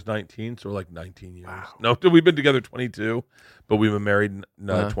 Georgia's 19, so we're like 19 years. Wow. No, we've been together 22, but we've been married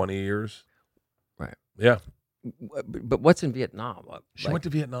 20 years. Right. Yeah. But what's in Vietnam? She went to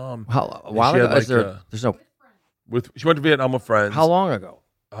Vietnam. A while ago? There's no. She went to Vietnam with friends. How long ago?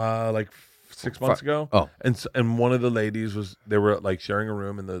 Like 6 months ago. Oh. And one of the ladies they were like sharing a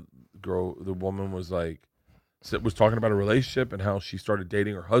room, and the woman was like, was talking about a relationship and how she started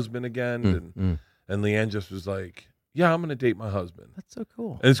dating her husband again, and Leanne just was like, yeah, I'm gonna date my husband. That's so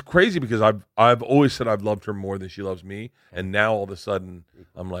cool. And it's crazy because I've always said I've loved her more than she loves me, and now all of a sudden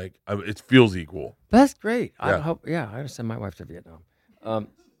I'm like, it feels equal. That's great. Yeah. I hope. Yeah, I gotta send my wife to Vietnam. How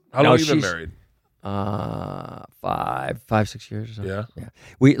long have you been married? 5, 6 years or something. Yeah.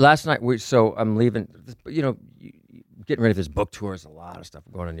 We last night. So I'm leaving. Getting ready for this book tour. There's a lot of stuff.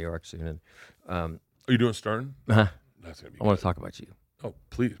 I'm going to New York soon, and Are you doing Stern? uh-huh. That's gonna be. I want to talk about you. Oh,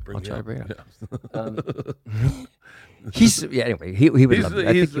 please bring I'll me try to up. bring it Yeah. Anyway, he would love it.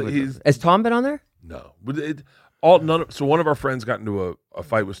 I think he would love it. Has Tom been on there? No, but so one of our friends got into a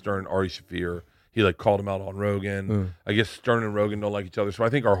fight with Stern, Ari Shafir. He like called him out on Rogan. I guess Stern and Rogan don't like each other, so I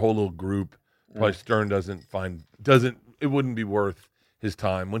think our whole little group, probably Stern it wouldn't be worth his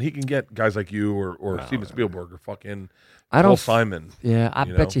time when he can get guys like you or Steven Spielberg or fucking I Paul don't. Simon. Yeah, I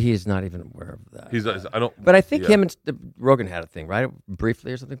you bet know? you he is not even aware of that. He's I don't. But I think yeah. him and Rogan had a thing, right?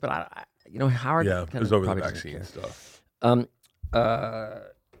 Briefly or something. But Howard. Yeah, it was over the vaccine stuff.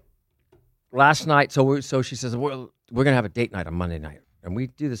 Last night, so she says we're gonna have a date night on Monday night, and we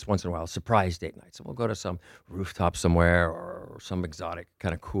do this once in a while, surprise date night. So we'll go to some rooftop somewhere or some exotic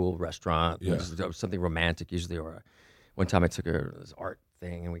kind of cool restaurant, something romantic usually. Or one time I took her to this art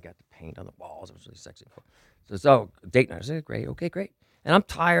thing, and we got to paint on the walls. It was really sexy. So date night. I said, great, okay, great. And I'm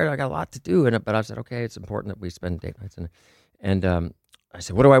tired. I got a lot to do, but I said, okay, it's important that we spend date nights. And I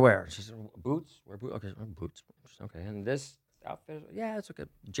said, what do I wear? She said, boots. Wear boots. Okay, boots. Okay, and this outfit. Yeah, it's okay.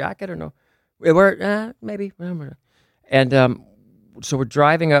 Jacket or no? We wear maybe. And so we're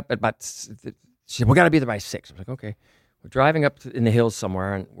driving up at about. She said, we got to be there by 6. I was like, okay. We're driving up in the hills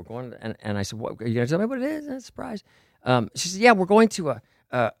somewhere, and we're going. And I said, what? Are you gonna tell me what it is? It's a surprise. She said, yeah, we're going to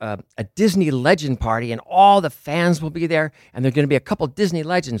a Disney legend party, and all the fans will be there, and there are going to be a couple Disney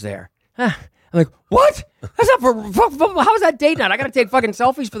legends there. Huh. I'm like, what? That's not for how's that date night? I got to take fucking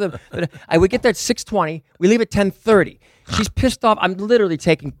selfies for them. We get there at 6:20. We leave at 10:30. She's pissed off. I'm literally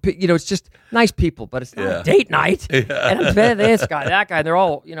taking, it's just nice people, but it's not a date night. Yeah. And I'm better this guy, that guy. They're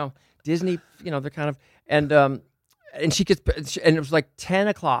all, Disney, they're kind of, and she gets, and it was like 10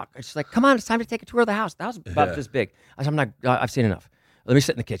 o'clock. She's like, come on, it's time to take a tour of the house. The house is about this big. I said, I've seen enough. Let me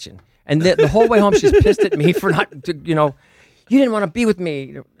sit in the kitchen. And the whole way home, she's pissed at me for not, you didn't want to be with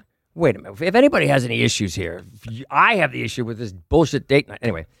me. Wait a minute. If anybody has any issues here, I have the issue with this bullshit date night.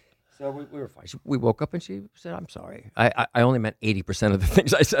 Anyway, so we were fine. We woke up and she said, I'm sorry. I only meant 80% of the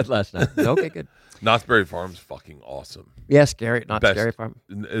things I said last night. Okay, good. Knott's Berry Farm's fucking awesome. Yeah, scary. Knott's Berry Farm.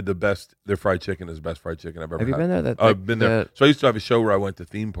 The best. Their fried chicken is the best fried chicken I've ever had. Have you been there? I've been there. So I used to have a show where I went to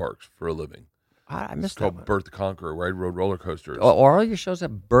theme parks for a living. I missed it's called Bert the Conqueror, where I rode roller coasters. Or all your shows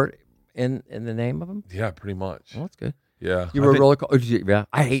have Bert in the name of them? Yeah, pretty much. Well, that's good. Yeah. You were a roller coaster? Yeah.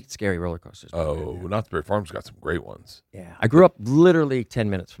 I hate scary roller coasters. Oh, Knott's Berry Farm's got some great ones. Yeah. I grew up literally 10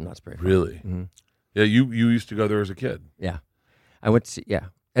 minutes from Knott's Berry Farm. Really? Mm-hmm. Yeah, you used to go there as a kid. Yeah. I went to see, yeah.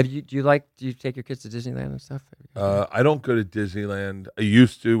 Do you take your kids to Disneyland and stuff? I don't go to Disneyland. I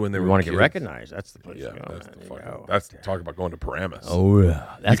used to when they were want to kids. get recognized. That's the place. Yeah, to go, that's man. the fucking. Go. That's talk about going to Paramus. Oh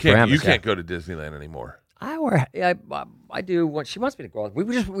yeah, that's you can't go to Disneyland anymore. I do. She wants me to go. We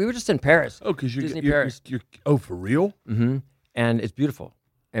were just in Paris. Oh, because Disney Paris. Oh, for real? Mm-hmm. And it's beautiful.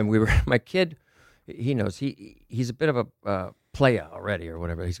 And we were. My kid, he knows. He's a bit of a playa already or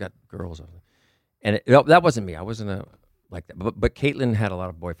whatever. He's got girls. And that wasn't me. I wasn't like that. But Caitlin had a lot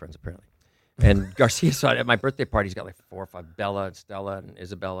of boyfriends apparently. And Garcia saw it at my birthday party. He's got like 4 or 5, Bella and Stella and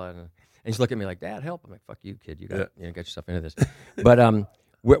Isabella, and he's looking at me like, "Dad, help!" I'm like, "Fuck you, kid. You got get yourself into this." But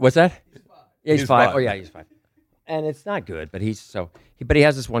what's that? He's 5. Oh yeah, he's 5. And it's not good, but he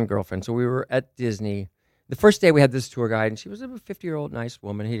has this one girlfriend. So we were at Disney. The first day we had this tour guide, and she was a 50-year-old nice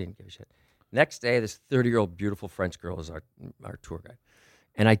woman. He didn't give a shit. Next day, this 30-year-old beautiful French girl is our tour guide,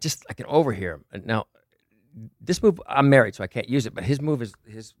 and I can overhear him. And now, this move, I'm married, so I can't use it. But his move is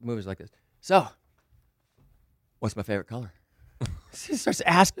like this. So, what's my favorite color? He starts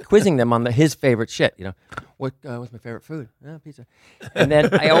quizzing them on his favorite shit. What's my favorite food? Pizza. And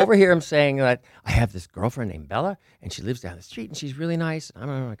then I overhear him saying that I have this girlfriend named Bella, and she lives down the street, and she's really nice. I don't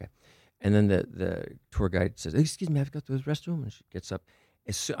know, okay. And then the tour guide says, "Excuse me, I have to go to the restroom." And she gets up.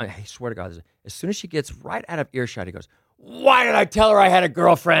 I swear to God, as soon as she gets right out of earshot, he goes, "Why did I tell her I had a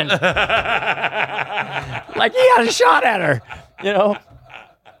girlfriend?" Like he had a shot at her,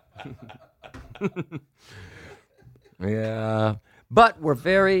 Yeah, but we're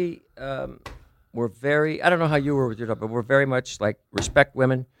very, I don't know how you were with your dog, but we're very much like respect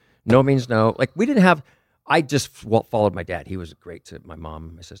women. No means no. Like I just followed my dad. He was great to my mom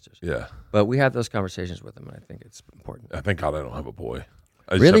and my sisters. Yeah. But we have those conversations with him, and I think it's important. Thank God I don't have a boy.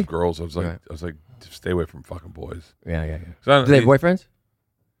 I just Really? have girls. I was like, stay away from fucking boys. Yeah. So Do they have boyfriends?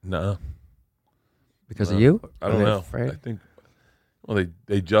 No. Because of you? I don't Are they know. afraid? I think, well,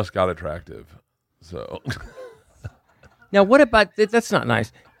 they just got attractive. So. Now, what about, that's not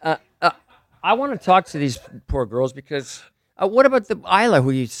nice. I want to talk to these poor girls because, what about the Isla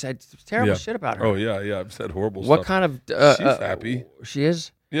who you said terrible shit about her? Oh, yeah. I've said horrible What stuff. kind of... She's happy. She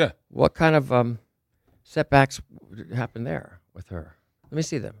is? Yeah. What kind of setbacks happened there with her? Let me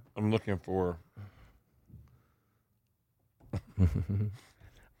see them. I'm looking for...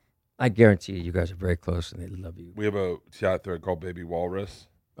 I guarantee you guys are very close and they love you. We have a chat thread called Baby Walrus.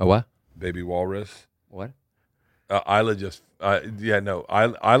 A what? Baby Walrus. What? Isla just...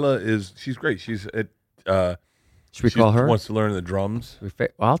 Isla is... She's great. She's... Should we call her? Wants to learn the drums. Well,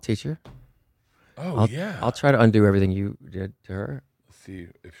 I'll teach her. Oh, I'll try to undo everything you did to her. see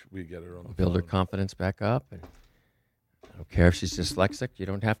if we get her on the Build her phone. confidence back up. And I don't care if she's dyslexic. You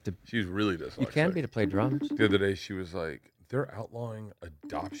don't have to. She's really dyslexic. You can be to play drums. The other day, she was like, "They're outlawing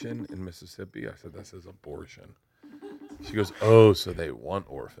adoption in Mississippi." I said, "That says abortion." She goes, "Oh, so they want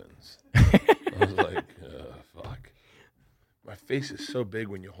orphans." I was like, "Fuck." My face is so big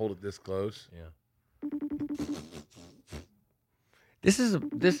when you hold it this close. Yeah. This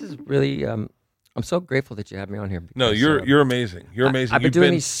is really. I'm so grateful that you had me on here. No, because, you're amazing. You're amazing. I've been You've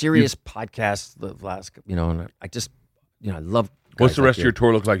doing these serious podcasts the last, and I just, I love. What's guys the like rest of you. your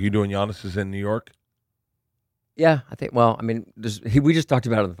tour look like? You doing Giannis's in New York? Yeah, I think. Well, I mean, we just talked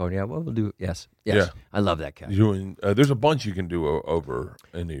about it on the phone. Yeah, well, we'll do. Yes. Yeah. I love that cat. You doing? There's a bunch you can do over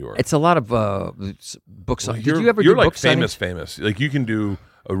in New York. It's a lot of books. Well, Did you ever You're do like book signings? famous. Like you can do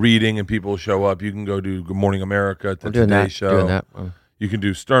a reading and people show up. You can go do Good Morning America, the I'm doing Today that. Show. Doing that. You can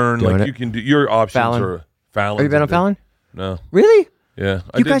do Stern. Doing Like it. you can do your options Fallon. are Fallon. Have you been on Fallon? No. Really? Yeah.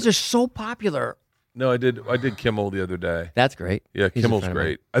 You guys are so popular. No, I did Kimmel the other day. That's great. Yeah, He's a Kimmel's friend of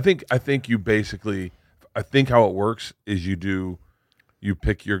mine. great. I think you basically, I think how it works is you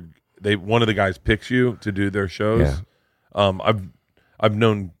pick one of the guys picks you to do their shows. Yeah. I've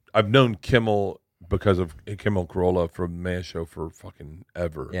known Kimmel because of Kimmel Corolla from the Man Show for fucking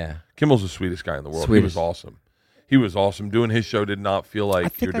ever. Yeah. Kimmel's the sweetest guy in the world. He Sweetest. was awesome. He was awesome. Doing his show did not feel I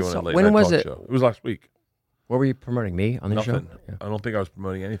like think you're I doing saw- a late when night was talk it? show. It was last week. What were you promoting? Me on the Nothing. show? Yeah. I don't think I was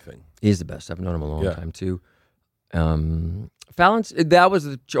promoting anything. He's the best. I've known him a long Yeah. time too. Fallon's. That was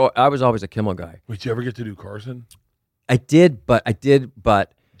the. I was always a Kimmel guy. Did you ever get to do Carson? I did, but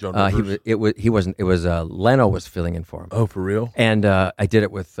Joan he Rivers? wasn't. It was Leno was filling in for him, Oh, for real? and I did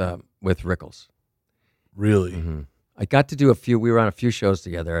it with Rickles. Really? Mm-hmm. I got to do a few. We were on a few shows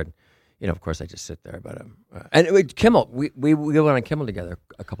together, and of course, I just sit there. But Kimmel, we went on Kimmel together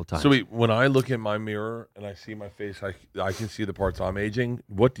a couple times. So when I look in my mirror and I see my face, I can see the parts I'm aging.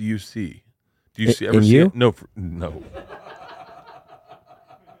 What do you see? Do you ever in see you? it? No.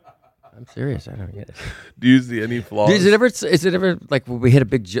 I'm serious. I don't get it. Do you see any flaws? Is it ever like when we hit a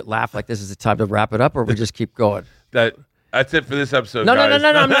big laugh like this? Is it time to wrap it up, or we just keep going? That's it for this episode, No, guys. no.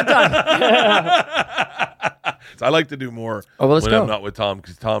 I'm not done. I like to do more Oh, well, let's when go. I'm not with Tom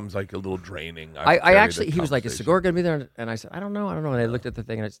because Tom's like a little draining. I actually, he was like, "Is Segura going to be there?" And I said, "I don't know." And I looked at the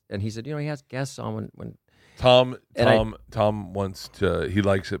thing, and he said, "He has guests on when." Tom And wants to. He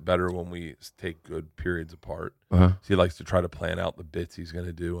likes it better when we take good periods apart. Uh-huh. So he likes to try to plan out the bits he's going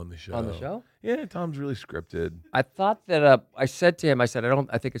to do on the show. On the show? Yeah, Tom's really scripted. I thought that I said to him, I said,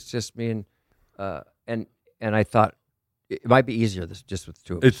 I think it's just me and I thought it might be easier just with the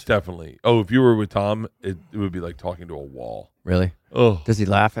two of us. It's definitely. Oh, if you were with Tom, it would be like talking to a wall. Really? Oh, Does he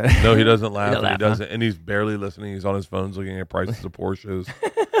laugh at it? no, he doesn't laugh. He And he laugh, doesn't, and he's barely listening. He's on his phones looking at prices of Porsches,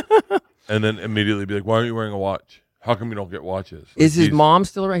 and then immediately be like, "Why aren't you wearing a watch? How come you don't get watches?" Like, Is his he's- mom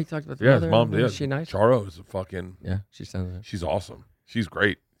still around? He talked about the Yeah, mother. his mom. Yeah, Is she nice? Charo is a fucking. Yeah, she sounds nice. She's awesome. She's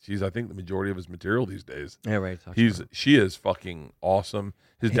great. She's, I think, the majority of his material these days. Yeah, right. She is fucking awesome.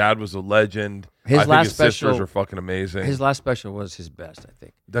 His dad was a legend. His I think last his sisters special- are fucking amazing. His last special was his best, I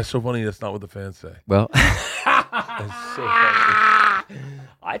think. That's so funny. That's not what the fans say. Well, That's so funny.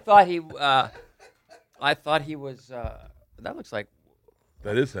 I thought he was. That looks like.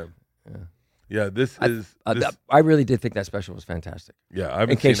 That is him. Yeah, this is. I really did think that special was fantastic. Yeah, I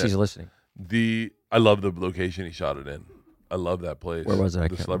haven't In case seen he's it. listening. I love the location he shot it in. I love that place. Where was it? I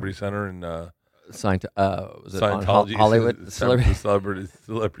The can't Celebrity Center in Was it on Scientology. Hollywood?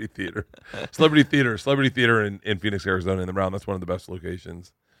 Celebrity Theater. Celebrity Theater in Phoenix, Arizona, in the Round. That's one of the best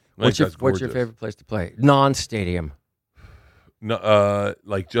locations. I think that's What's your gorgeous. favorite place to play? Non-stadium. No,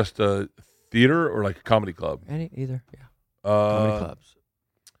 like just a theater or like a comedy club. Either. Yeah. Comedy clubs.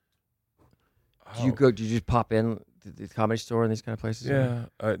 Do you go? Do you just pop in to the Comedy Store and these kind of places? Yeah,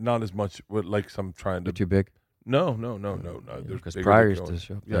 not as much. Like some trying They're to. too big. No. There's Because bigger Pryor than used to going.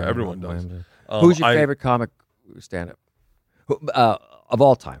 show up. Yeah, there. everyone does. Who's your I- favorite comic stand-up of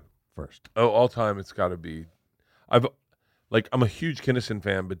all time? First. Oh, all time, it's got to be. I'm a huge Kinnison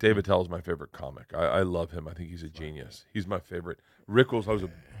fan, but David Tell is my favorite comic. I love him. I think he's a genius. He's my favorite. Rickles,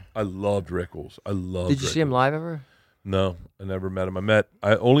 I loved Rickles. Did you see him Rickles. live ever? No, I never met him.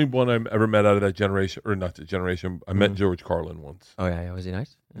 Only one I ever met out of that generation, or not the generation. I met George Carlin once. Oh yeah, was he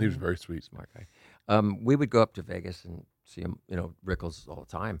nice? He was very sweet. Smart guy. We would go up to Vegas and see him, Rickles all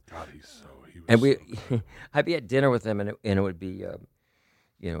the time. God, he was. And so good. I'd be at dinner with him, and it would be,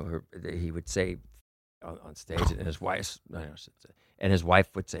 he would say on stage, and his wife,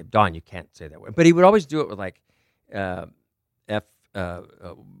 would say, "Don, you can't say that word." But he would always do it with like,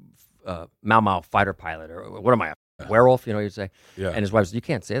 Mau Mau fighter pilot, or what am I, a werewolf? He'd say. Yeah. And his wife said, "You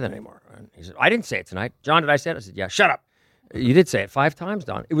can't say that anymore." And he said, "I didn't say it tonight. John, did I say it?" I said, "Yeah, shut up." You did say it 5 times,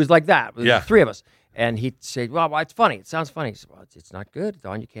 Don. It was like that. It was Yeah. the 3 of us. And he'd say, well, it's funny. It sounds funny. He said, well, it's not good,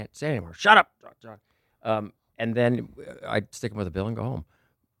 Don. You can't say it anymore. Shut up, John. And then I'd stick him with a bill and go home.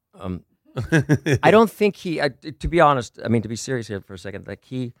 I don't think to be honest, I mean, to be serious here for a second, like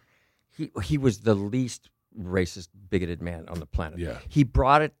he was the least racist, bigoted man on the planet. Yeah. He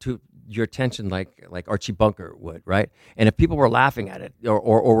brought it to your attention like Archie Bunker would, right? And if people were laughing at it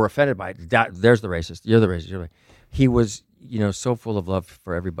or were offended by it, there's the racist. You're the racist. He was, so full of love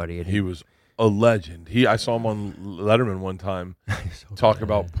for everybody. And He was a legend. I saw him on Letterman one time talk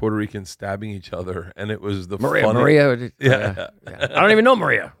about Puerto Ricans stabbing each other, and it was the Maria. Yeah. I don't even know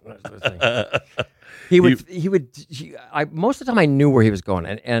Maria. Most of the time I knew where he was going,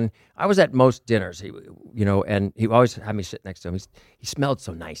 and I was at most dinners. And he always had me sit next to him. He smelled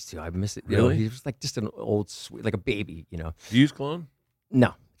so nice too. I miss it. Really? He was like just an old sweet, like a baby. Do you use cologne?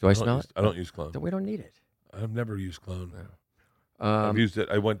 No, do I smell it? I don't use cologne. We don't need it. I've never used cologne. No. I've used it.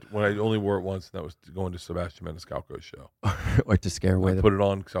 I only wore it once, and that was going to Sebastian Maniscalco's show. Or to scare away I put it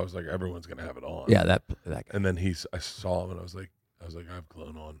on because I was like, everyone's gonna have it on. Yeah, that guy. And then I saw him, and I was like, I have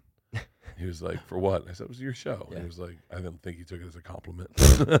cologne on. He was like, for what? And I said, it was your show. Yeah. And he was like, I didn't think he took it as a compliment.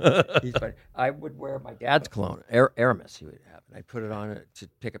 He's funny. I would wear my dad's cologne, Aramis. He would have, and I'd put it on to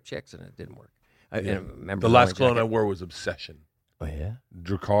pick up chicks, and it didn't work. I remember The last cologne I wore was Obsession. Oh yeah.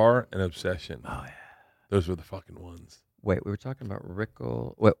 Drakkar and Obsession. Oh yeah. Those were the fucking ones. Wait, we were talking about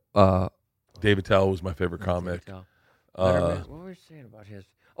Rickle. What? David Tell was my favorite comic. What were we saying about his?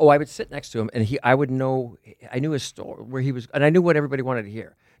 Oh, I would sit next to him, and I would know. I knew his story, where he was, and I knew what everybody wanted to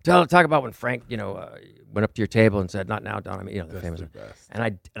hear. Talk about when Frank, went up to your table and said, "Not now, Don." I mean, the That's famous. the best.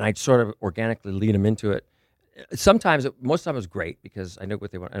 And I'd sort of organically lead him into it. Sometimes, most of the time, it was great because I knew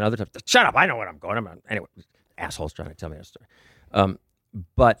what they want, and other times, shut up, I know what I'm going. Anyway, assholes trying to tell me a story.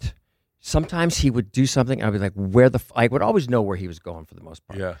 But sometimes he would do something, and I'd be like, I would always know where he was going for the most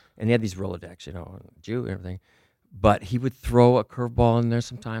part. Yeah. And he had these Rolodex, Jew and everything. But he would throw a curveball in there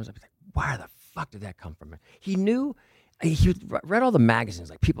sometimes. I'd be like, where the fuck did that come from? He knew, he read all the magazines,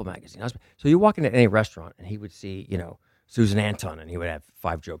 like People magazine. So you walk into any restaurant, and he would see, Susan Anton, and he would have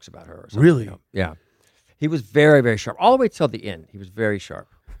 5 jokes about her or something. Really? Yeah. He was very, very sharp. All the way till the end, he was very sharp.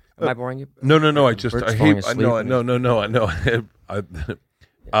 Am I boring you? No. I Bert's hate. falling asleep No. and I know.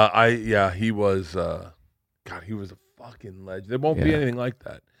 He was. God, he was a fucking legend. There won't be anything like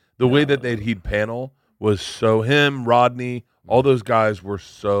that. The way that he'd panel was so him, Rodney, all those guys were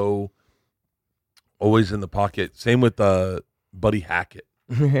so always in the pocket. Same with Buddy Hackett.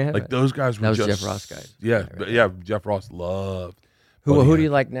 Like those guys were That was just Jeff Ross guys. Yeah, Right. yeah. Jeff Ross loved. Who do you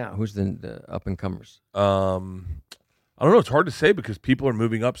like now? Who's the up and comers? I don't know. It's hard to say because people are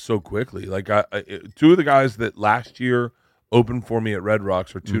moving up so quickly. Like 2 of the guys that last year opened for me at Red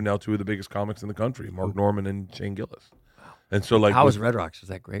Rocks are two of the biggest comics in the country, Mark Norman and Shane Gillis. And so, like, how was Red Rocks? Was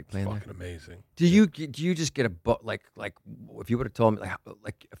that great playing there? fucking amazing. Do you just get a like if you would have told me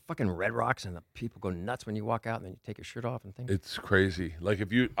like fucking Red Rocks and the people go nuts when you walk out and then you take your shirt off and things? It's crazy. Like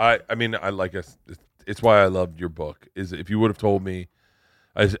if you, I like it's why I loved your book. Is if you would have told me,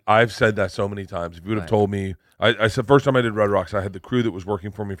 I've said that so many times. If you would have told me, I said first time I did Red Rocks, I had the crew that was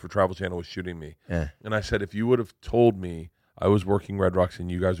working for me for Travel Channel was shooting me, and I said if you would have told me I was working Red Rocks and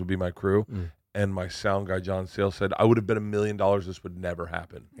you guys would be my crew. And my sound guy, John Sales, said, I would have bet $1 million this would never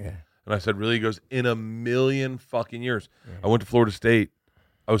happen. Yeah. And I said, really? He goes, in a million fucking years. Yeah. I went to Florida State.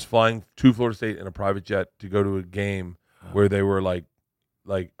 I was flying to Florida State in a private jet to go to a game where they were like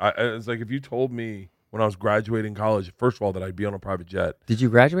I was like, if you told me when I was graduating college, first of all, that I'd be on a private jet. Did you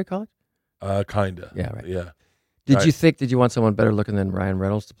graduate college? Kinda. Yeah, right. Yeah. Did you want someone better looking than Ryan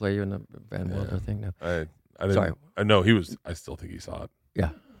Reynolds to play you in the Van Wilder thing? No. I didn't. Sorry. I know he was, I still think he saw it.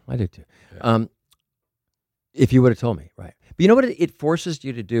 Yeah. I do too. Yeah. If you would have told me, right? But you know what it forces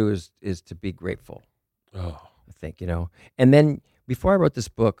you to do is to be grateful. Oh, I think And then before I wrote this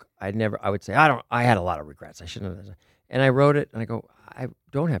book, I would say I had a lot of regrets. I shouldn't have. And I wrote it, and I go, I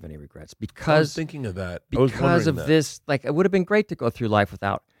don't have any regrets because I was thinking of that. Because of this, like it would have been great to go through life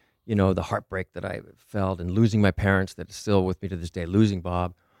without, the heartbreak that I felt and losing my parents that is still with me to this day, losing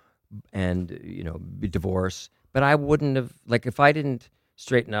Bob, and divorce. But I wouldn't have if I didn't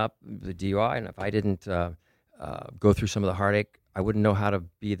straighten up the DUI, and if I didn't go through some of the heartache, I wouldn't know how to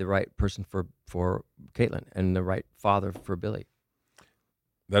be the right person for Caitlin and the right father for Billy.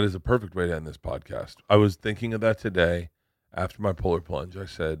 That is a perfect way to end this podcast. I was thinking of that today after my polar plunge. I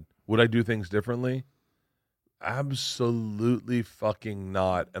said, would I do things differently? Absolutely fucking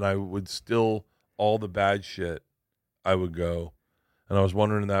not. And I would still, all the bad shit, I would go. And I was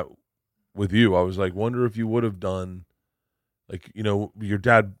wondering that with you. I was like, wonder if you would have done, your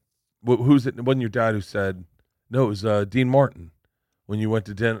dad, who's it? It wasn't your dad who said, No, it was Dean Martin when you went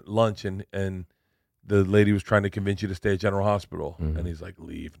to lunch and the lady was trying to convince you to stay at General Hospital, and he's like,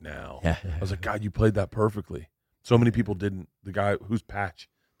 "Leave now." Yeah. I was like, "God, you played that perfectly." So many people didn't. The guy who's Patch,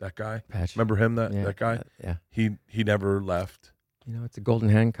 that guy. Patch. Remember him? That guy. Yeah. He never left. You know, it's a golden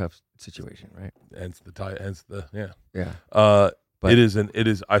handcuff situation, right? Hence the yeah. Yeah. It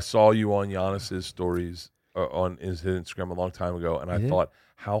is. I saw you on Giannis's stories on his Instagram a long time ago, and I thought,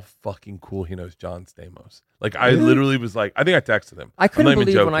 how fucking cool he knows John Stamos. Like I literally was like, I think I texted him. I couldn't I'm not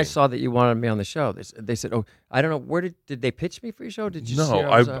even believe when I joking. saw that you wanted me on the show. They said, "Oh, I don't know where did they pitch me for your show? Did you?" see No,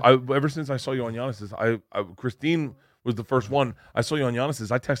 I ever since I saw you on Giannis's, Christine was the first one. I saw you on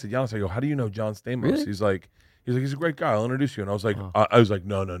Giannis's. I texted Giannis. I go, "How do you know John Stamos?" Really? He's like, he's a great guy. I'll introduce you. And I was like, I was like,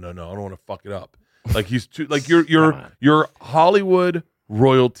 no, I don't want to fuck it up. Like he's too like you're Hollywood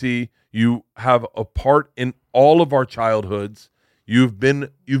royalty. You have a part in all of our childhoods. You've been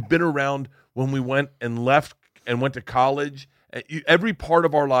around when we went and left and went to college. Every part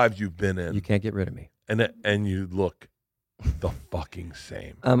of our lives you've been in. You can't get rid of me. And you look the fucking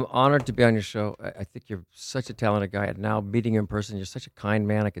same. I'm honored to be on your show. I think you're such a talented guy. And now meeting you in person, you're such a kind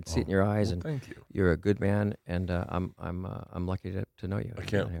man. I can see it in your eyes, and thank you. You're a good man. And I'm lucky to know you. I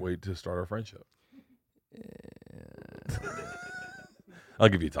can't wait to start our friendship. I'll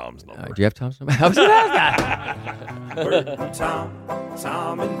give you Tom's number. Do you have Tom's number? I was gonna ask that. Bert and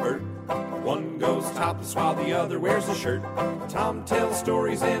Tom and Bert. One goes topless while the other wears a shirt. Tom tells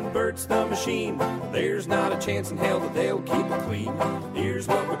stories and Bert's the machine. There's not a chance in hell that they'll keep it clean. Here's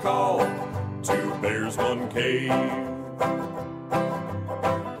what we call 2 bears, 1 cave.